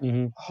 Yeah.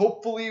 Mm-hmm.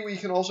 Hopefully we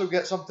can also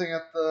get something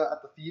at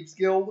the Thieves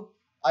Guild.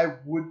 I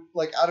would,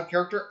 like, out of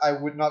character, I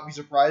would not be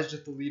surprised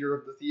if the leader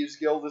of the Thieves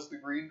Guild is the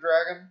Green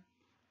Dragon.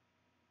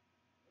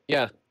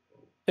 Yeah.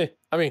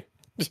 I mean,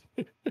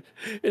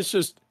 it's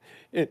just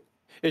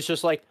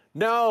like,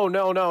 no.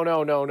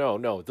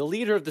 The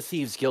leader of the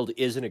Thieves Guild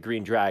isn't a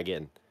Green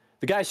Dragon.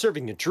 The guy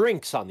serving the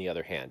drinks, on the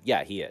other hand,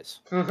 yeah, he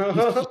is.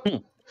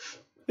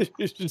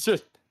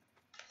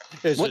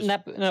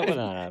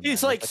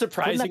 He's like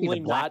surprisingly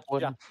not.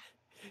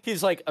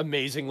 He's like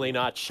amazingly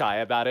not shy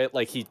about it.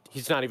 Like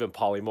he's not even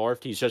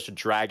polymorphed. He's just a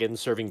dragon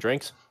serving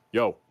drinks.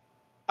 Yo.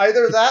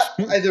 Either that,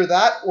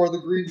 or the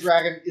Green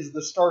Dragon is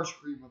the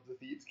Starscream of the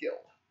Thieves Guild.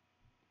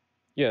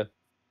 Yeah.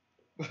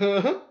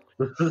 The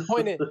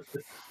point.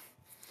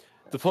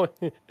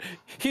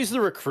 He's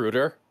the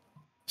recruiter.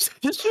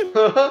 He's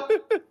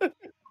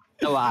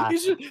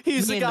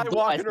the guy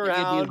walking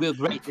around. We're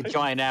great to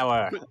join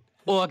our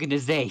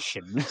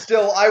organization.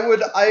 Still, I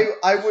would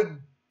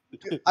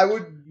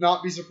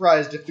not be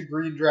surprised if the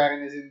Green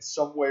Dragon is in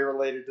some way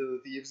related to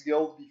the Thieves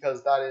Guild,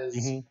 because that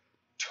is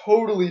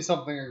totally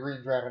something a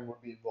Green Dragon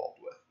would be involved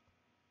with.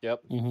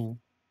 Yep. Mm-hmm.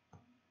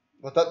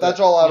 But that's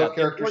all out of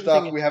character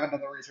stuff. We haven't done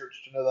the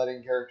research to know that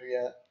in character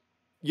yet.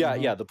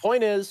 Yeah. The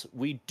point is,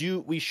 we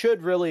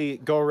should really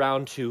go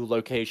around to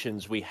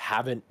locations we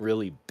haven't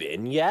really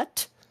been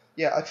yet.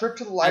 Yeah, a trip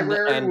to the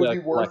library would be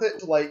worth it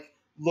to like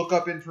look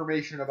up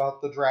information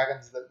about the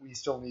dragons that we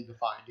still need to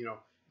find. You know,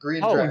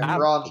 Green Dragon,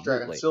 Bronze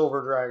Dragon,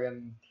 Silver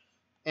Dragon,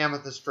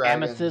 Amethyst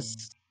Dragon.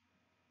 Amethyst.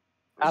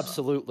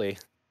 Absolutely.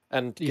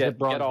 And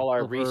get all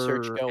our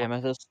research going.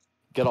 Amethyst.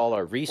 Get all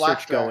our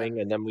research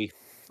going, and then we...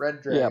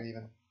 Red Dragon,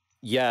 even.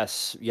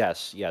 Yes.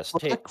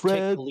 Black,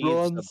 red,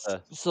 bronze,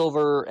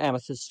 silver,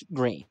 amethyst,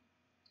 green.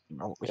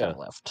 What we have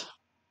left.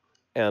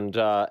 And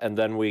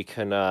then we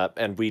can...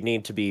 and we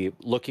need to be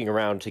looking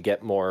around to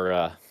get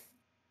more...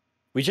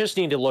 we just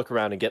need to look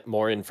around and get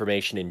more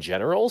information in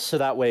general, so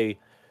that way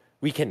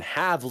we can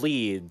have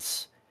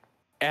leads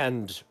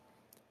and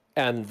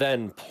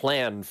then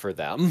plan for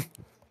them.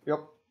 Yep.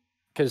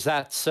 Because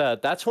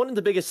that's one of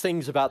the biggest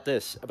things about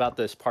this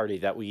party,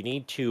 that we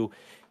need to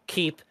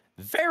keep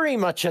very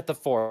much at the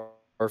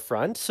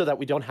forefront, so that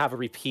we don't have a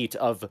repeat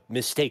of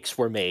mistakes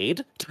were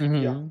made. Mm-hmm.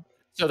 Yeah.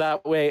 So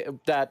that way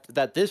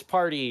that this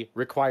party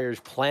requires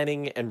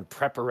planning and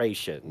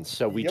preparation.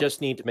 So we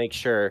just need to make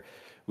sure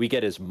we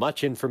get as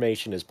much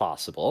information as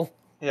possible.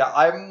 Yeah,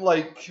 I'm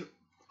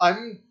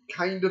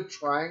kind of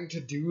trying to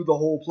do the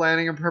whole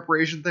planning and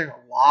preparation thing a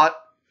lot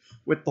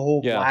with the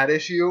whole Vlad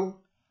issue.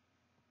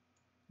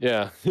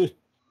 Yeah.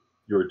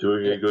 You're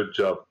doing a good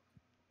job.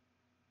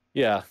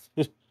 Yeah.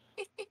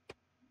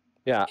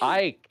 Yeah,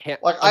 I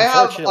can't... Like, I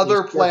have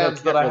other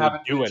plans that I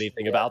haven't do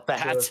anything about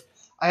that.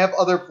 I have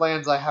other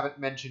plans I haven't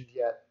mentioned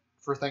yet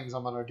for things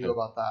I'm going to do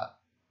about that.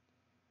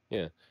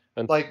 Yeah.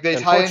 Like, they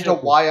tie into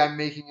why I'm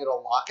making it a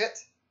locket.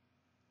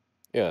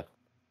 Yeah.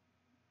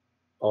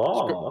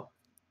 Oh.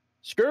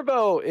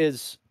 Skirbo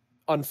is,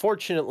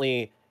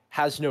 unfortunately,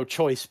 has no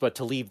choice but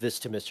to leave this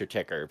to Mr.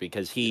 Ticker,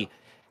 because he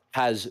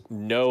has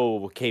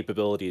no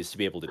capabilities to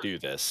be able to do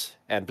this.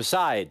 And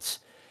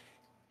besides,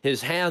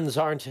 his hands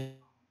aren't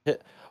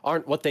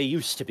what they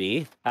used to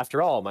be.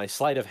 After all, my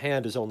sleight of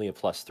hand is only a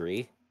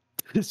 +3.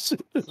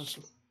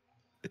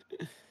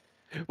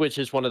 Which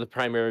is one of the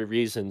primary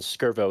reasons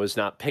Skirbo is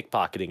not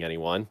pickpocketing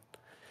anyone.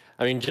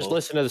 I mean, just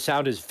listen to the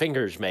sound his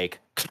fingers make.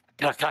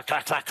 Clack, clack,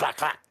 clack, clack, clack,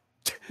 clack.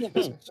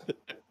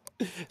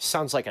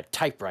 Sounds like a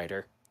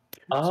typewriter.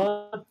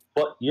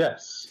 But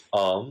yes.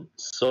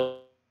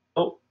 So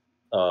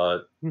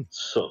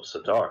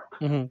Sadar,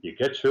 you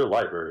get your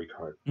library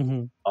card.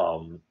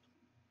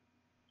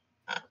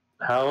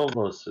 How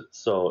was it?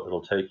 So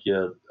it'll take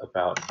you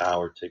about an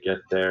hour to get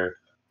there,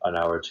 an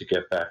hour to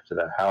get back to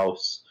the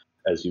house,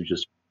 as you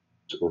just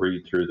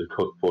read through the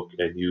cookbook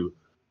and you,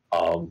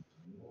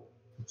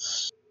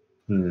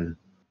 do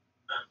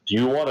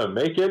you want to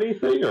make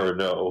anything or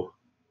no?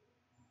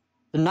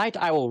 Tonight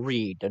I will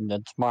read, and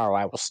then tomorrow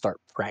I will start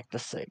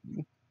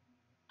practicing.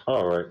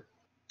 All right.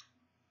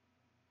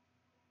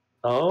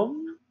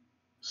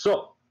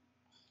 So.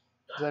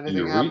 Does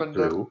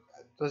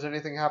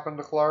anything happen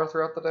to Clara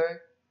throughout the day?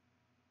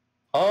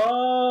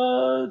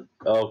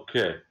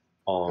 Okay.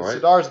 All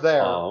right. Sidar's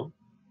there. I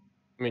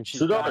mean,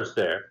 she's Sidar's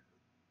there,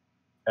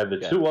 and the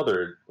Yeah. two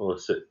other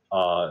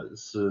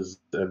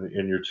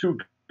and your two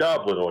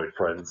goblinoid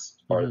friends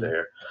are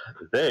there.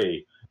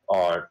 They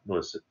are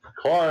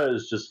Clara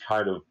is just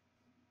kind of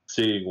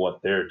seeing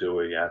what they're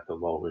doing at the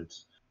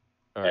moment,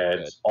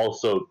 and good.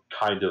 also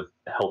kind of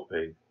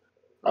helping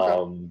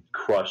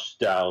crush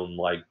down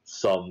like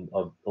some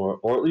of, or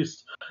at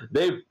least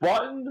they've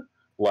brought in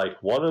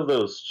like one of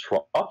those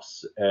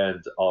troughs,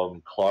 and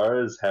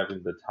Clara is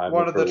having the time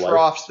One of of her the life.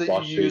 troughs that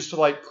while you use to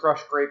like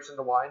crush grapes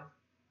into wine.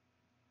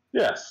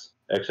 Yes,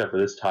 except for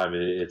this time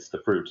it's the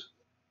fruit.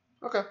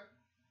 Okay.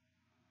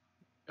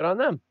 Good on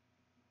them.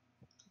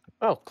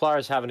 Oh,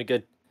 Clara's having a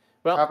good.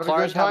 Well, Having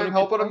Clara's a good time having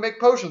helping them make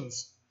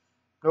potions.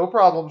 No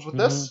problems with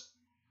this.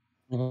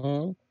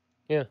 Yeah.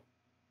 There's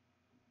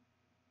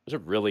a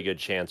really good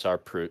chance our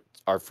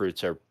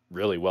fruits are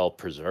really well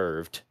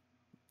preserved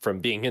from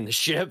being in the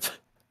ship.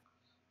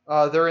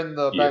 They're in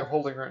the bag of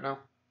holding right now.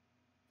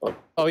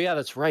 Oh yeah,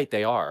 that's right.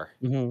 They are.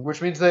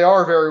 Which means they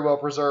are very well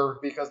preserved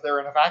because they're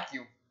in a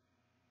vacuum.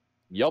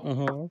 Yep.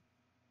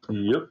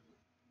 Yep.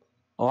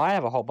 Well, I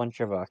have a whole bunch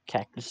of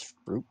cactus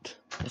fruit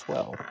as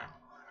well.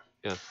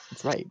 Yeah,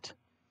 that's right.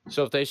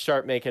 So if they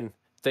start making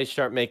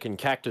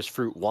cactus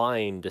fruit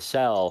wine to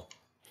sell,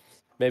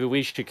 maybe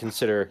we should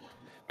consider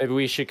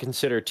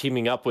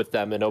teaming up with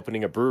them and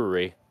opening a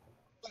brewery.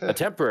 A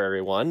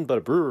temporary one, but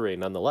a brewery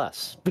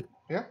nonetheless.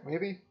 Yeah,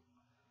 maybe.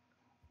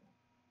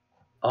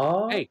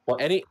 Hey,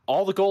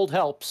 all the gold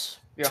helps.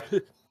 Yeah.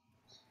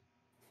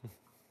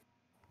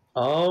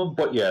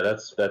 But yeah,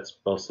 that's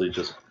mostly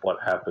just what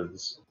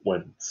happens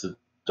when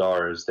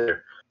Sidar is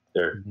there.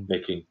 They're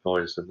making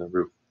noise in the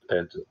roof,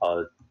 and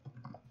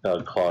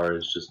Clara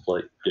is just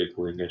like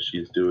giggling as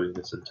she's doing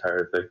this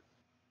entire thing.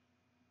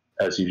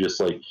 As you just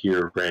like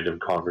hear random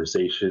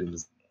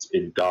conversations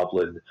in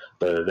Goblin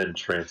that are then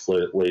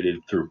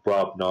translated through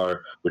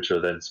Brobnar, which are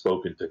then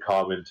spoken to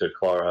Common to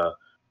Clara,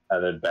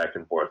 and then back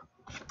and forth.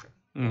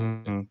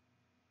 Poor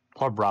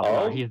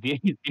Brobnar. He's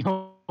the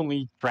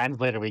only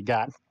translator we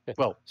got.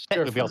 Well,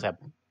 technically we also have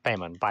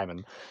Paimon,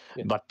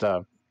 but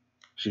don't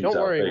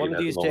worry.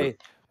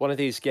 One of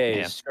these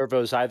days,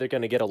 Skirbo's either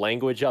going to get a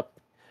language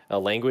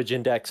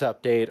index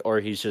update, or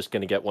he's just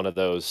going to get one of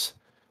those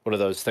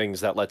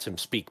things that lets him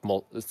speak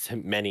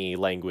many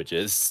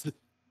languages.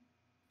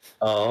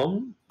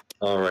 All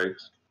right.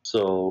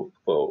 So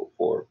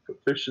for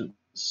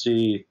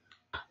proficiency,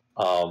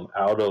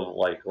 out of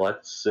like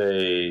let's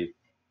say,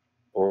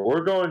 or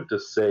we're going to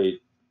say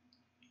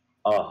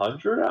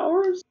 100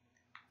 hours.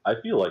 I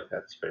feel like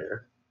that's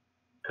fair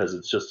because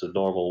it's just a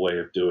normal way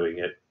of doing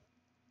it.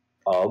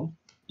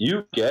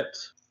 You get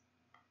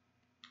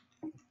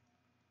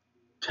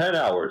 10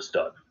 hours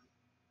done.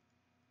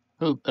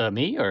 Who,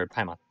 me or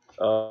Paimon?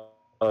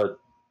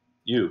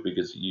 You,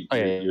 because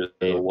you're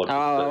the one.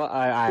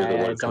 I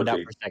had zoned out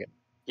for a second.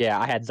 Yeah,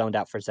 I had zoned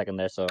out for a second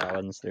there, so I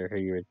wasn't sure who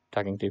you were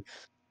talking to.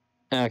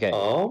 Okay.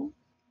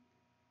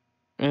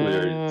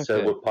 We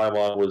said what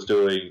Paimon was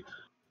doing.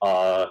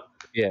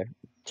 Yeah.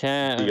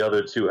 10. The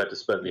other two had to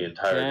spend the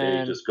entire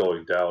day just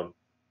going down.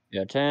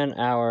 Yeah, 10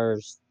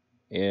 hours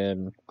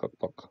in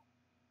cookbook.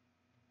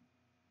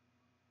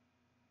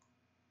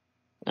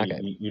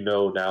 Okay. You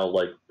know now,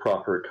 like,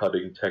 proper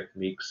cutting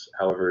techniques.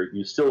 However,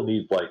 you still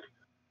need, like,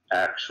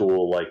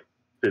 actual, like,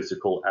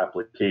 physical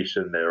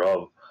application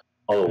thereof.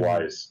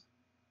 Otherwise,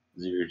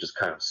 you're just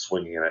kind of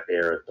swinging in the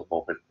air at the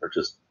moment, or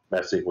just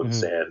messing with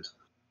sand.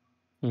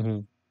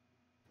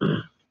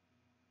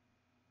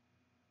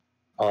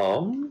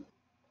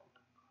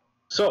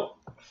 So,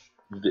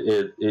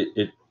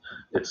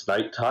 it's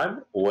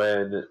nighttime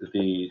when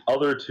the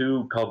other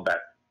two come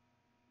back.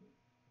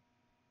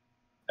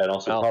 And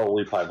also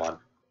probably Paimon.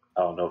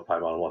 I don't know if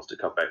Paimon wants to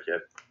come back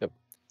yet. Yep.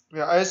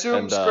 Yeah, I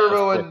assume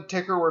Skirbo and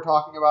Ticker were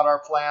talking about our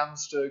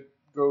plans to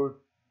go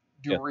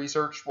do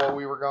research while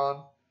we were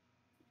gone.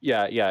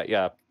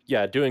 Yeah,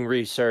 doing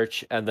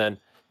research, and then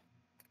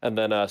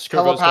Skirbo's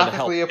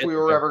telepathically if we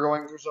were ever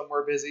going through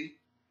somewhere busy.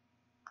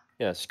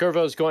 Yeah,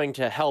 Skirbo's going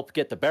to help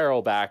get the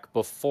barrel back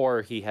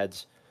before he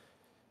heads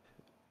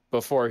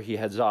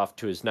off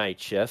to his night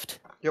shift.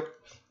 Yep.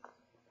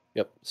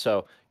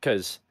 So,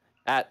 because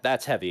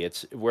that's heavy.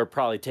 We're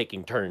probably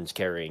taking turns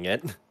carrying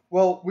it.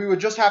 Well, we would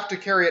just have to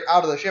carry it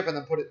out of the ship and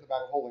then put it in the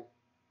bag of holding.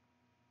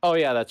 Oh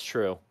yeah, that's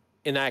true.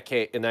 In that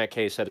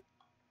case, at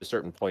a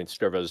certain point,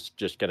 Skirbo's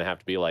just going to have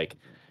to be like,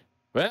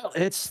 "Well,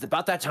 it's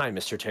about that time,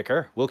 Mr.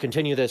 Ticker. We'll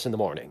continue this in the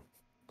morning."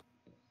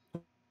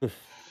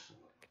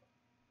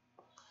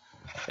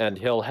 And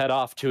he'll head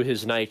off to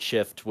his night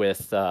shift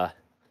with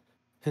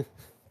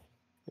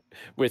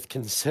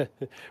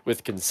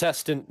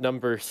contestant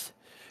number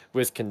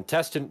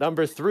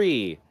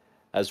 3,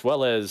 as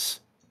well as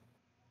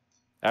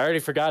I already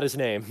forgot his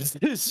name.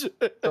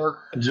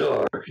 Dark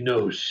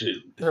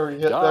Notion. There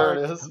it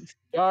is.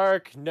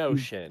 Dark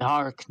Notion.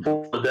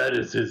 That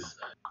is his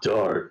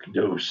Dark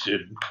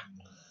Notion.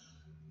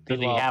 Does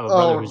he have a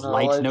brother who's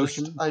Light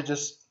Notion? Oh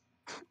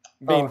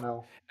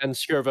no. And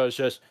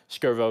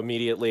Skirvo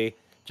immediately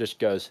just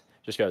goes,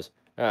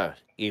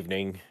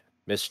 evening,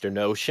 Mr.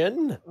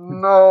 Notion.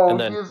 No, And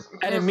then he's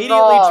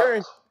immediately not.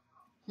 turns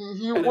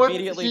He and would.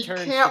 immediately He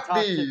turns to can't talk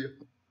be. to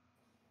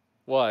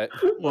what?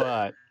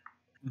 What?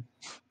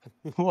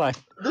 What?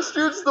 This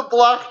dude's the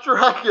Black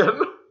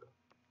Dragon.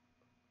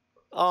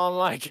 Oh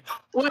my god.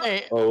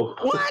 Wait. Oh.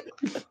 What?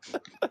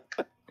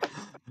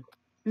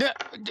 No.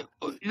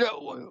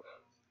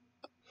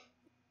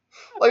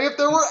 Like if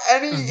there were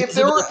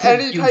Visible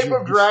any type confusion.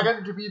 of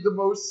dragon to be the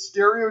most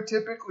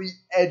stereotypically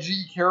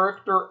edgy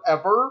character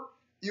ever,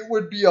 it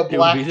would be a It would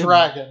black be the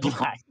dragon.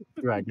 Black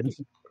dragon.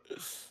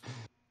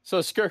 So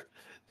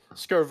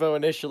Skirvo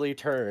initially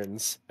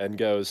turns and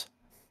goes.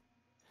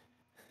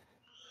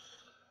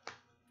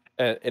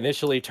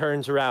 Initially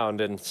turns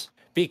around and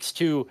speaks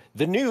to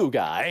the new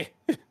guy.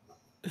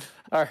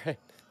 All right.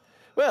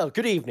 Well,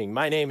 good evening.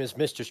 My name is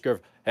Mr. Skirvo.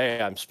 Hey,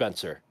 I'm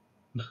Spencer.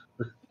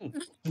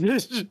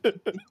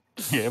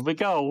 Here we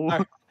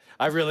go.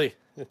 I really,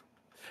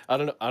 I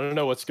don't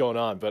know what's going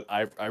on, but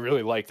I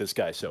really like this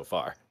guy so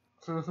far.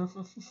 And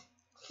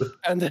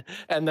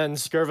then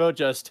Skirvo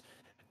just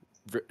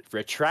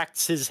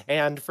retracts his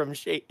hand from a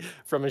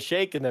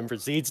shake and then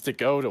proceeds to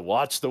go to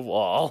watch the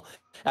wall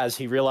as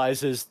he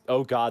realizes,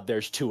 oh god,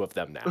 there's two of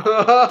them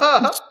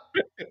now.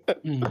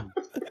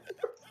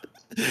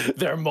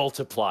 They're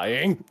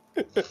multiplying.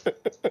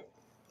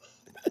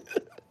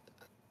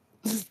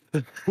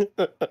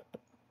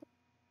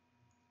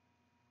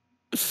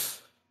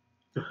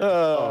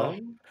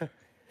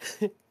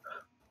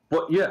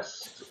 But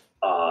yes,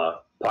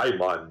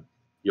 Paimon,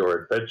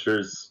 your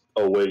adventures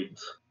await.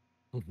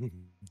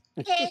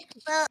 Okay,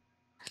 well,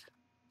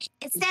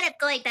 instead of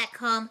going back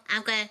home,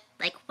 I'm gonna,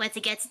 like, once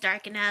it gets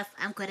dark enough,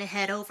 I'm gonna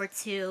head over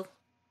to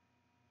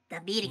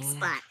the meeting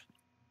spot.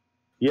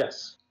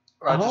 Yes.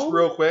 Just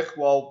real quick,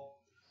 while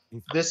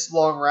this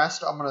long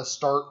rest, I'm gonna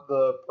start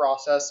the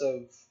process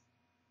of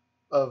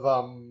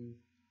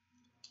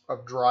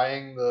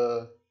drying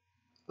the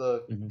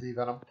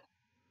venom.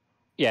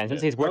 Yeah, and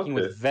since he's working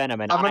with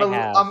venom, and I'm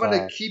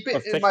gonna keep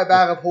it in my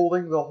bag of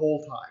holding the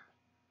whole time.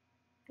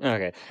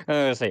 Okay, I was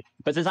gonna say,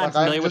 but since I'm Like,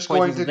 familiar I'm with just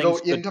going poisons to and go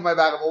things, into my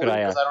bag of holding I,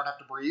 because I don't have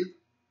to breathe.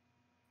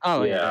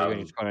 oh Yeah,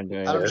 you're just going to do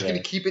it. And I'm just going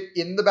to keep it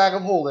in the bag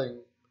of holding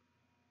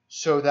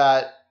so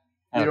that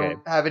we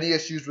don't have any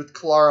issues with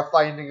Clara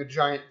finding a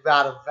giant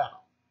vat of venom.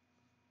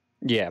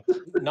 Yeah.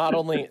 Not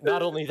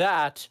only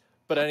that,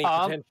 but any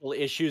potential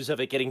issues of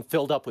it getting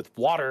filled up with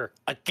water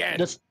again.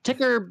 Does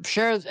Ticker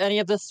share any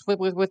of this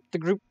with the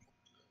group?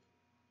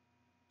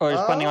 Or is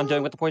planning on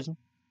doing with the poison?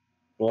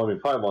 Well, I mean,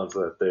 Paimon's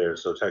not there,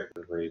 so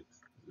technically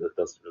that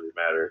doesn't really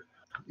matter.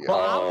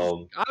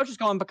 Well, I was just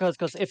going because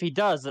if he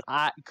does,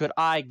 could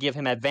I give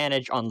him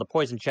advantage on the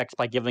poison checks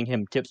by giving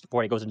him tips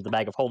before he goes into the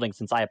bag of holding,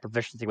 since I have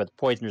proficiency with the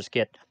poisoner's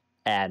kit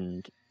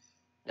and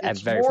I'm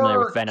very familiar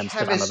with venoms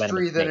because I'm a venomous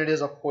chemistry than snake. it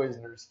is a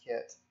poisoner's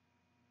kit.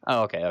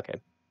 Oh,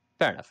 okay.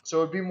 Fair enough.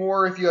 So it'd be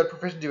more if you had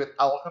proficiency with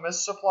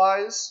alchemist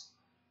supplies.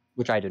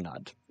 Which I do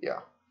not. Yeah.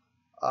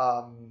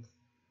 And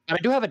I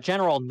do have a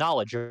general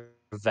knowledge of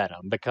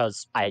venom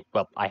because I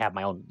have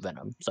my own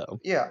venom, so.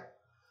 Yeah.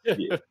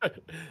 Yeah.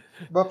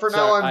 But for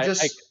now, I'm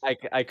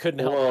I couldn't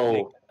help.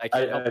 Well,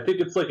 I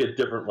think it's like a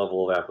different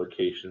level of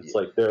application. It's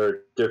like there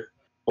are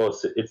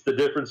it's the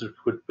difference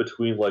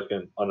between like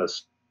an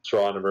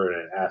astronomer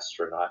and an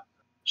astronaut.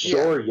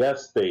 Sure,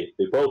 yes, they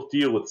both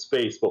deal with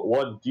space, but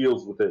one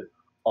deals with it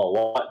a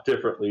lot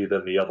differently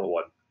than the other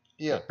one.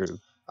 Yeah. True.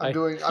 I'm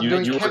doing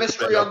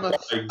chemistry on the.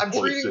 I'm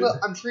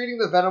treating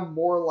the venom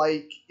more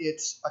like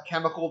it's a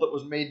chemical that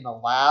was made in a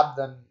lab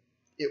than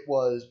it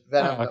was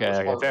venom.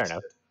 Fair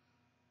enough.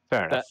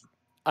 Fair enough.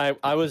 I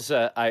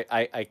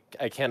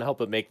can't help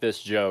but make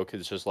this joke.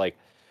 It's like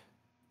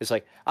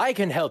I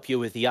can help you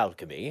with the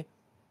alchemy.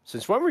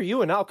 Since when were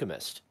you an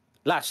alchemist?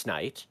 Last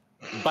night.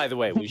 By the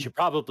way, we should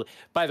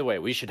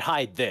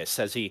hide this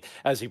as he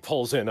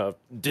pulls in a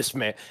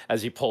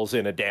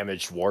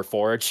damaged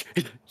warforge.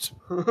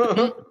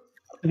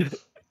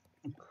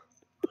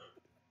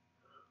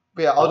 But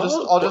yeah,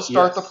 I'll just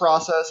start the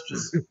process.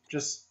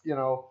 Just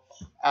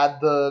add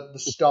the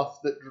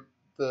stuff that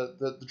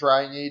the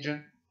drying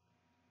agent.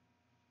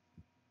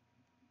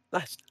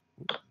 Nice.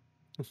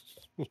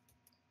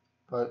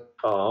 But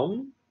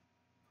all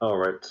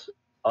right.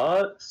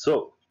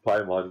 So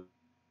Paimon,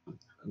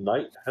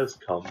 night has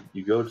come.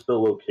 You go to the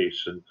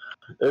location.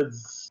 It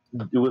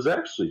was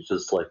actually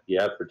just like the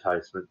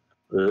advertisement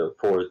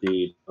for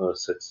the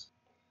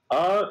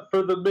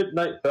for the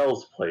Midnight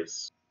Bells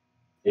place.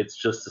 It's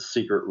just a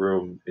secret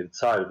room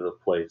inside of the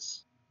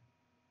place.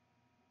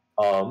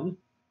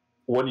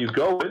 When you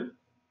go in,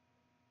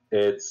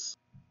 it's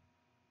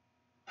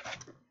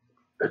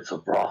a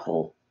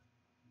brothel.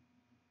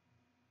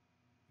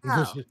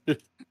 Oh.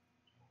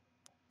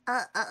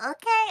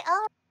 Okay.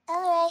 Oh,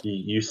 all right.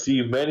 You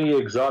see many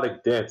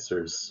exotic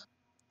dancers.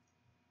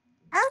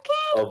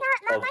 Okay. Not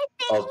my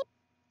thing.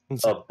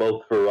 Of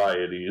both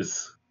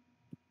varieties.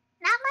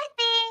 Not my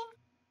thing.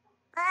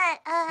 But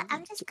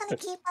I'm just gonna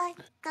keep on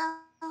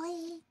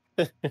going.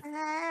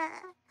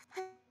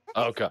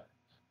 Okay.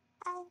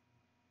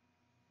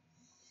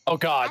 Oh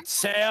God,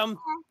 Sam!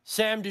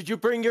 Sam, did you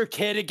bring your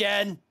kid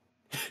again?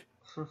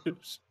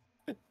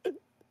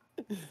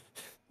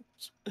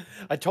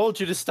 I told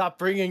you to stop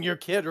bringing your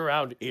kid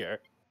around here.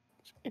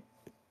 I'm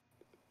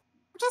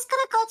just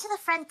gonna go to the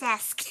front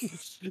desk.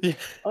 Is there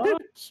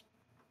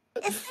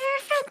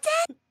a front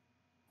desk?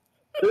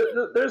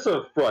 There's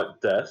a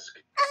front desk.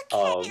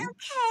 Okay.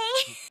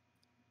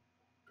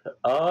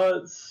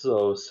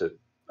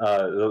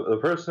 The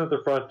person at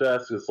the front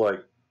desk is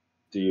like,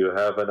 "Do you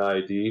have an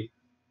ID?"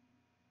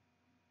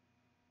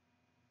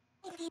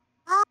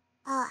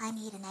 Oh, I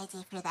need an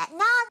ID for that.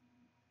 Not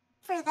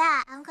for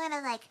that. I'm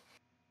gonna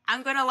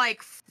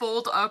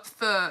fold up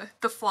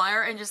the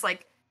flyer and just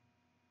like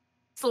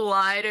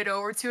slide it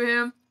over to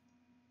him.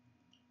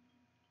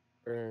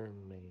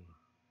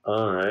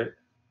 All right.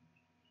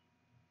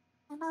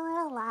 I'm a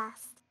little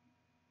lost.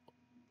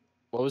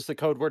 What was the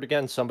code word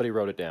again? Somebody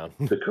wrote it down.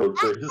 The code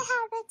phrase.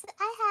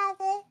 I have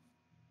it.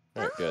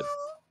 All right, good.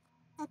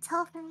 A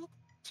toll for me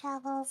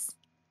travels.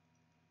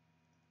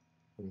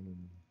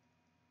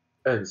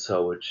 And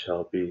so it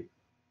shall be.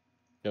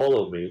 Yep.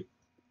 Follow me.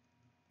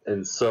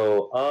 And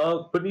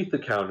so, beneath the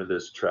counter,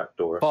 there's a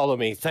trapdoor. Follow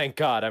me. Thank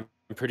God. I'm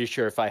pretty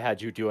sure if I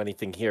had you do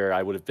anything here,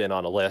 I would have been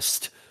on a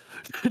list.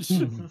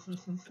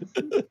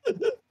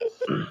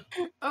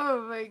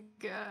 Oh my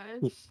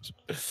gosh.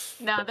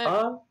 Now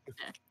that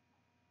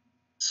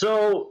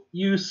So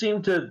you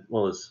seem to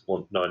no,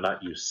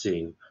 not you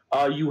seem.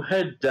 You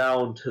head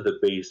down to the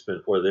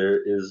basement where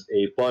there is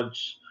a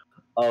bunch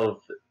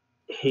of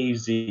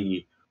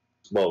hazy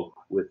smoke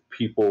with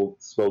people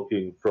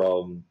smoking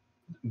from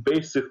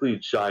basically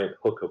giant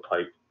hookah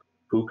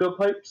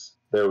pipes.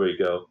 There we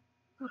go.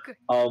 okay.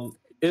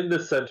 In the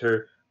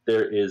center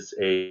there is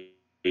a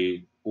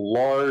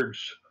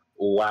large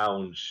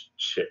lounge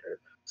chair,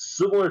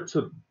 similar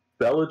to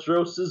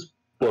Beladros's,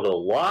 but a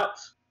lot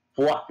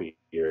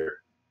fluffier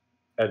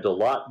and a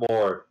lot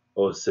more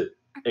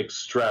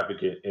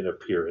extravagant in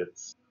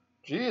appearance.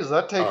 Jeez,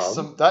 that takes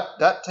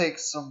that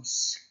takes some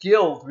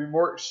skill to be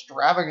more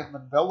extravagant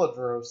than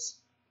Beladros.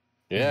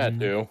 Yeah,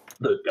 do.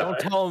 Don't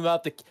tell him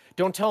about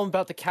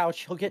the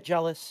couch. He'll get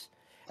jealous.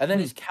 And then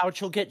his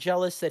couch will get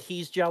jealous that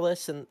he's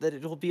jealous, and that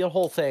it'll be a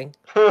whole thing.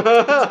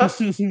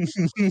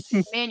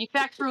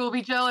 Manufacturer will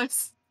be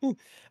jealous.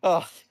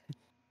 Oh,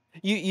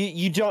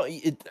 you don't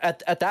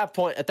at that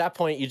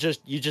point you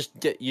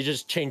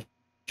just change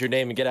your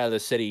name and get out of the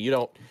city. You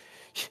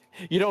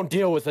don't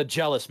deal with a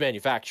jealous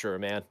manufacturer,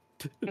 man.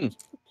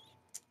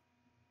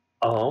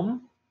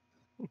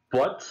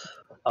 But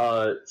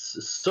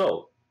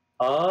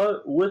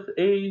with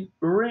a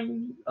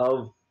ring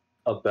of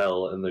a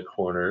bell in the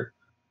corner,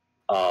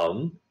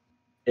 a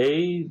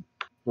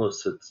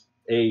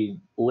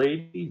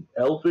lady,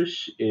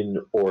 elvish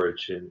in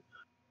origin,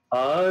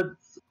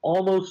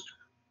 almost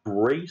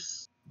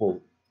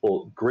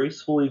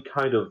gracefully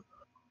kind of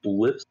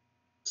lifts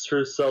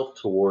herself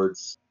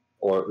towards,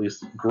 or at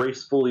least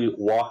gracefully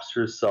walks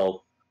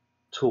herself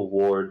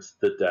towards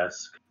the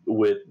desk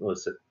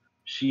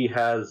she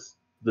has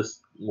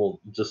this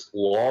just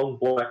long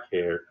black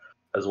hair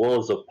as well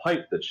as a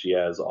pipe that she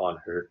has on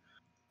her,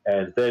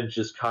 and then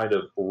just kind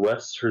of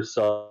rests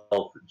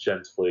herself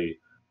gently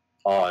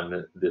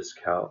on this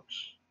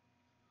couch.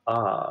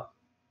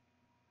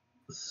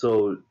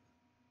 So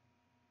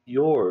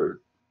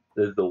you're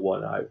the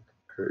one I've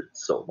heard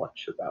so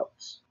much about.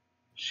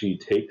 She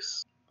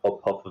takes a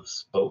puff of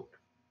smoke.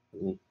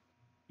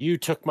 You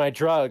took my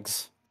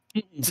drugs.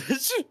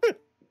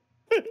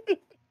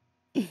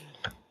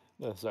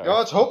 Oh, sorry.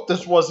 Let's hope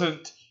this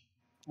wasn't.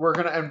 We're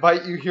gonna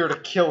invite you here to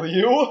kill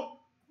you.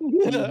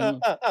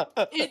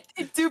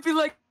 It do be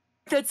like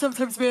that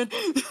sometimes, man.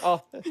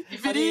 Oh,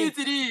 If it is,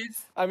 it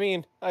is. I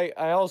mean, I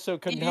also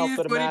couldn't help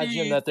but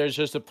imagine that there's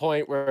just a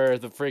point where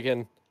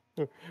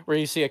where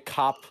you see a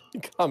cop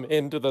come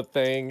into the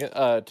thing,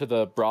 to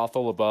the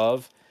brothel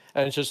above,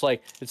 and it's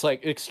like,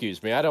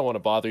 excuse me, I don't want to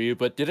bother you,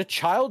 but did a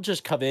child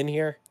just come in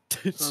here?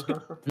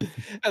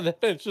 And then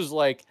it's just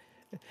like,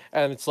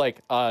 no,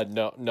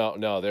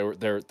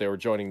 they were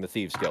joining the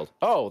Thieves Guild.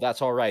 Oh,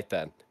 that's all right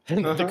then.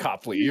 And the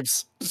cop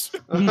leaves.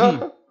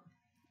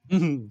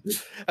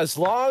 As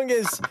long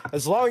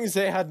as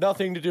they had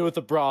nothing to do with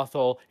the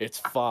brothel, it's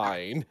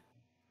fine.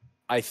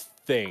 I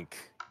think.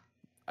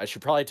 I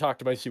should probably talk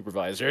to my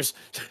supervisors.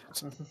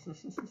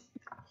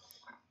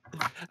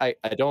 I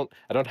don't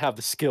have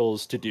the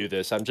skills to do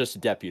this. I'm just a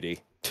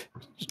deputy.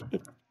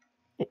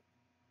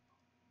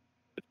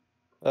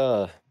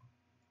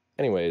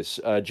 Anyways,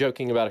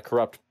 joking about a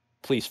corrupt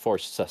police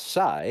force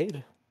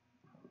aside.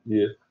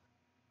 Yeah.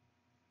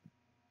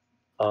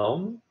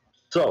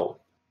 So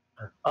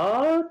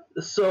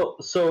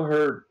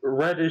her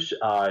reddish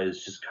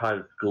eyes just kind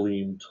of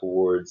gleam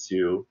towards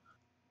you.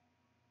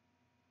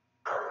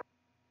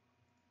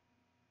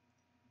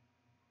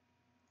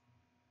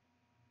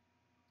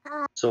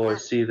 So I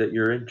see that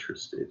you're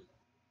interested.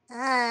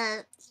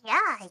 Yeah,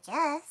 I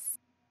guess.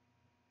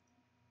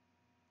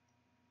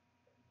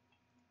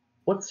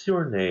 What's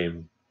your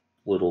name,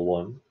 little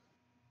one?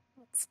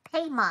 It's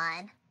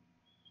Paimon.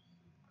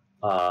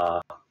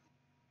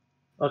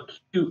 a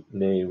cute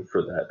name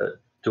for that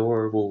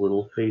adorable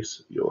little face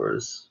of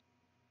yours.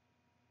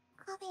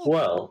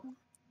 Well,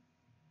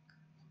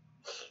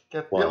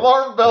 Get the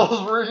alarm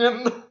bells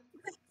ringing.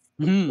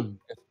 Hmm.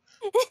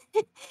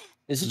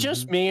 Is it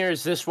just me, or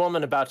is this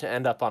woman about to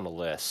end up on a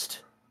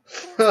list?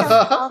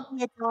 So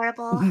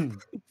adorable.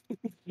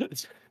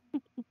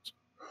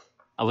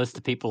 A list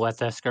of people that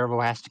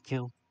Skirbo has to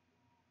kill.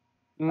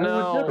 I would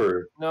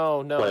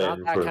No, never not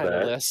plan that for kind of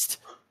that. list.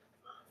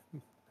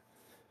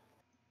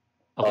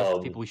 A list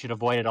of people we should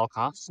avoid at all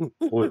costs.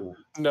 Well,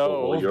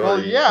 No. you Well,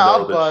 already yeah,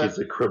 know that but- she's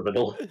a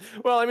criminal.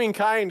 Well, I mean,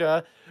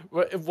 kinda.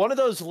 One of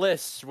those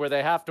lists where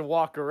they have to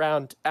walk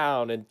around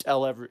town and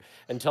tell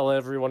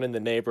everyone in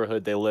the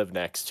neighborhood they live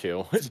next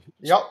to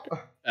Yep.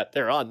 that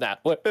they're on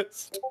that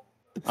list.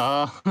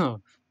 Oh,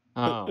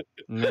 no.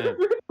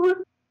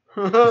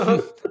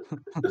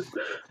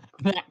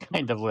 That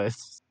kind of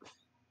list.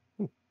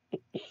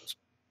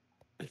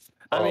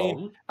 I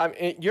mean,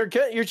 you're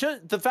good. You're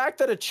just the fact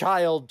that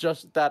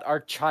our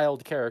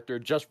child character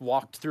just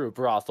walked through a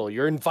brothel.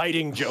 You're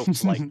inviting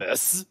jokes like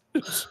this.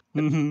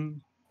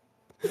 Mhm.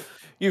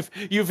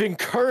 You've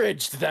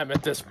encouraged them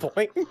at this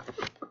point.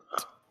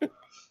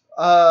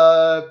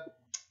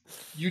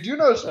 You do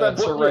know,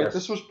 Spencer, well, right? yes.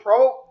 This was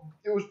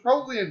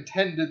probably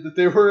intended that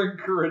they were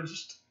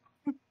encouraged.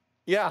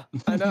 Yeah,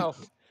 I know.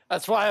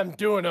 That's why I'm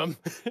doing them.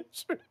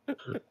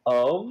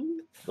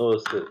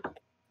 Listen.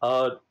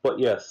 But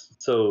yes,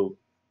 so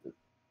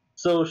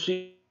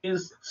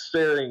she's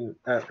staring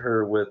at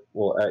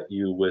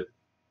you with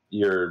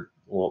your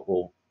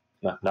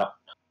not.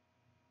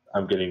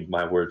 I'm getting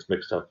my words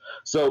mixed up.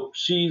 So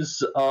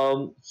she's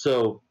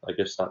so I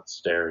guess not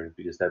staring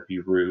because that'd be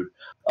rude.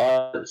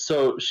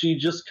 So she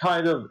just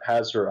kind of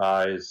has her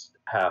eyes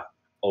half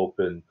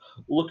open,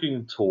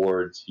 looking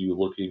towards you,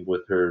 looking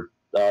with her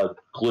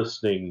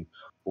glistening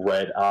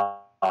red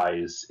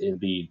eyes in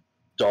the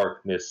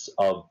darkness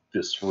of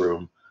this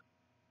room.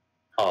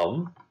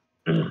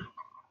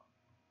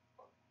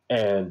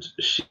 And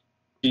she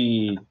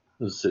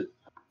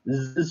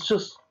is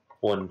just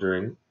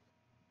wondering.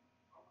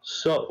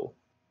 So,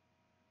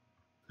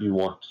 you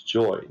want to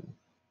join?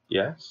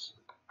 Yes?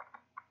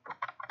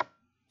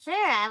 Sure,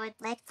 I would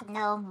like to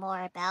know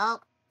more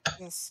about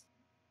this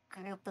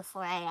group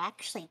before I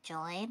actually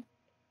join.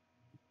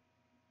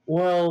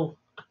 Well,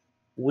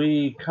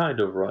 we kind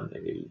of run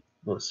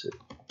listen.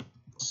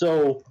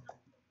 So,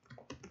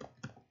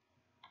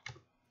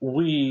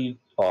 we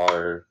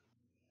are.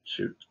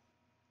 Shoot.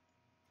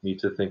 Need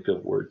to think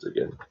of words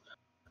again.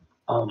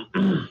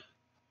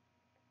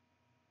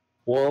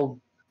 Well,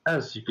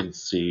 as you can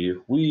see,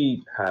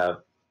 we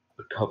have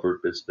a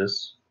covered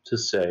business to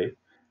say.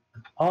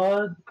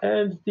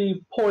 And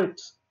the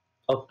point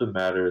of the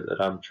matter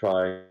that I'm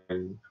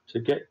trying to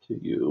get to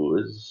you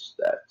is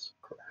that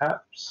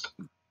perhaps,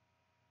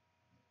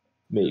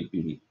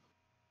 maybe,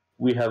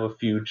 we have a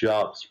few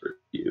jobs for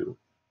you.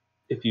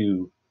 If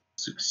you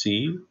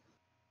succeed,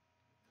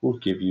 we'll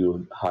give you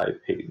a high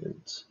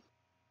payment.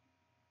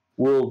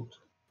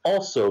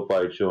 Also,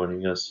 by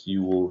joining us,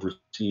 you will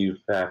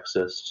receive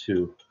access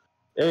to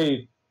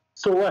a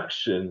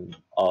selection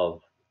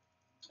of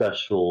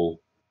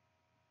special,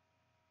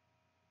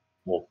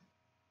 well,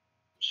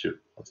 shoot,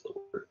 what's the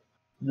word?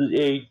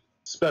 A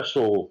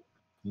special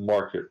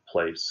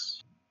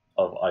marketplace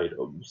of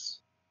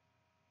items,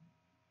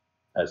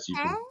 as you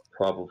can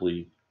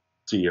probably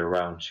see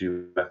around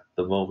you at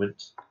the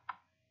moment.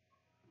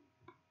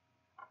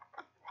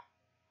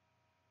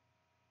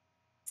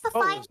 It's the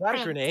Oh, fine is that a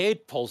print.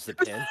 grenade? Pulls the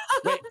pin.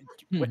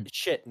 Wait,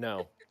 shit,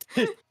 no.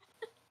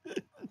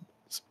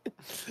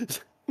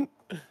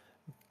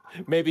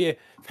 Maybe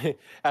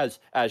as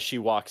she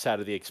walks out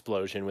of the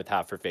explosion with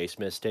half her face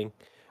misting,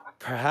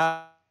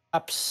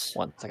 perhaps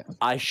 1 second.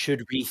 I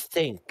should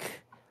rethink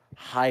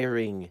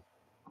hiring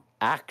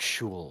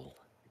actual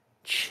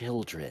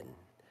children.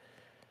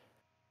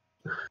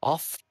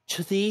 Off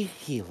to the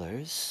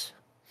healers.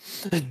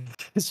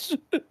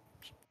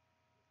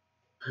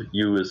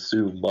 You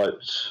assume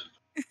much.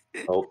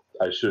 Oh,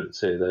 I shouldn't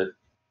say that.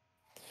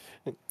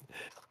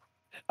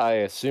 I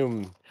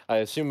assume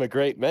a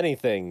great many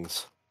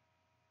things,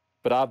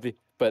 but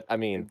I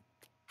mean,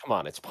 come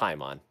on, it's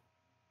Paimon.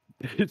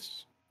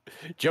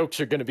 Jokes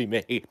are gonna be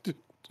made.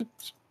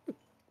 It's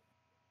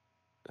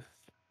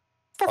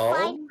the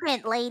fine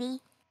print,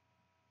 lady.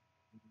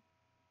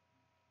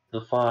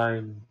 The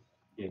fine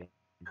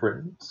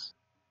print.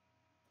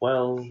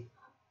 Well,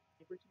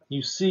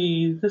 you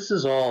see, this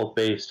is all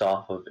based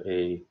off of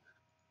a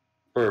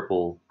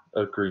verbal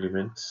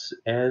agreement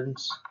and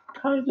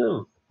kind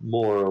of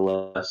more or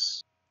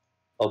less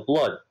a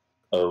blood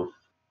oath,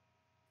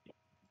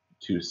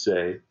 to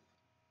say.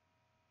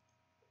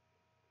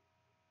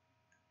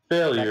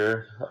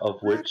 Failure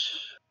of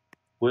which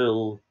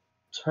will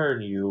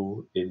turn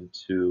you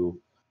into,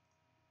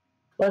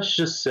 let's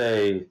just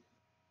say,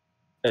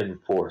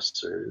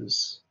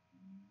 enforcers.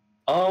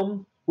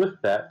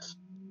 With that,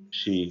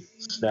 she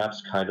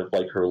snaps kind of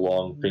like her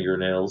long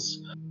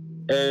fingernails,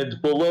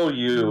 and below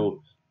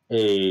you,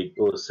 a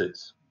illicit,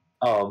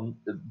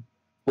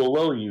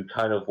 below you,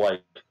 kind of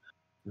like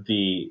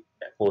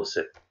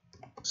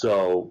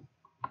so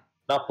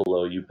not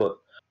below you, but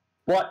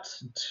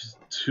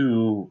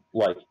to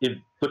like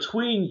in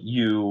between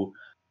you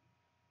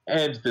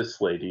and this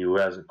lady who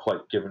hasn't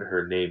quite given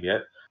her name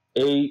yet,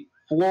 a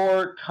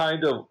floor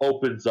kind of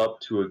opens up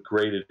to a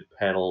graded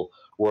panel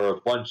where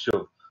a bunch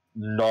of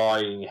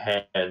gnawing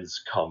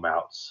hands come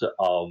out.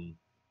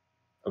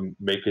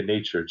 Make a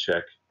nature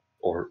check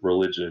or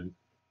religion.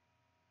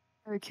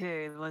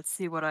 Okay, let's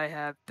see what I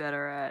have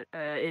better at.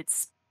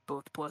 It's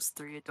both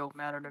 +3. It don't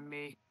matter to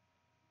me.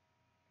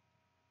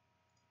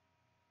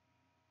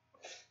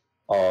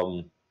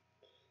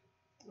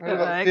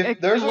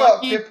 There's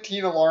about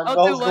 15 alarm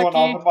bells going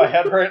off in my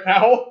head right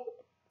now.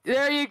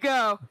 There you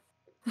go.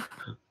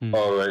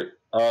 All right,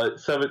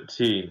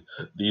 17.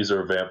 These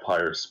are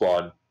vampire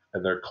spawn,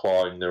 and they're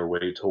clawing their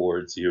way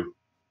towards you,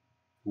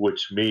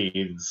 which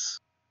means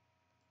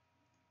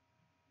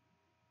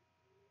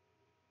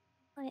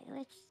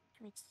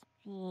Which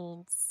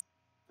means.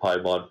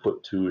 Paimon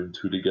put 2 and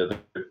 2 together.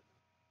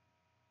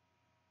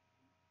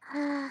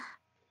 Are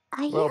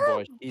you Well,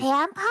 boy, a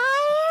vampire?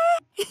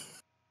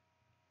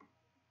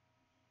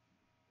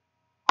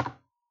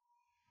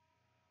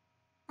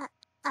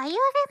 Are you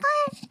a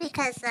vampire?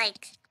 Because,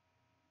 like...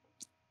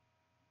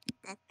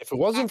 If it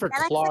wasn't for that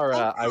looks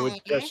Clara,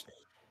 like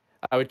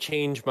I would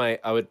change my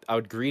I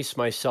would grease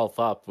myself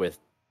up with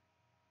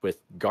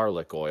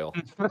garlic oil.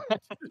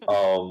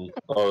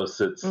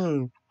 Sits.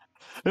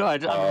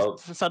 No,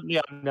 suddenly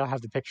I now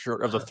have the picture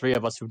of the three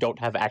of us who don't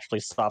have actually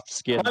soft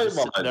skin.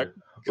 Paimon,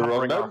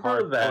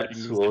 remember that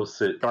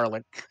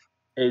garlic.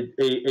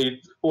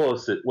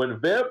 When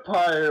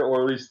vampire,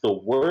 or at least the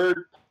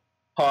word,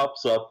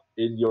 pops up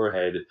in your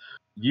head,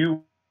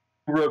 you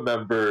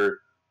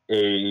remember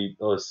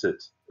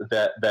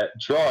that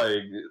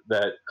drawing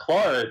that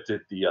Clara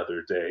did the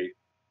other day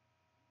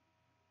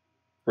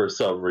for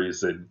some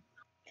reason.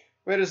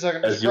 Wait a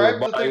second, describe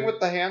the thing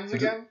with the hands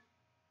again?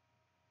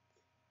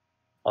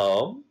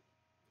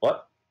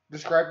 What?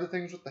 Describe the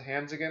things with the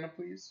hands again,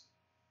 please.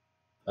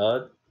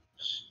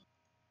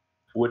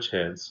 Which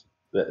hands?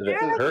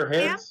 Her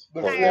hands?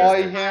 The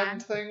clawy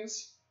hand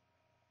things?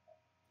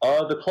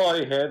 The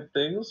clawy hand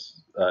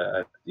things?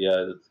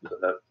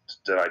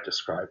 Did I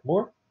describe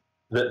more?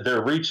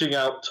 They're reaching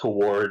out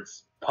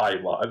towards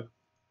Paimon.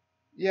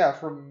 Yeah,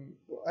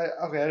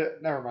 okay,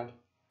 never mind.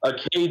 A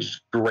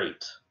caged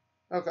grate.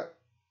 Okay.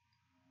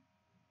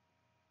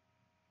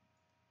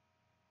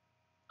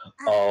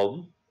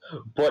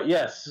 But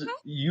yes,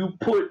 you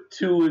put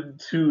 2 and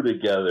 2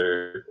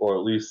 together, or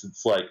at least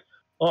it's like,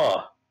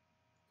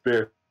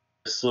 there's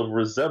some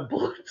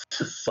resemblance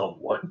to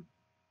someone.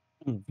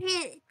 Is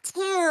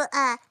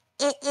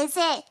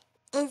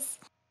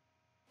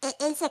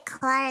it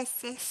Clara's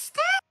sister?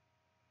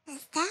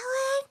 Is that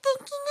what I'm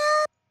thinking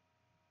of?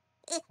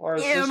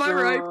 Clara's Yeah, am I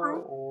sister, right,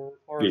 bro? or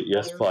Clara's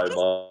Yes,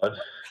 mother?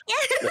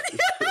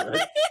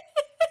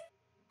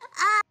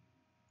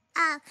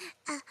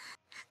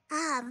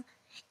 Paimon.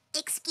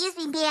 Excuse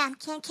me, ma'am.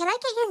 Can I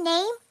get your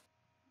name?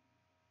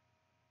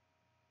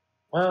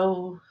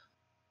 Well,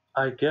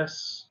 I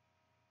guess.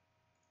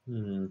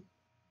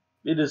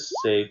 It is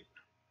safe.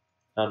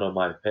 None of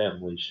my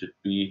family should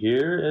be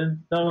here,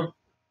 and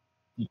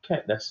you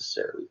can't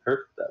necessarily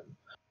hurt them.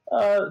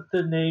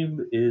 The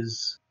name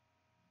is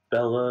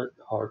Bella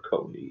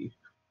Harconi.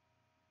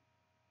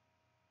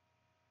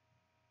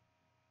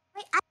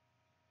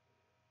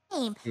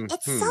 Name.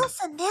 It's so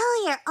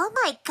familiar. Oh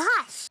my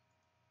gosh.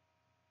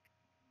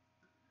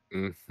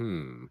 Oh.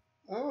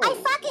 I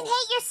fucking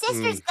hate your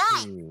sister's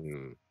gut.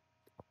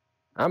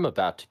 I'm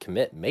about to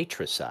commit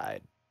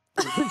matricide.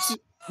 What?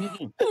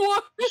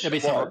 It'd be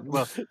it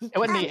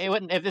wouldn't be. It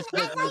wouldn't. If this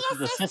was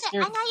the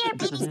sister, I know you're a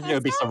baby sister. it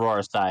would be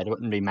sororicide. It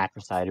wouldn't be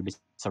matricide. It'd be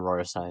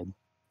sororicide.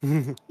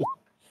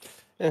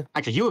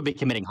 Actually, you would be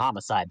committing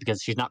homicide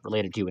because she's not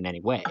related to you in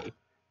any way.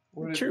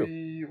 Would it True.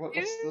 be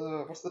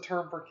what's the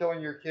term for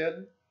killing your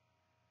kid?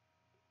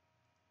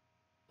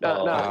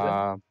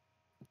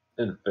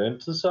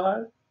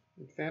 Infanticide?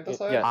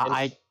 Infanticide?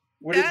 Yeah,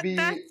 would it be?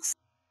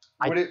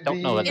 Would it don't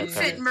be know that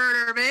Infant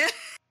murder, man.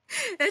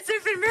 It's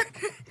infant murder.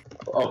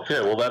 Okay,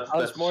 well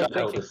that's more child,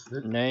 thinking.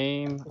 isn't it?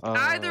 Name.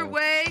 Either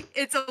way,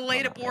 it's a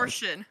late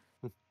abortion.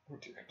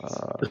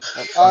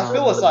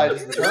 Filicide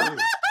is the term.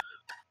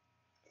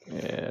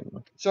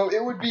 So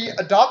it would be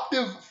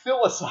adoptive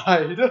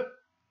filicide.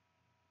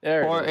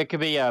 Or it could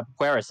be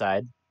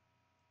puericide,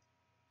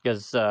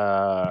 because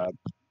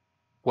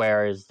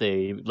puer is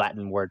the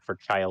Latin word for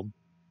child.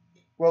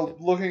 Well,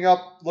 looking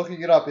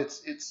it up,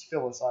 it's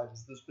filicide.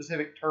 It's the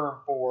specific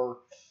term for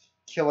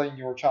killing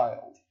your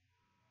child.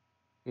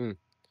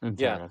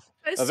 Yeah,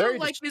 I still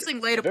like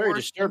using late a very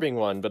abortion. disturbing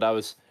one. But I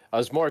was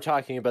more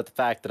talking about the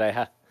fact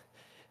that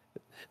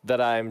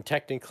I'm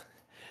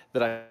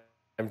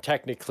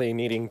technically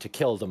needing to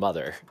kill the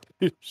mother.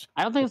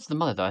 I don't think it's the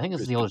mother though. I think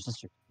it's the older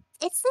sister.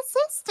 It's the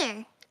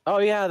sister. Oh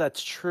yeah,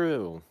 that's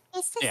true.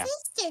 It's the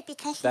sister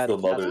because That The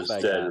she's mother's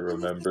like dead, that.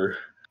 remember?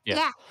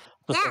 Yeah.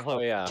 Oh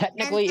yeah.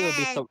 Technically, it would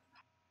be so.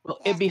 Well,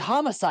 it'd be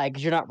homicide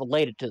because you're not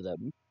related to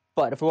them.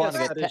 But if we want to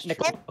get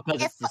technical,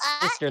 because it's the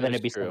sister, then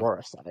it'd be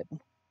suicide.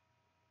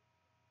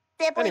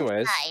 Siblings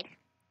Anyways. died.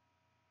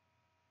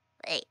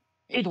 Wait.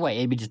 Either way,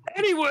 it'd be just.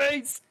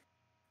 Anyways.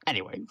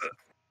 Anyways.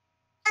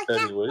 Yeah,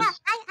 Anyways. yeah,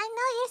 I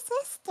know your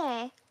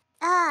sister.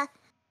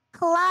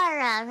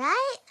 Clara,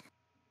 right?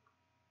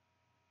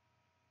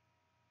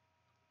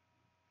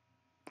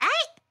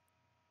 Right?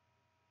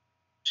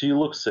 She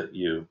looks at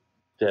you,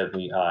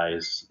 deadly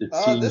eyes. It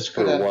This seems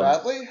could for end once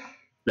badly.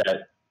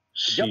 that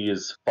she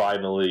is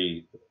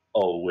finally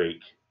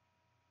awake.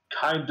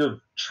 Kind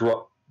of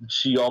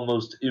she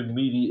almost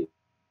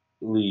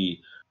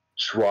immediately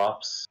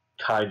drops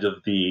kind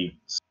of the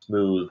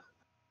smooth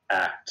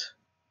act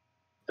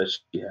that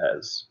she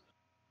has.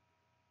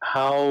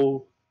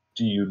 How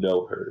do you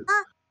know her?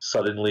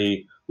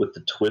 Suddenly, with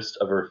the twist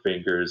of her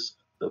fingers,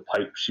 the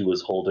pipe she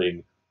was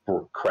holding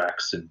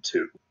cracks in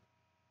two.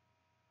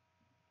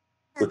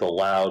 With a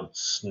loud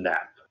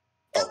snap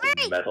of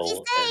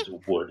metal and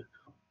wood.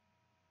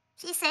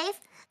 She's safe.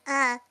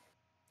 Yeah,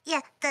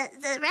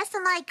 the rest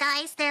of my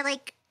guys, they're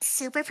like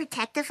super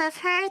protective of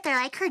her. They're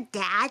like her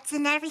dads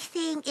and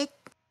everything.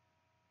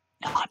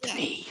 Not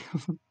me.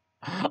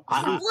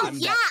 I'm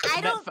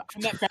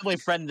that family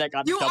friend that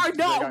got. You are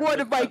not one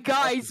of my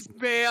guys,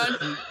 man.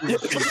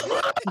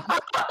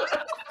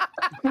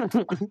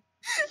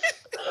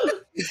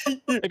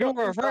 Like, I'm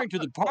referring to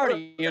the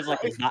party. He was like,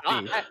 it's not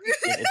me.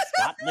 It's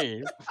not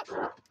me.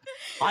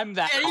 I'm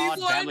that odd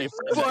family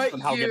friend that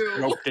somehow gets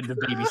roped into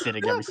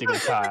babysitting every single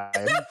time.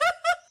 That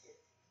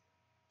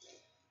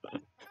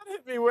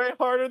hit me way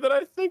harder than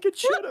I think it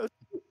should have.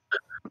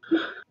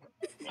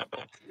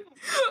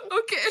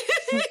 Okay.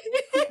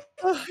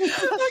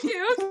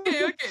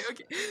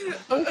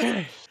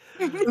 Okay.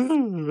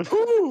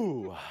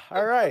 Ooh.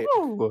 All right.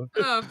 Oh,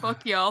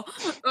 fuck y'all.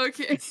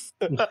 Okay.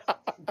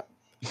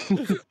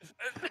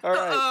 All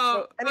right.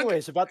 So,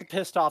 anyways, about the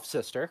pissed off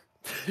sister.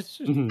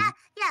 Yeah,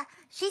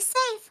 she's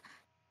safe.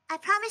 I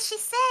promise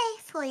she's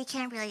safe. Well, you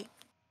can't really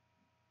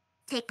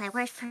take my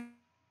word for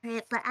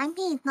it, but I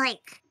mean,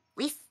 like,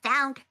 we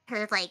found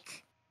her,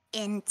 like,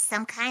 in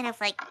some kind of,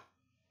 like,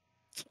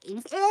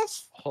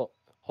 cave-ish. Hole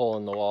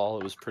in the wall.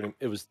 It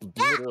was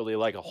literally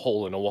like a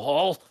hole in a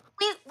wall.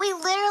 We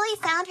literally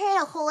found her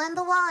in a hole in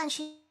the wall, and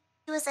she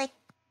was, like,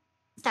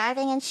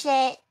 starving and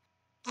shit.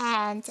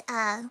 And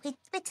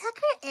we took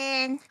her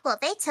in. Well,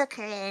 they took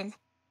her in,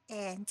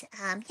 and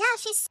yeah,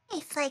 she's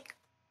safe.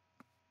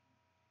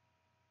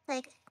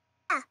 Like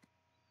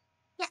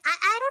yeah.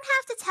 I don't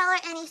have to tell her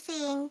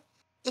anything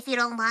if you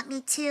don't want me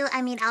to.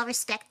 I mean, I'll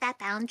respect that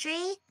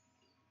boundary.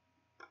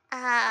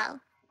 But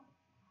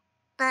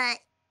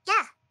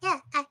yeah,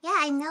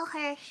 I know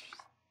her.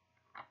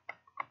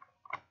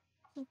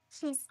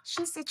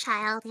 She's a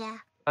child, yeah.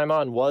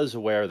 Paimon was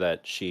aware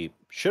that she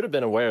should have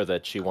been aware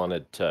that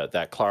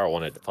that Clara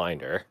wanted to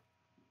find her.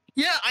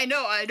 Yeah, I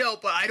know,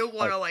 but I don't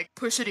want to, like,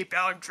 push any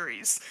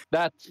boundaries.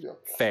 That's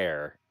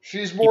fair.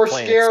 She's more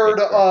scared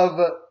of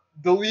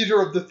the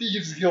leader of the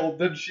Thieves Guild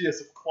than she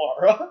is of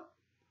Clara.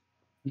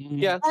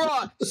 Yeah.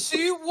 Bruh,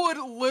 she would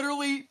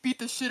literally beat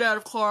the shit out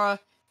of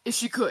Clara if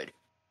she could.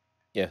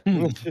 Yeah.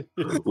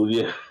 Well,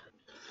 yeah.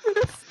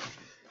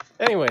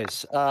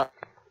 Anyways,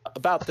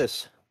 about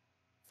this.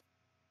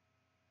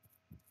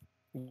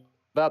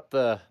 About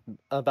the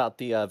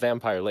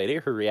vampire lady,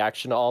 her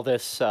reaction to all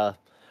this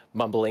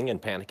mumbling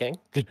and panicking.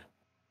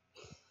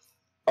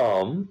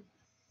 All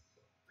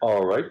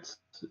right.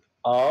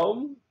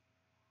 By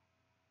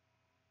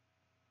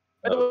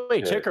the way,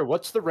 Okay. Chicker,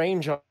 what's the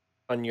range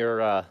on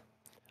your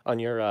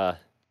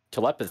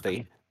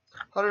telepathy?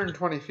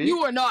 120 feet.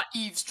 You are not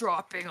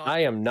eavesdropping on. I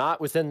am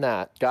not within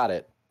that. Got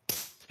it.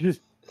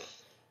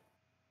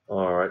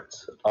 All right.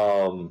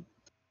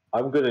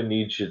 I'm gonna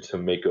need you to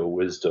make a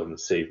wisdom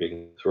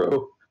saving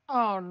throw.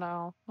 Oh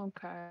no.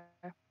 Okay.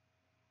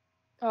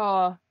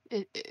 Oh,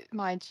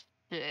 my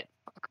shit.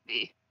 Fuck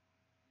me.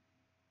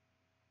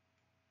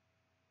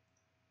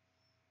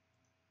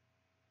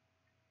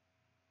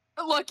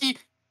 Lucky.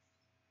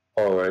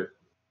 All right.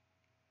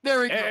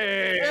 There we go.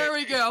 Hey. There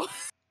we go.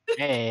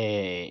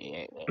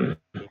 Hey.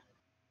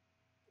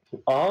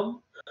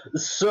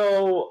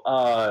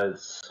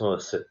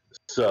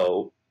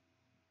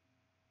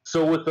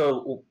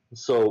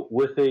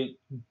 With a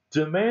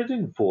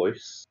demanding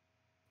voice,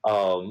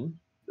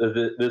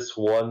 this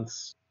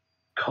once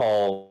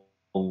calm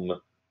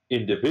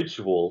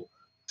individual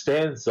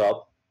stands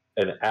up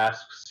and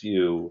asks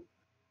you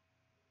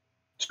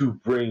to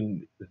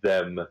bring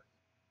them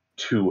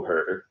to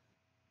her.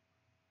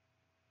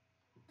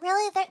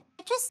 Really, they're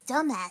just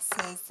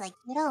dumbasses. Like,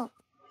 you don't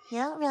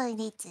really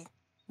need to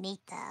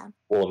meet them.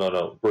 Well,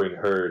 no, bring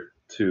her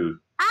to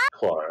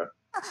Clara.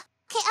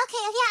 Okay,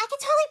 yeah, I can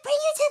totally bring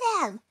you to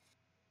them.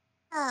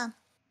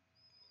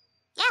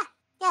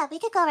 Yeah, we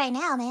could go right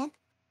now, man.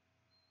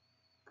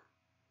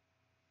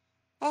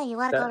 Hey, you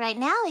want to go right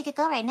now? We could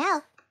go right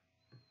now.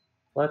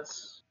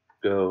 Let's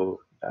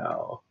go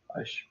now.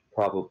 I should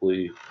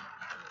probably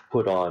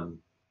put on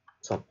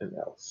something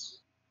else.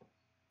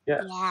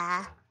 Yes.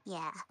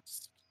 Yeah.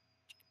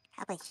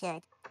 Probably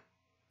should.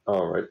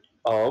 All right.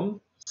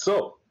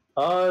 So,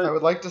 I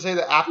would like to say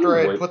that after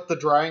I wait. put the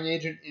drying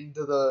agent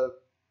into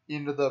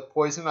the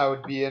poison, I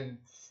would be in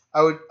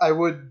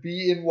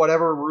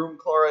whatever room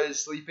Clara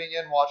is sleeping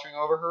in, watching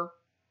over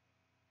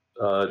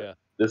her.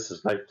 This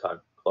is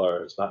nighttime.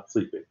 Clara is not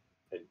sleeping,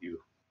 and you.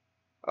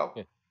 Oh,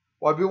 Yeah.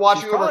 well, I'd be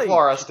watching over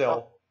Clara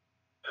still.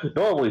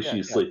 Normally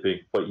she's sleeping,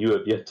 but you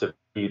have yet to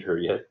feed her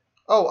yet.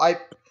 Oh, I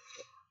thought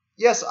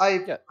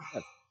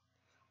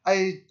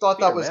Feed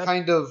her, that was man.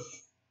 kind of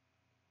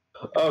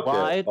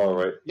Okay, all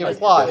right.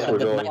 Implied. I guess we're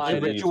The going nightly to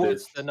leave ritual.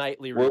 this. The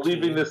nightly We're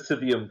routine. leaving this to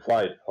the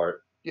implied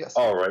part. yes.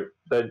 All right,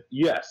 then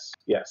yes.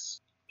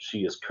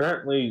 She is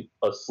currently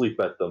asleep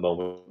at the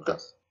moment. Okay.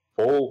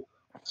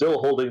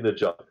 Still holding the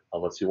jug,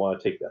 unless you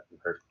want to take that from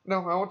her.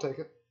 No, I won't take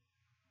it.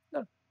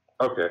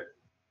 Okay.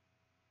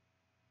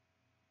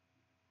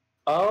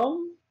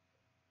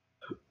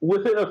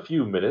 Within a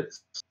few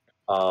minutes,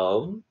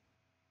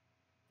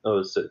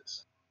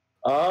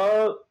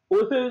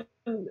 within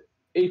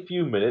a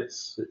few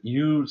minutes,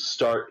 you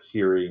start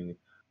hearing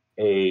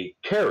a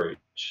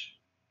carriage,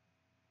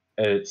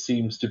 and it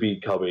seems to be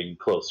coming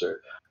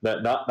closer.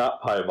 Not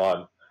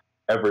Paimon,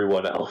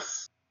 everyone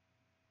else.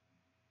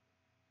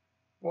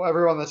 Well,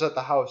 everyone that's at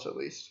the house, at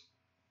least.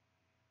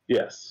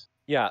 Yes.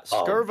 Yeah,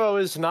 Skirvo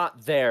is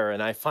not there,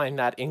 and I find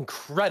that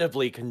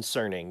incredibly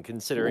concerning,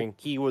 considering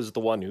he was the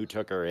one who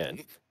took her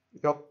in.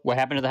 Yep. What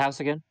happened to the house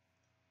again?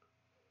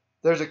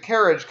 There's a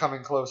carriage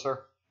coming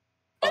closer.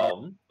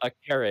 A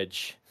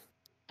carriage.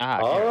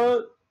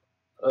 Carriage.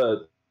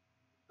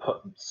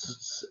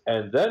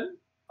 And then,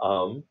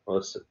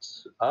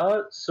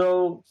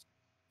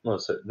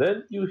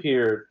 then you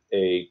hear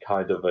a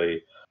kind of a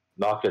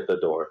knock at the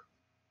door.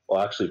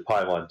 Well, actually,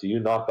 Paimon, do you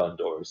knock on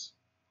doors?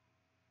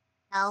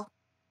 No.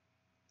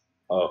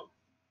 Oh,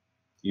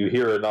 you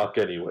hear a knock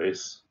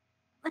anyways.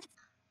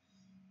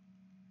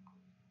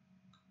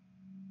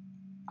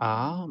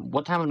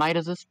 What time of night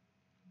is this?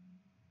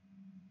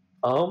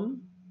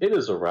 It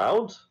is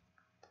around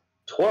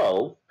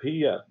 12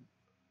 p.m.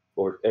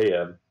 or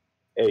a.m.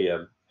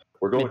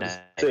 We're going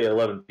Midnight. to say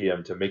 11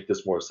 p.m. to make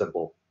this more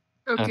simple.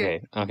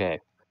 Okay. Okay.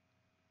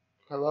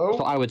 Hello?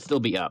 So I would still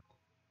be up.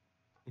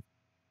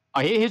 Oh,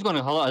 he's going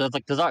to hello. It's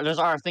like, does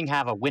our thing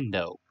have a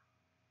window?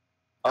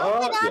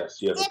 Yes,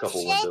 you have a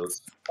couple dipshit.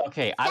 windows.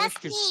 Okay, I would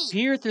just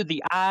peer through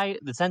the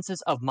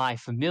senses of my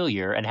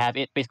familiar, and have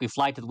it basically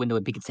fly to the window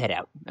and peek its head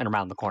out and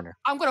around the corner.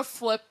 I'm gonna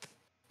flip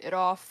it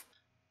off.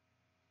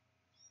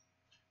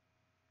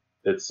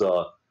 It's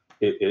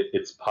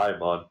it's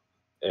Paimon,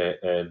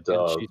 and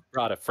She's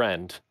brought a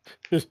friend.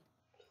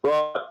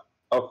 brought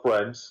a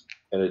friend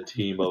and a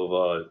team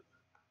of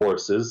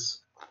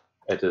horses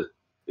and an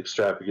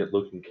extravagant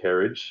looking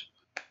carriage.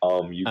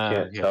 You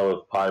can't tell if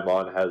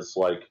Paimon has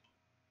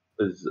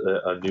is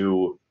a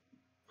new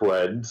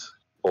friend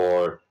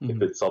or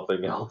if it's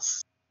something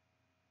else.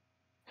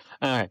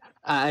 All right,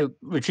 I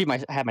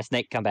have my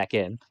snake come back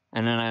in,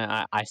 and then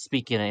I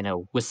speak in a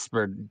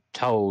whispered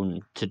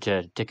tone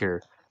to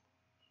Ticker.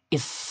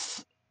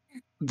 It's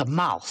the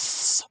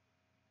mouse,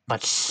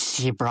 but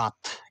she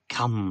brought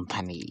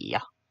company.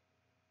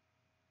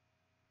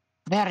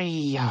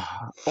 Very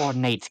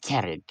ornate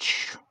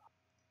carriage.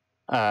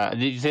 So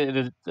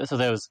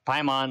there was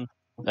Paimon,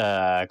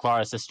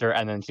 Clara's sister,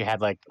 and then she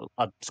had like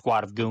a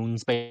squad of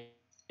goons,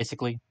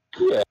 basically.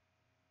 Yeah.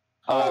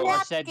 Are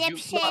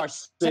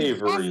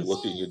Savory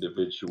looking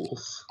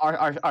individuals.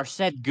 Are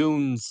said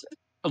goons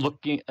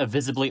looking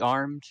visibly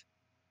armed?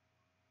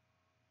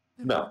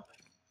 No.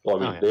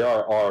 Well, I mean, they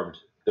are armed.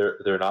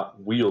 They're not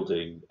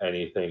wielding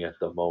anything at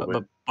the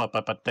moment.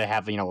 But they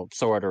have, a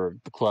sword or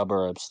a club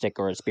or a stick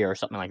or a spear or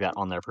something like that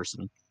on their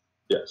person.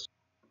 Yes.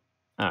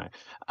 All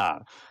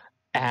right.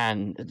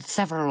 And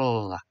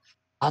several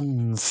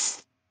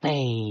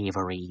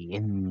unsavory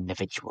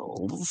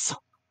individuals.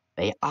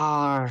 They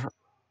are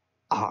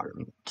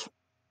armed.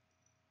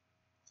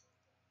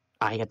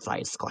 I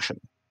advise caution.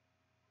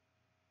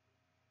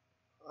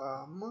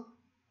 I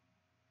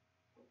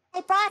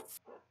brought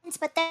friends,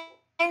 but they're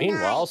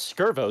Meanwhile, not.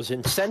 Skirvo's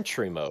in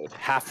sentry mode,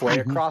 halfway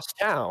across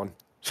town.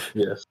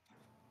 Yes.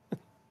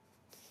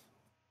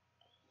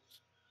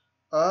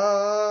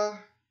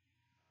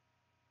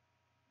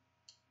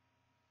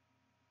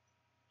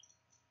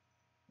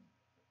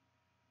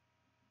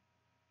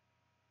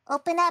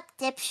 Open up,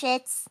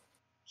 dipshits.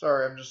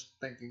 Sorry, I'm just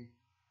thinking.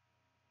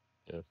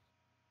 Yeah.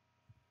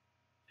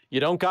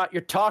 You don't got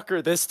your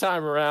talker this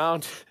time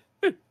around.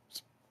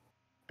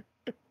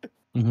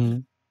 Mm-hmm.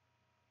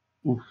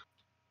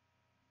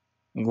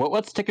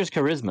 What's Ticker's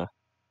charisma?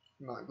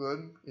 Not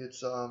good.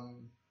 It's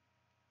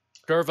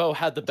Skirvo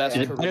had the best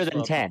Is it charisma better than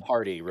of the 10?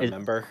 party,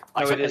 remember?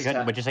 it is 10.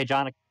 What'd you say,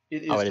 John? It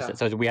is Oh, it 10. is.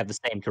 So we have the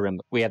same charisma.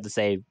 We have the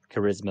same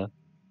charisma.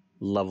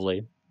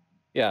 Lovely.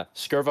 Yeah,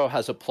 Skirvo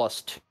has a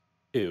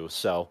 +2,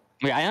 so...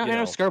 Yeah, I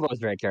know Skirbo is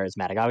very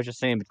charismatic. I was just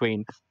saying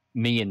between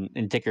me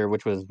and Ticker,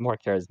 which was more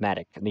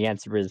charismatic. And the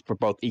answer is we're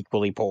both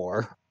equally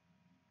poor.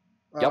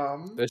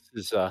 Yep, this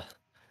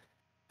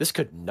This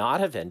could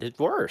not have ended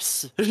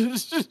worse. Yeah,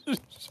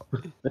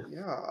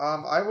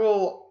 I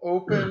will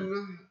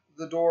open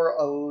the door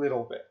a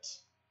little bit.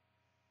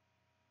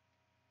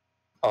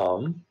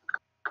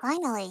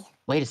 Finally.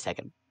 Wait a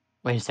second.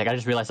 I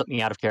just realized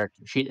something out of character.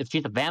 If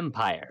she's a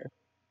vampire,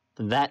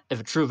 if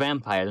a true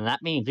vampire, then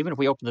that means even if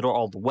we open the door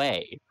all the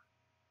way,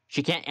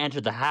 she can't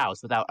enter the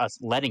house without us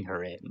letting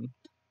her in.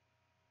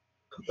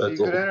 She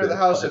could enter the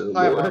house if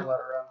Paimon let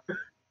her in.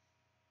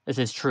 This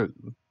is true.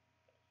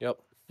 Yep.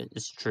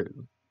 It's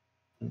true.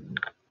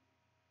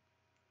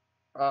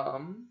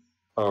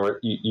 Alright,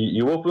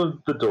 you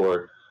open the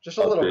door. Just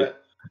a little bit.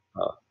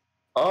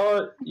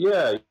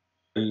 Yeah.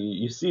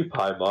 You see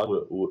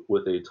Paimon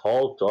with a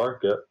tall,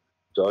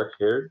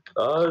 dark-haired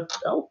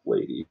elf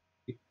lady.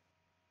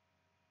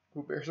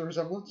 Who bears a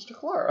resemblance to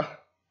Clara.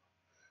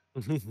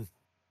 I'm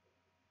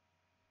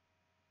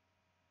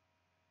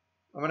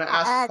going to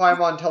ask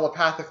Paimon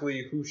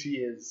telepathically who she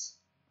is.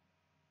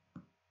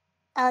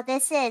 Oh,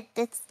 this is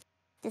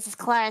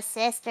Clara's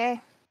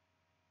sister.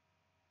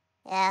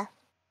 Yeah.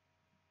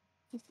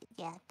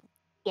 Yeah,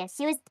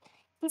 she's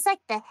like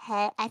the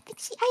head. Are you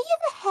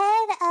the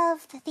head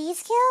of the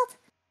Thieves Guild?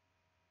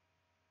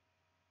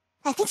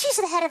 I think she's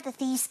the head of the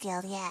Thieves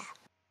Guild, yeah.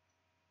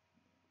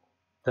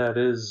 That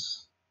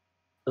is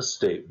a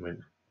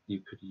statement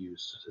you could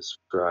use to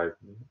describe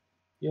me.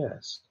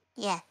 Yes.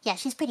 Yeah,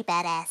 she's pretty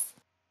badass.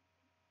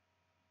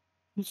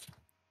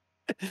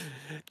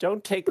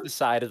 Don't take the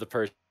side of the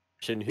person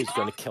who's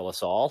going to kill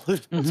us all.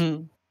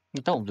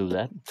 Don't do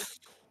that.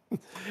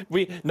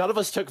 None of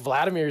us took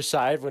Vladimir's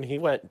side when he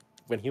went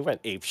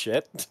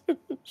apeshit.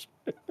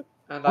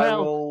 And I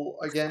will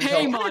again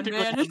I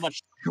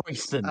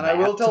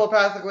will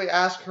telepathically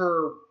ask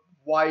her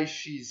why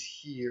she's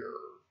here.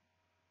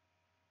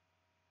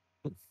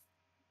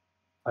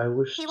 I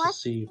wish to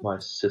see my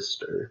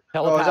sister. I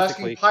was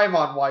asking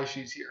Paimon why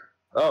she's here.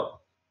 Oh.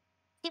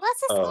 She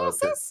wants to see her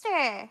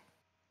sister.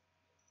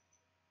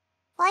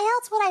 Why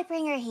else would I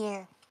bring her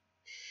here?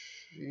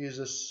 She's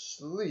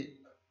asleep.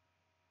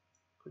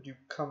 Could you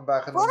come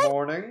back in the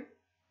morning?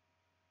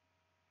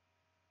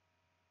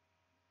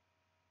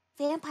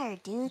 Vampire,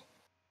 dude.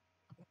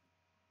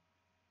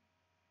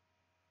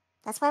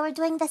 That's why we're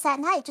doing this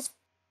at night. Just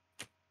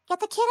get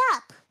the kid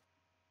up.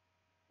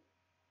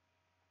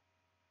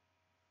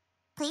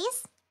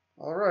 Please?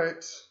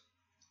 Alright.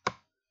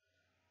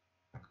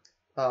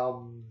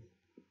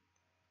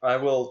 I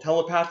will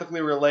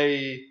telepathically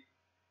relay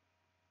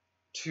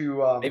to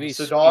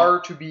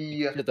Sidar to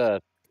be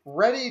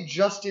ready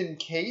just in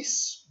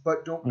case,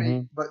 but don't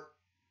make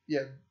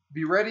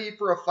be ready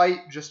for a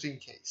fight just in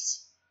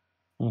case.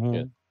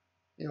 Yeah.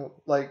 You know,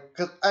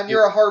 and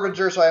you're a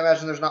harbinger, so I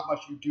imagine there's not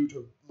much you do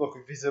to look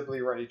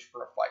visibly ready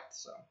for a fight.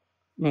 So,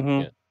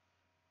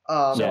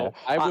 so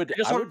I would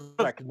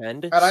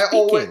recommend and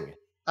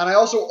I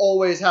also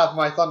always have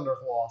my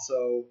Thunderclaw.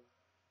 So,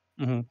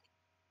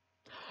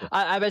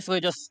 I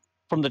basically just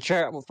from the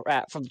chair I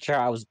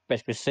was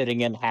basically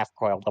sitting in, half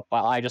coiled up.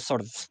 I just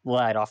sort of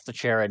slide off the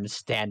chair and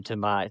stand to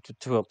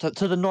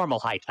the normal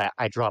height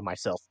I draw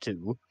myself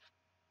to.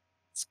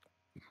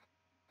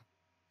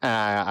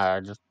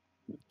 I just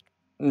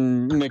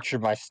make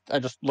sure I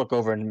just look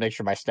over and make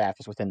sure my staff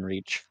is within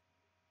reach.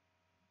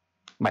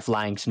 My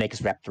flying snake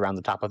is wrapped around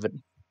the top of it.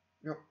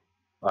 Yep.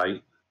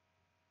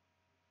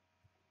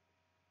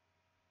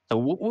 So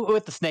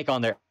with the snake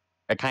on there,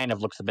 it kind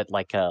of looks a bit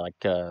like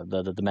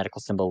the medical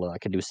symbol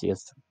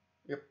Caduceus.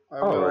 Yep.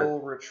 I will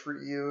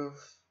retrieve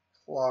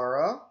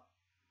Clara.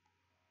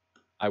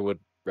 I would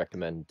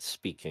recommend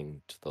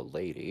speaking to the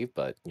lady,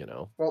 but you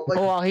know. Well,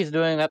 while he's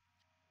doing that.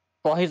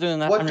 What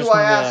do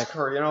I ask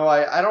her? You know,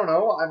 I don't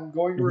know. I'm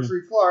going to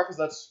retrieve Clara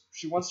because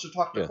she wants to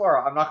talk to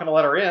Clara. I'm not going to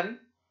let her in.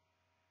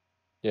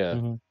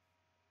 Yeah.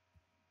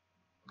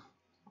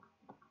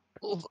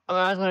 I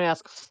was going to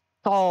ask,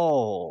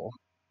 so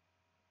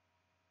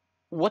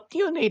what do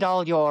you need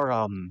all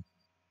your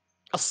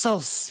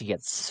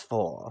associates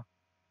for?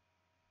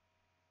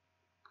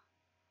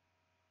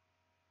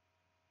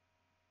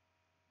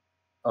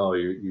 Oh,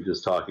 you're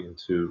just talking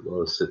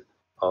to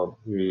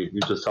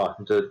you're just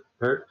talking to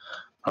her.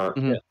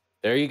 Yeah.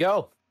 There you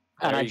go.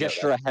 And I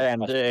gesture a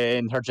hand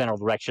in her general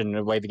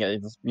direction, waving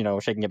it,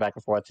 shaking it back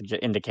and forth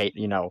to indicate,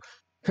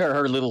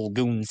 her little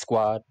goon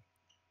squad.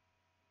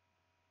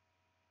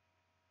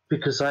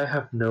 Because I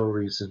have no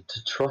reason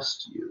to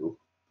trust you,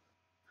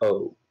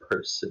 oh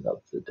person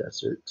of the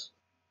desert.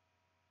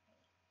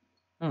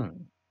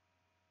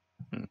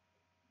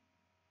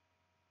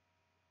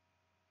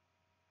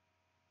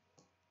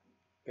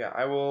 Yeah,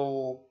 I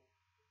will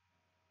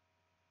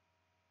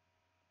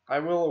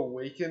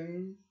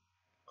awaken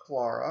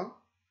Clara.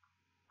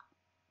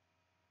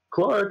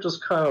 Clara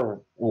just kind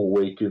of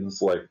awakens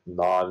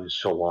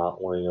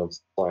nonchalantly.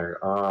 It's like,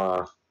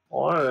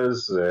 what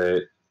is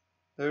it?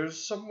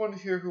 There's someone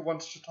here who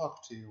wants to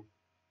talk to you.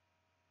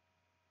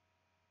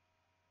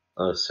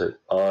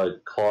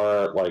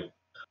 Clara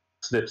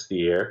sniffs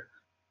the air,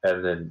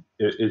 and then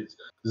it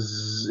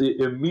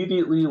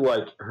immediately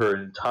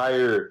her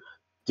entire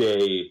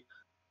day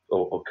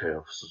oh, okay,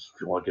 if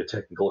you want to get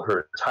technical,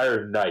 her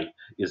entire night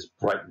is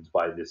brightened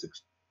by this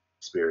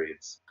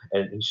experience.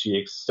 And she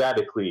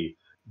ecstatically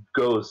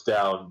goes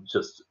down,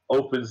 just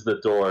opens the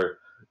door,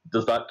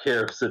 does not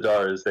care if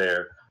Sidar is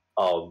there.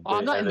 I'm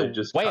not in and then the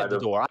just way of kind the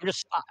of, door.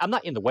 I'm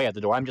not in the way of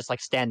the door. I'm just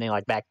like standing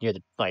like back near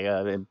the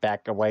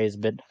back a ways a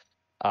bit,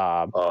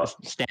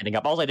 just standing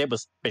up. All I did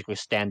was basically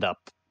stand up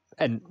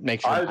and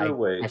make sure either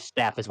way, my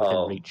staff is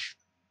within reach.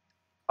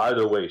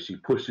 Either way, she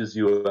pushes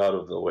you out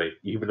of the way.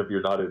 Even if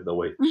you're not in the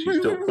way, she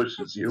still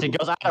pushes you. She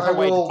goes out of her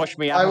way to push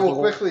me out I of the will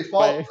quickly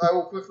way. I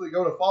will quickly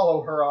go to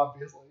follow her,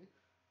 obviously.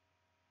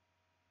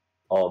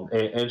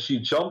 And she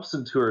jumps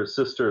into her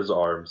sister's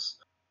arms,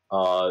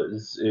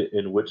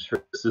 in which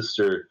her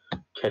sister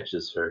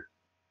catches her.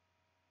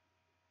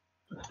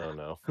 Oh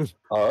no.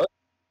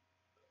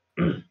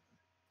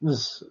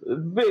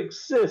 Big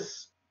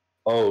sis.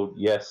 Oh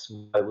yes,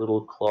 my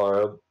little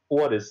Clara.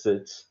 What is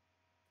it?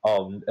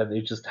 And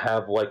they just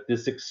have like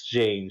this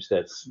exchange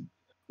that's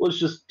was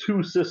just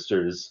two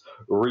sisters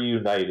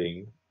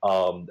reuniting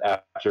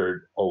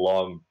after a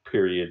long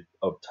period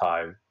of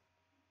time.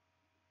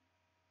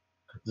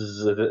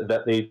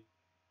 That they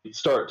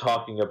start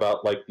talking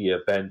about like the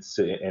events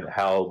and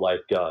how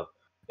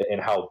and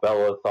how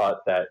Bella thought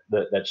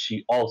that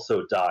she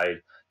also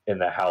died in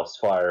the house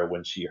fire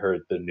when she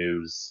heard the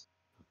news.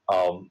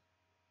 Um,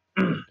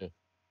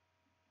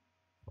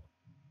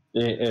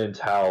 and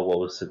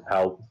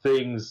how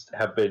things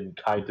have been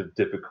kind of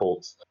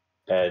difficult,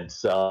 and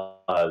so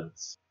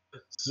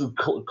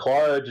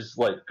Clara just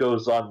like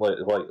goes on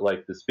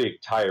like this big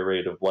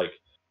tirade of like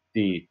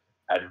the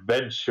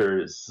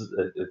adventures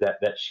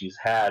that she's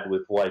had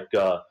with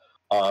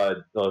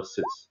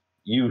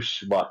you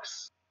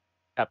schmucks.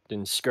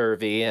 Captain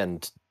Scurvy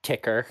and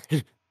Ticker.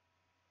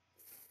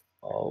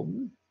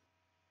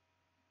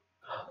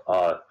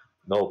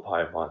 No,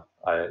 Paimon.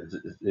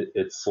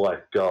 It's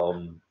like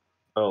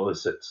oh,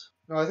 is it?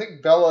 No, I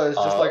think Bella is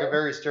just like a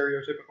very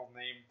stereotypical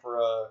name for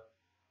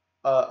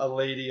a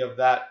lady of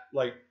that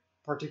like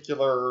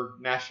particular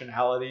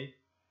nationality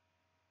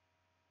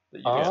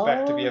that you'd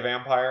expect to be a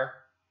vampire.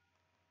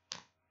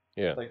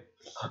 Yeah.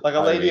 Like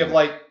a lady of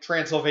like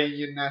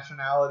Transylvanian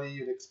nationality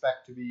you'd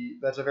expect to be.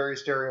 That's a very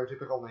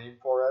stereotypical name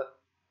for it.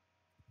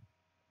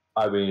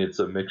 I mean, it's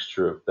a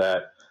mixture of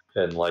that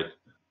and like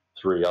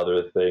three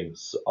other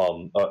things.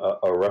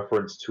 A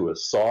reference to a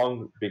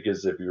song,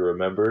 because if you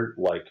remember,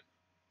 like,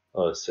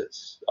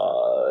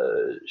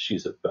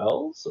 she's a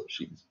belle, so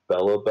she's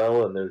Bella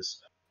Belle, and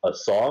there's a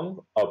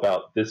song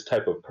about this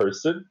type of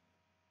person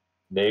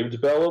named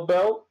Bella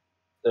Belle,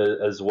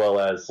 as well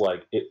as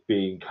like it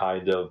being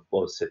kind of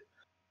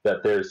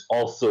that there's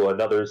also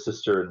another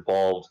sister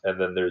involved,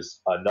 and then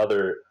there's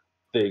another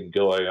thing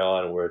going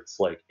on where it's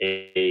like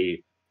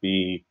A,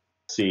 B,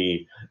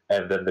 C,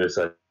 and then there's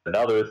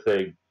another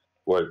thing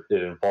where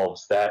it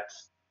involves that.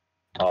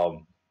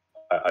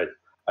 I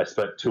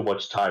spent too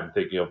much time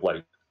thinking of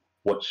like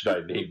what should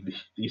I name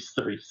these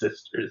three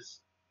sisters.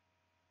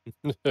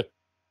 Okay.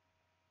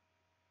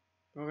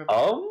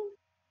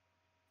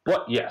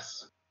 But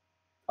yes,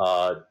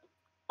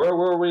 where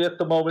were we at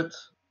the moment?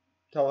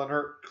 Telling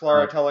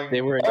Clara telling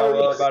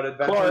Bella about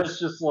adventures. Clara's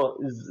just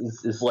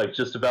is like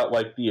just about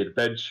like the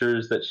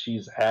adventures that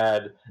she's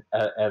had,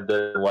 and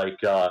then like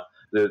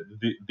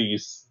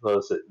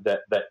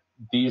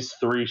these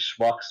three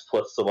schmucks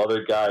plus some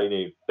other guy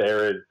named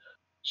Theron.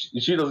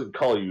 She doesn't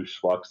call you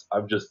schmucks.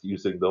 I'm just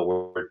using the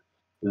word.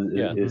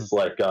 Yeah. It's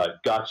like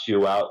got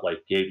you out,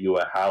 like gave you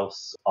a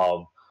house.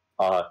 And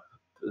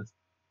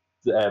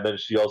then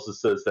she also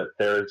says that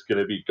Theron's going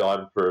to be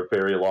gone for a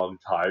very long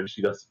time.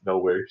 She doesn't know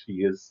where she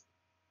is.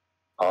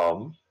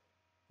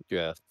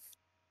 Yeah.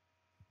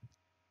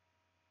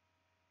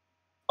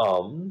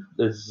 And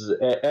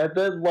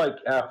then like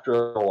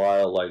after a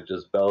while, like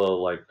just Bella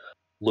like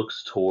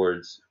looks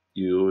towards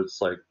you. It's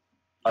like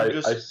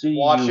I see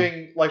watching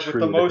you like with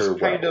the most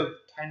kind well. of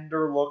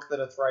tender look that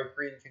a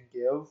Thri-Kreen can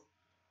give.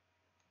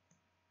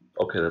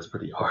 Okay, that's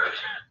pretty hard.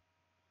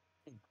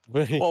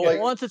 Well, Like,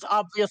 once it's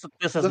obvious that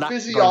this is the not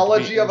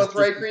physiology of a this-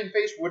 Thri-Kreen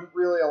face wouldn't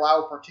really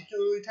allow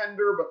particularly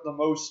tender, but the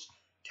most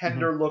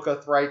tender look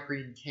a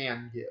Thri-Kreen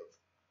can give.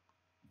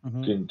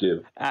 Can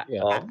give.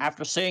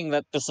 After seeing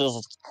that this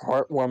is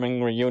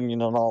heartwarming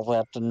reunion and all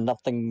that, and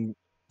nothing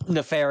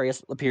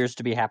nefarious appears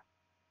to be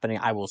happening,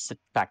 I will sit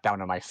back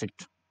down on my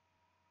seat.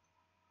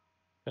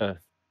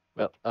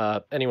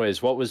 Well,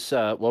 anyways, what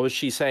was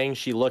she saying?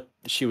 She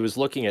was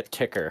looking at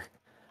Ticker,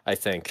 I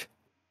think.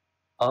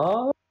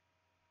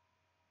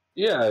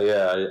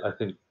 Yeah, I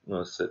think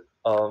that's it.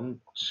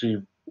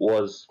 She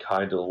was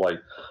kind of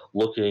like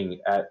looking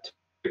at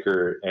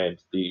Ticker,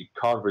 and the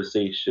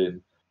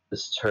conversation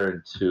has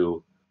turned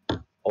to,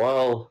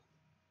 well,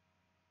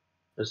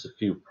 there's a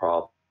few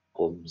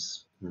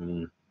problems.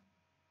 On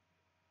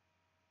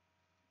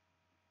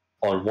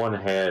one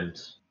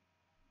hand,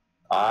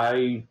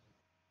 I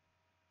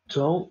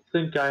don't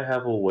think I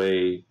have a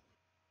way.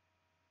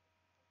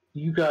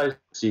 You guys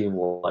seem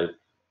like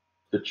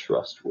the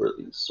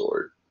trustworthy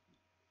sort,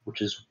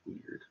 which is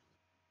weird.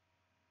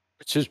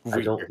 Which is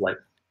weird.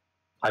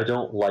 I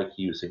don't like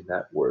using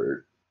that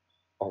word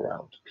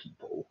around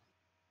people.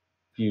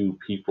 Few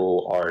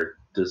people are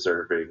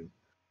deserving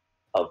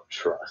of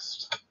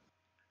trust.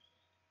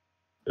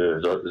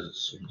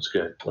 It's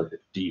going to like a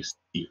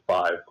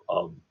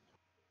DC5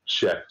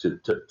 check to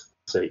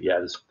say,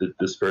 yeah,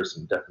 this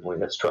person definitely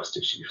has trust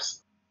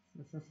issues.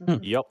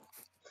 Yep.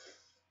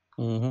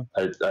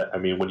 I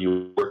mean, when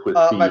you work with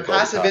my thieves all the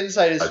passive time,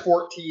 insight is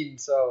 14,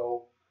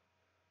 so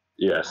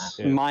yes.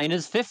 Yeah. Mine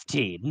is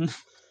 15.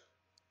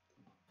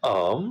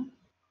 I'll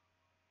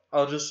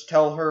just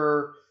tell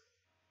her,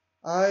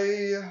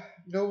 I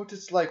know what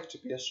it's like to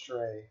be a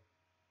stray.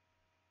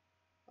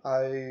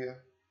 I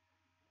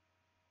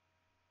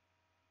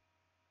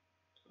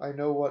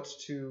know what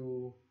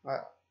to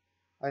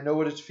I know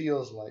what it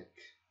feels like,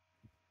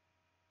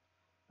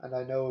 and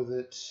I know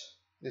that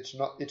it's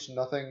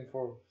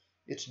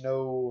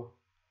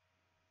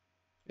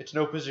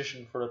no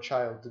position for a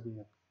child to be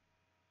in.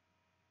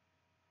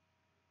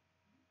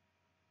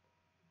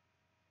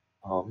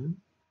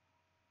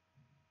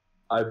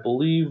 I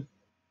believe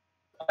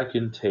I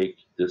can take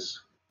this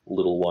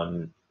little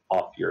one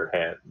off your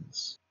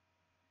hands.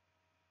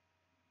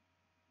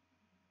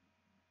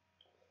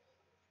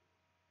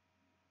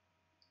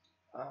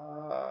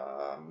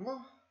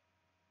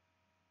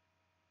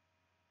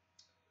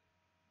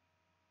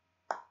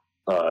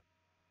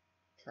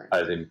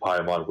 I think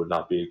Paimon would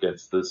not be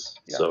against this.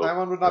 Yeah, so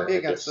Paimon would not be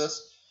against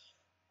this.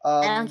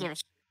 I don't give a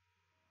shit.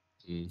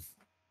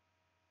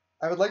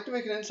 I would like to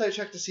make an insight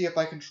check to see if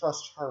I can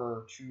trust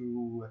her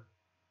to.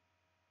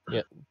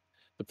 Yeah.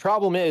 The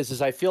problem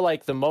is I feel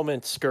like the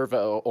moment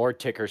Skirvo or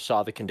Ticker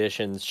saw the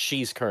conditions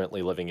she's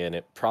currently living in,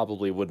 it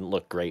probably wouldn't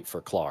look great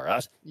for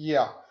Clara.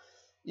 Yeah,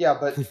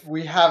 but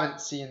we haven't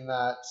seen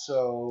that,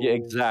 so. Yeah,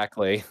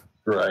 exactly.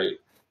 Right.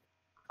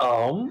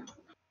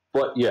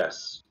 But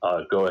yes,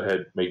 go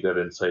ahead, make that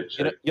insight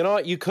check. You know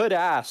what? You could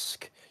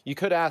ask. You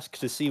could ask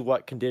to see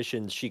what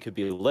conditions she could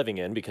be living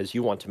in because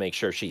you want to make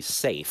sure she's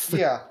safe.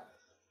 Yeah.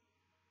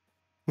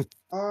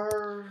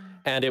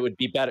 And it would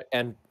be better,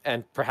 and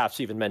perhaps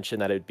even mention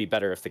that it would be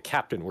better if the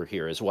captain were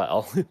here as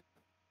well.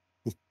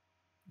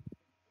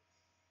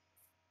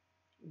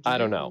 I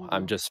don't know.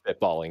 I'm just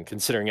spitballing,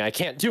 considering I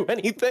can't do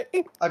anything.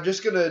 I'm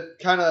just gonna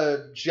kind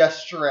of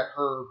gesture at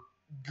her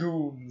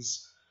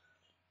goons.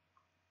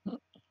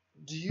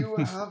 Do you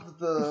have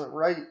the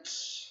right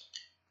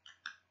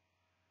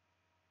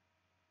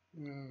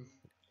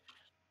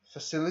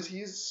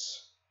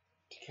facilities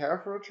to care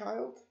for a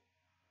child?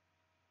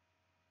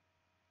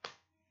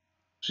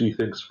 She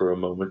thinks for a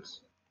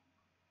moment.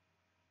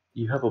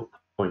 You have a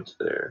point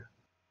there.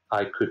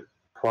 I could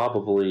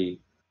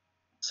probably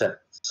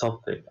set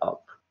something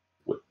up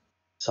with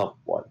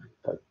someone,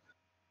 but it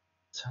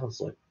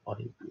sounds like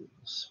money being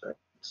spent.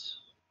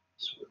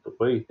 So with the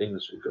way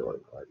things are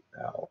going right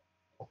now,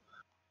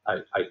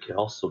 I can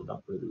also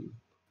not really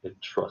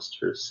entrust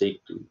her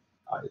safety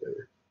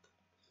either.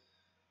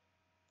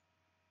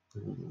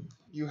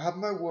 You have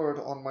my word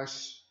on my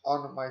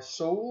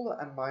soul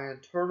and my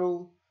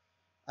eternal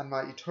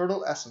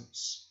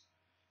essence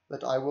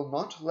that I will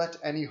not let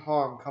any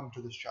harm come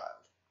to this child.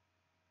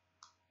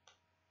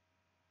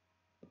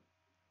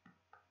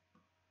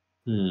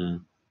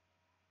 And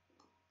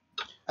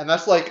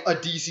that's like a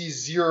DC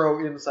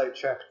 0 insight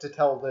check to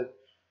tell that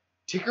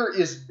Ticker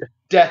is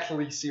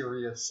deathly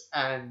serious,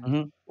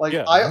 and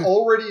I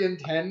already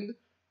intend,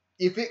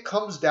 if it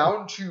comes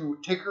down to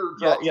Ticker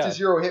drops to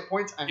 0 hit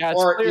points and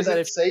Clara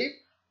isn't safe,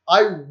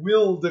 I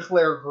will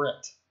declare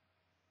grit.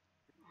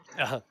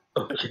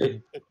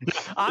 Okay.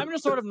 I'm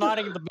just sort of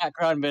nodding in the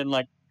background, being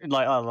like,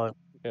 I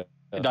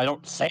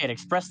don't say it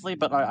expressly,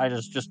 but I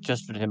just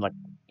gestured to him like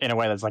in a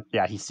way that's like,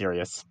 yeah, he's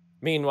serious.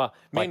 Meanwhile,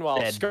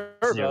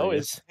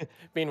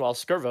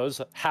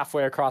 Skirvo's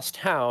halfway across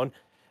town,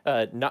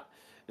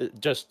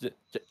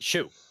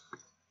 shoo,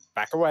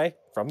 back away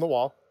from the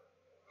wall.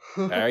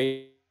 There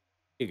you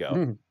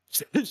go.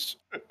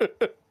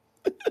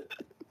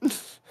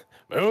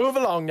 Move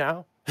along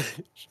now.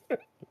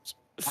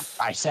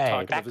 I say,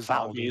 talking to the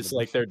zombies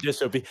like they're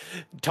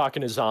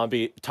talking to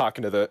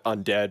the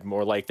undead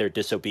more like they're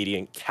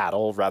disobedient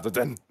cattle rather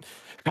than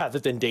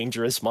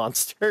dangerous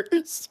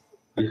monsters.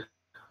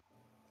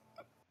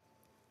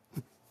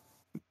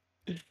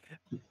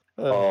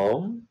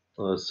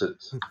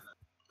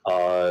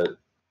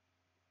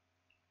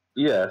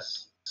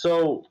 Yes.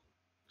 So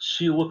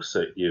she looks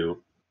at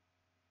you.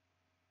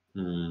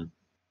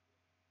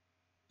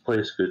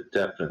 Place could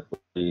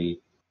definitely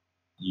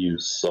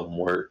use some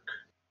work.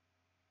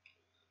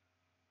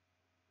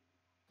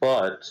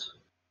 But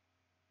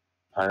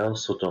I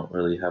also don't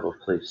really have a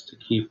place to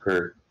keep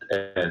her,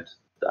 and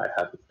I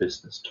have a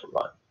business to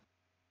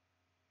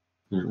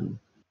run.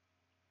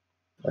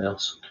 I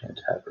also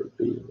can't have her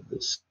be in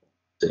the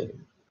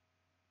same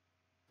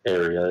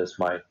area as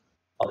my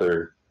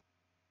other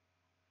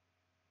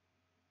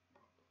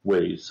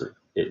ways of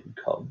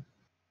income.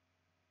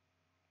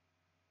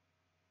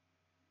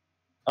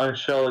 I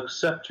shall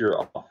accept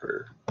your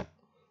offer.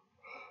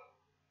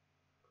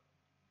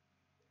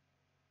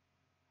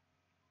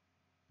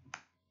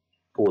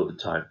 For the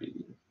time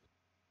being.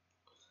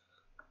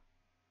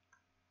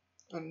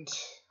 And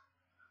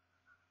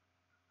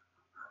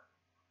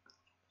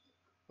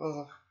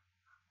uh,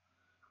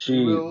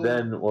 She will.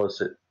 then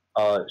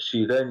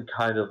she then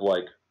kind of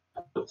like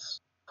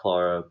puts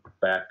Clara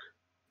back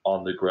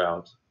on the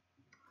ground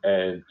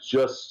and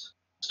just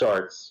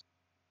starts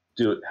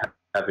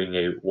having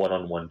a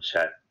one-on-one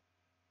chat.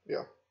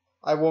 Yeah,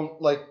 I won't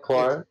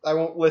Clara, I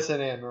won't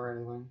listen in or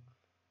anything.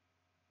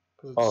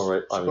 'Cause all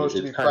right. it's I mean, supposed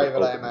to it's be kind of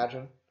private, I open,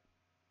 imagine.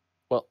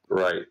 Well,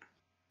 right?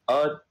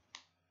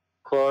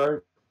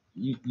 Clara,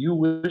 you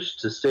wish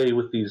to stay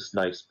with these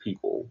nice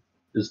people,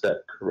 is that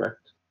correct?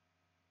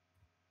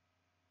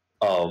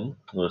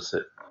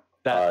 Listen,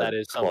 that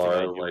is something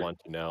I Clara do want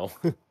to know.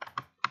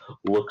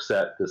 looks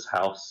at this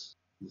house.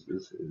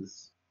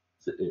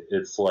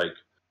 It's like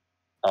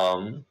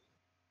um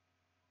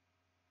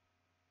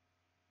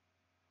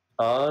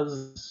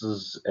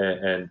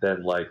and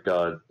then like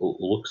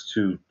looks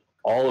to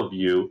all of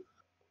you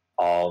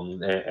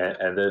and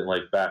then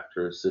like back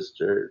to her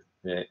sister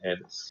and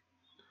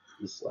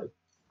it's like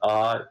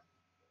well,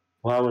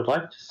 I would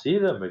like to see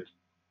them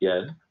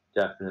again,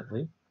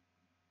 definitely.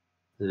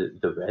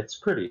 The bed's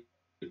pretty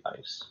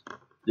nice.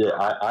 Yeah,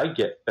 I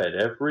get fed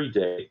every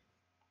day.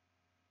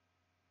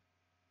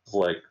 It's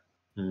like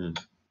And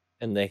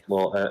they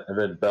well and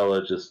then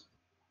Bella just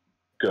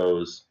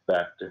goes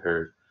back to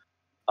her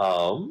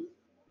um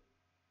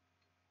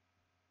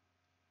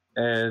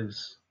and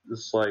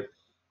it's like,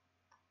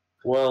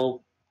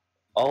 well,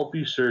 I'll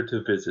be sure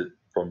to visit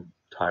from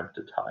time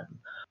to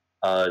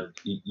time.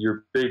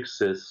 Your big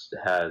sis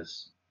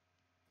has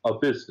a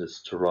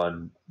business to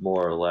run,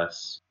 more or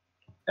less,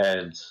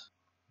 and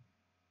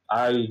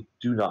I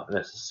do not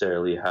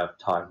necessarily have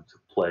time to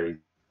play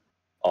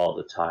all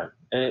the time.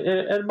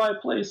 And my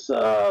place is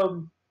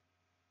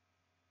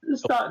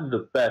not in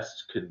the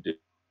best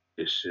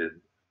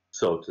condition,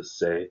 so to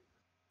say.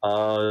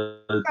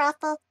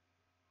 Brothel.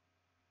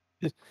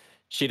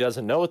 she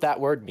doesn't know what that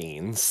word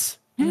means.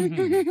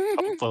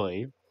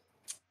 Hopefully.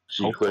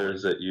 She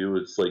glares at you.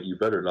 It's like, you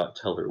better not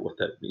tell her what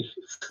that means.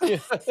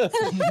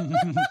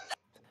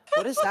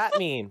 What does that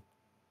mean?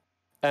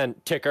 And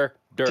Ticker,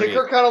 dirty.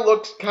 Ticker kind of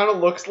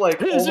looks like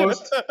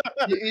almost.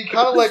 He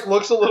kind of like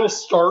looks a little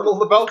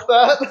startled about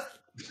that.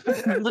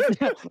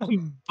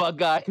 Bug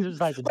guy who's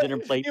by the dinner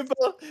plate.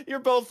 You're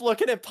both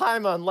looking at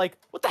Paimon like,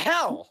 what the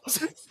hell?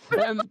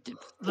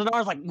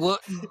 Lenar's like,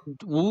 what?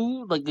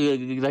 Woo? Like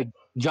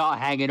jaw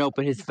hanging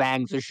open, his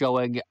fangs are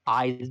showing,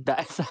 eyes.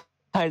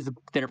 Eyes.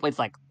 Dinner plate's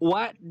like,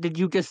 what did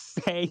you just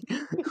say?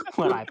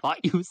 What I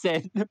thought you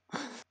said.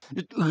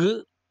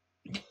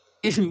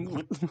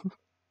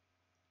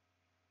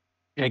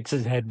 Shakes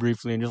his head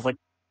briefly and just like,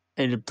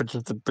 and it puts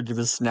the bridge of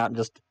his snout and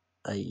just.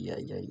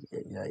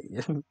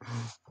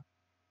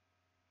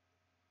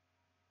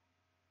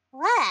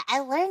 What? I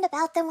learned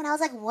about them when I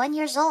was like 1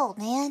 year old,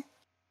 man.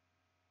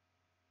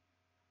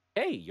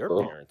 Hey, your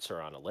parents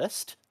are on a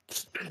list.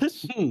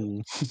 She's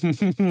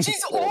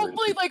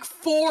only like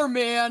 4,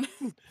 man.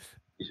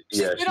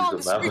 Yeah, She's been on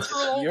the she's a streets her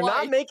mouse. whole You're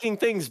life. not making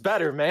things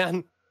better,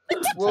 man.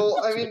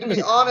 Well, I mean, to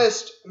be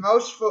honest,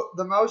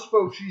 the mouse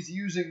folk she's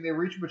using, they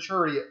reach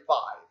maturity at 5.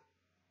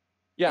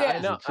 Yeah, Yeah. I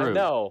know. True. I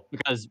know.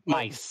 Because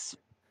mice.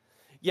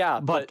 Yeah,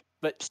 but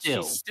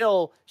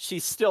still.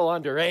 she's still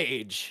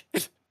underage.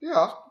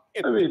 Yeah.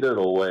 I mean, in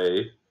a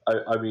way.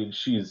 I mean,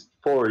 she's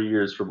 4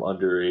 years from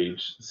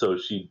underage, so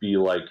she'd be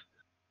like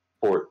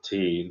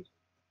 14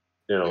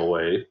 in a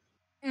way.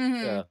 Mm-hmm.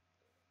 Yeah.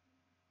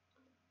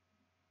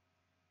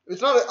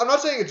 It's not. I'm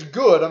not saying it's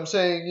good. I'm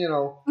saying, you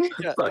know.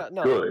 Yeah, not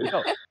no, good.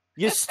 no.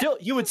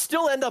 You would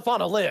still end up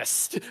on a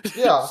list.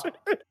 Yeah.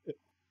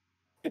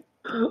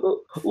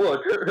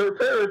 Look, her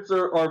parents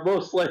are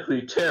most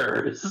likely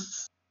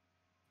terrorists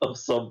of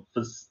some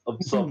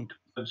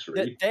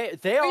country.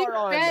 They are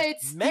on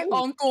It's many the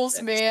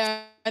uncles, lists.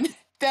 man.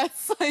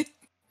 That's like.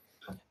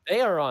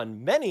 They are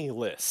on many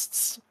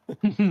lists.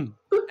 And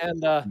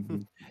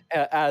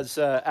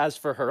as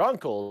for her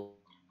uncles,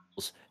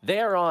 they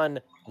are on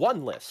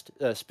one list,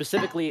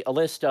 specifically a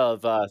list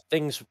of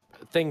things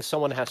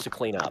someone has to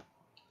clean up.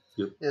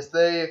 Yes,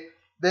 they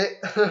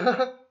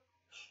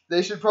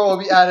they should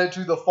probably be added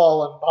to the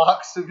fallen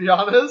box, to be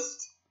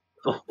honest.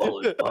 The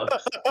fallen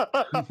box.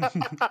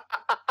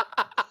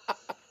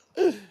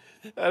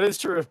 That is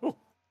true.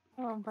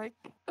 Oh my.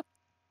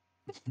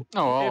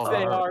 Oh, If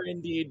they are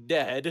indeed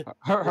dead.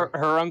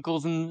 her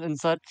uncles and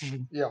such.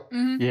 Yeah.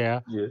 Mm-hmm. Yeah.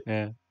 Yeah.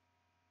 Yeah.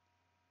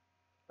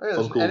 Oh, yeah, there's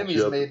Uncle an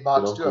enemies Jeb made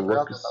box and too. I Uncle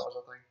forgot that Ruckus. that was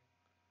a thing.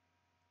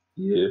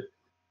 Yeah.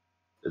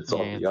 It's Yeah,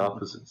 on the it's-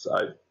 opposite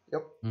side.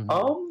 Yep.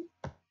 Mhm.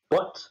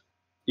 But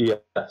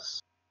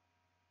yes.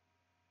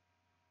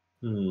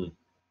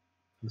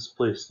 This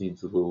place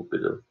needs a little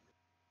bit of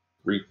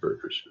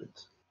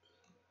refurbishment.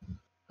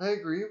 I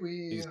agree.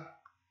 We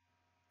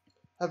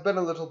have been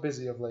a little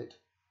busy of late.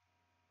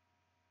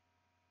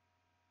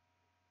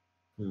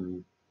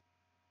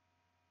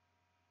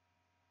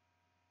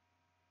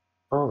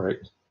 All right.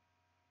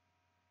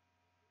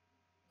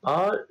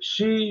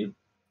 She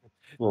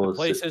The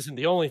place isn't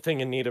the only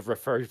thing in need of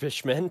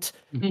refurbishment.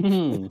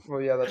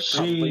 Well, yeah, that's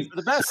Probably for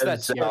the best that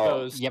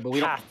Skirbo's yeah, but we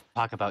don't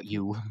talk about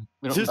you.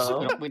 We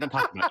don't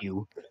talk about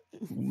you.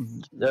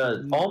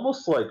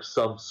 Almost like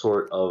some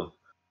sort of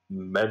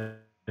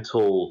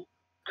mental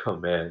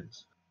command.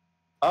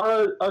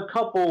 A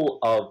couple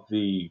of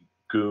the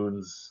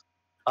goons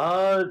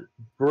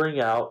bring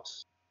out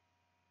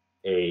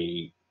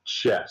a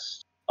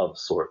chest of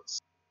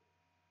sorts.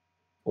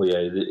 Well, yeah,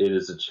 it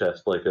is a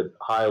chest, like a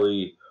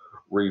highly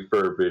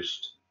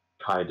refurbished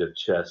kind of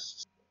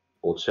chest,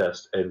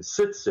 and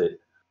sits it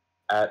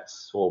at,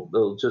 well,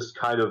 they'll just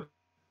kind of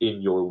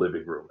in your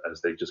living room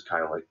as they just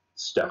kind of like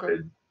step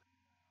in.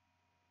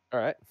 All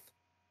right.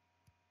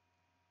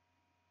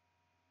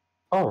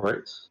 All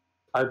right.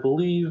 I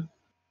believe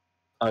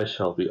I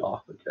shall be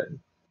off again.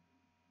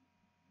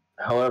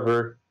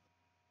 However,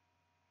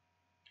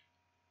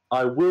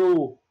 I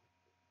will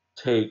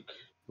take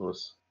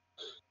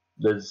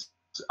this.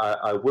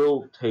 I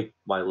will take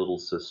my little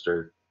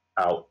sister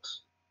out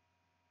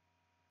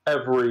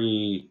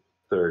every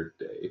third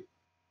day.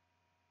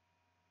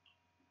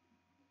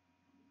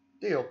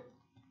 Deal.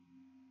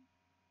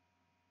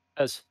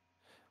 As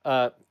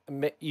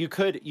you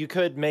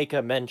could make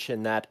a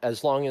mention that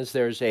as long as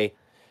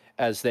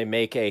as they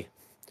make a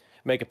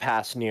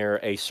pass near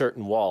a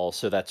certain wall,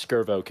 so that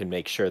Skirvo can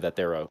make sure that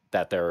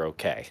they're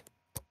okay.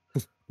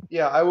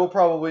 Yeah, I will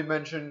probably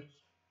mention.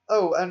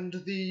 Oh, and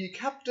the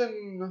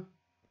captain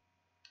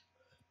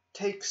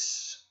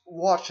takes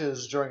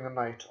watches during the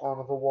night on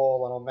the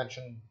wall, and I'll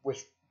mention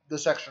which the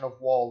section of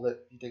wall that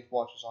he takes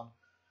watches on.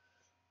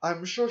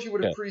 I'm sure he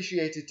would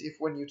appreciate it if,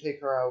 when you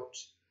take her out,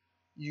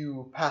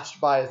 you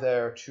passed by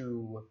there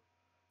to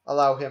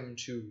allow him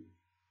to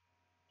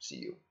see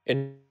you.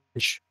 And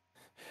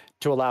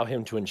to allow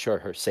him to ensure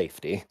her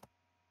safety.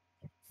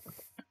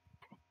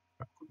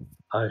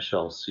 I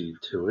shall see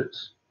to it.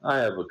 I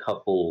have a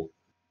couple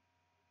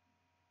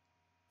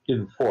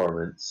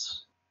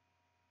informants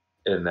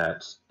in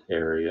that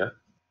area.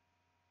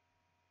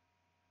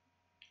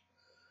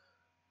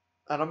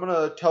 And I'm going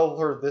to tell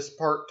her this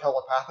part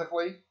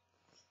telepathically.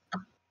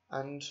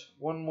 And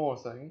one more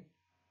thing.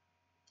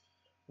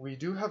 We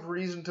do have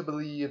reason to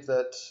believe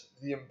that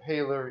the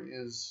Impaler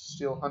is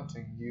still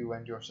hunting you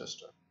and your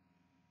sister.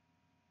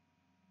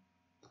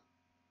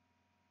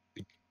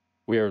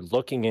 We are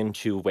looking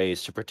into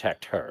ways to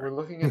protect her. We're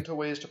looking into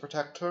ways to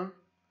protect her.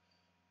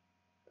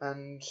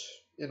 And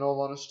in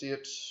all honesty,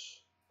 it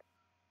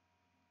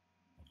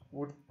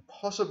would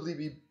possibly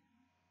be...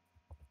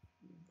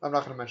 I'm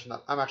not going to mention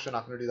that. I'm actually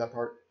not going to do that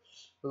part.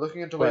 We're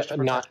looking into ways to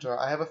protect her.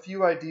 I have a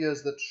few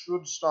ideas that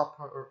should stop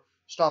her, or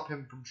stop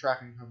him from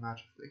tracking her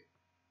magically.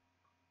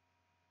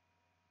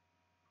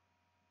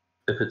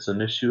 If it's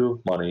an issue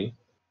of money,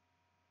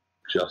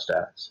 just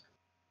ask.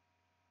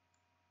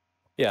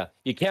 Yeah,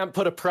 you can't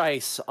put a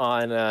price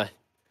on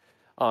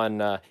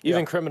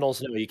even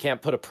criminals know you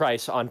can't put a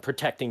price on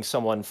protecting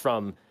someone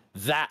from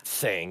that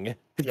thing.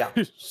 Yeah.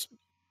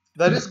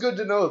 That is good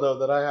to know, though,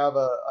 that I have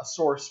a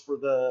source for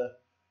the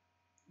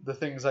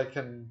things I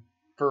can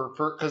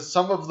because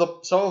some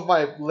of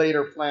my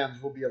later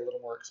plans will be a little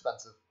more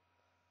expensive.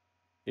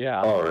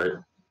 Yeah. All right.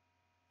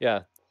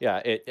 Yeah.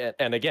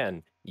 And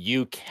again,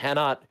 you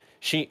cannot.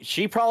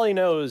 She probably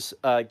knows.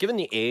 Given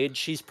the age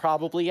she's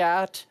probably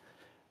at,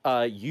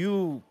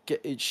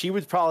 she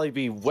would probably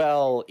be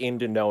well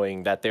into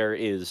knowing that there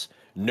is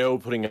no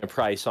putting a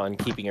price on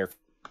keeping her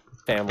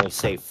family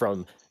safe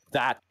from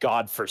that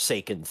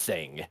godforsaken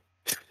thing.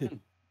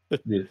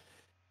 Yeah.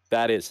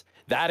 That is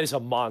a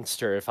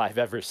monster if I've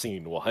ever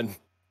seen one.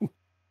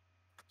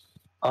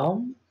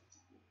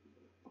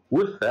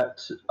 With that,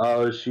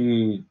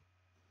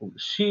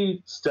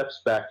 she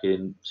steps back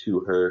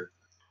into her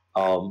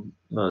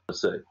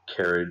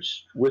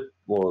carriage with,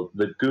 well,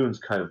 the goons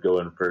kind of go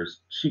in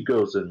first. She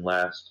goes in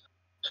last,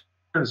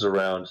 turns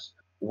around,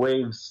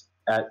 waves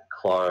at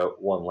Clara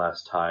one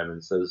last time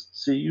and says,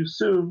 "See you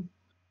soon."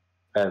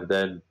 And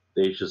then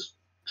they just,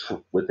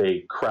 with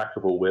a crack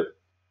of a whip,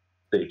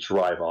 they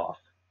drive off.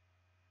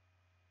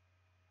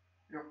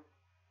 Yep.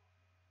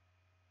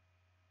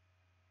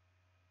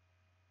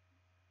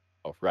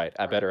 Oh, right.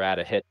 I better add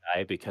a hit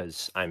die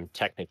because I'm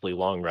technically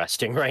long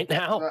resting right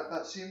now.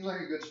 That seems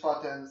like a good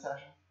spot to end the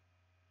session.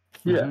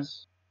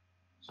 Yes.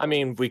 I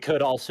mean, we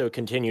could also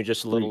continue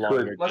just a little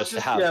longer.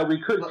 Yeah,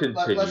 we could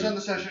continue. Let's end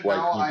the session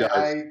now.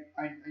 I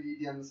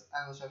need to end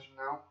the session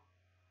now.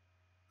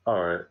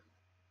 All right.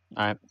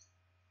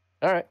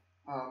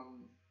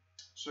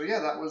 So yeah,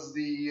 that was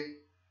the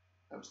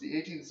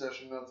 18th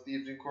session of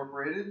Thieves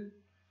Incorporated.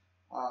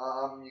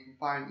 You can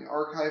find the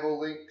archival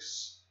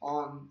links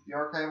on the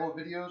archival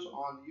videos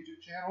on the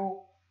YouTube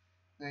channel.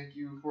 Thank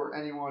you for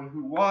anyone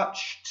who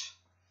watched.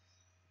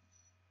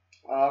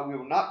 We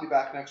will not be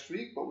back next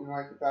week, but we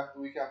might be back the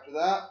week after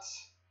that.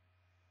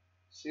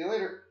 See you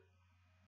later.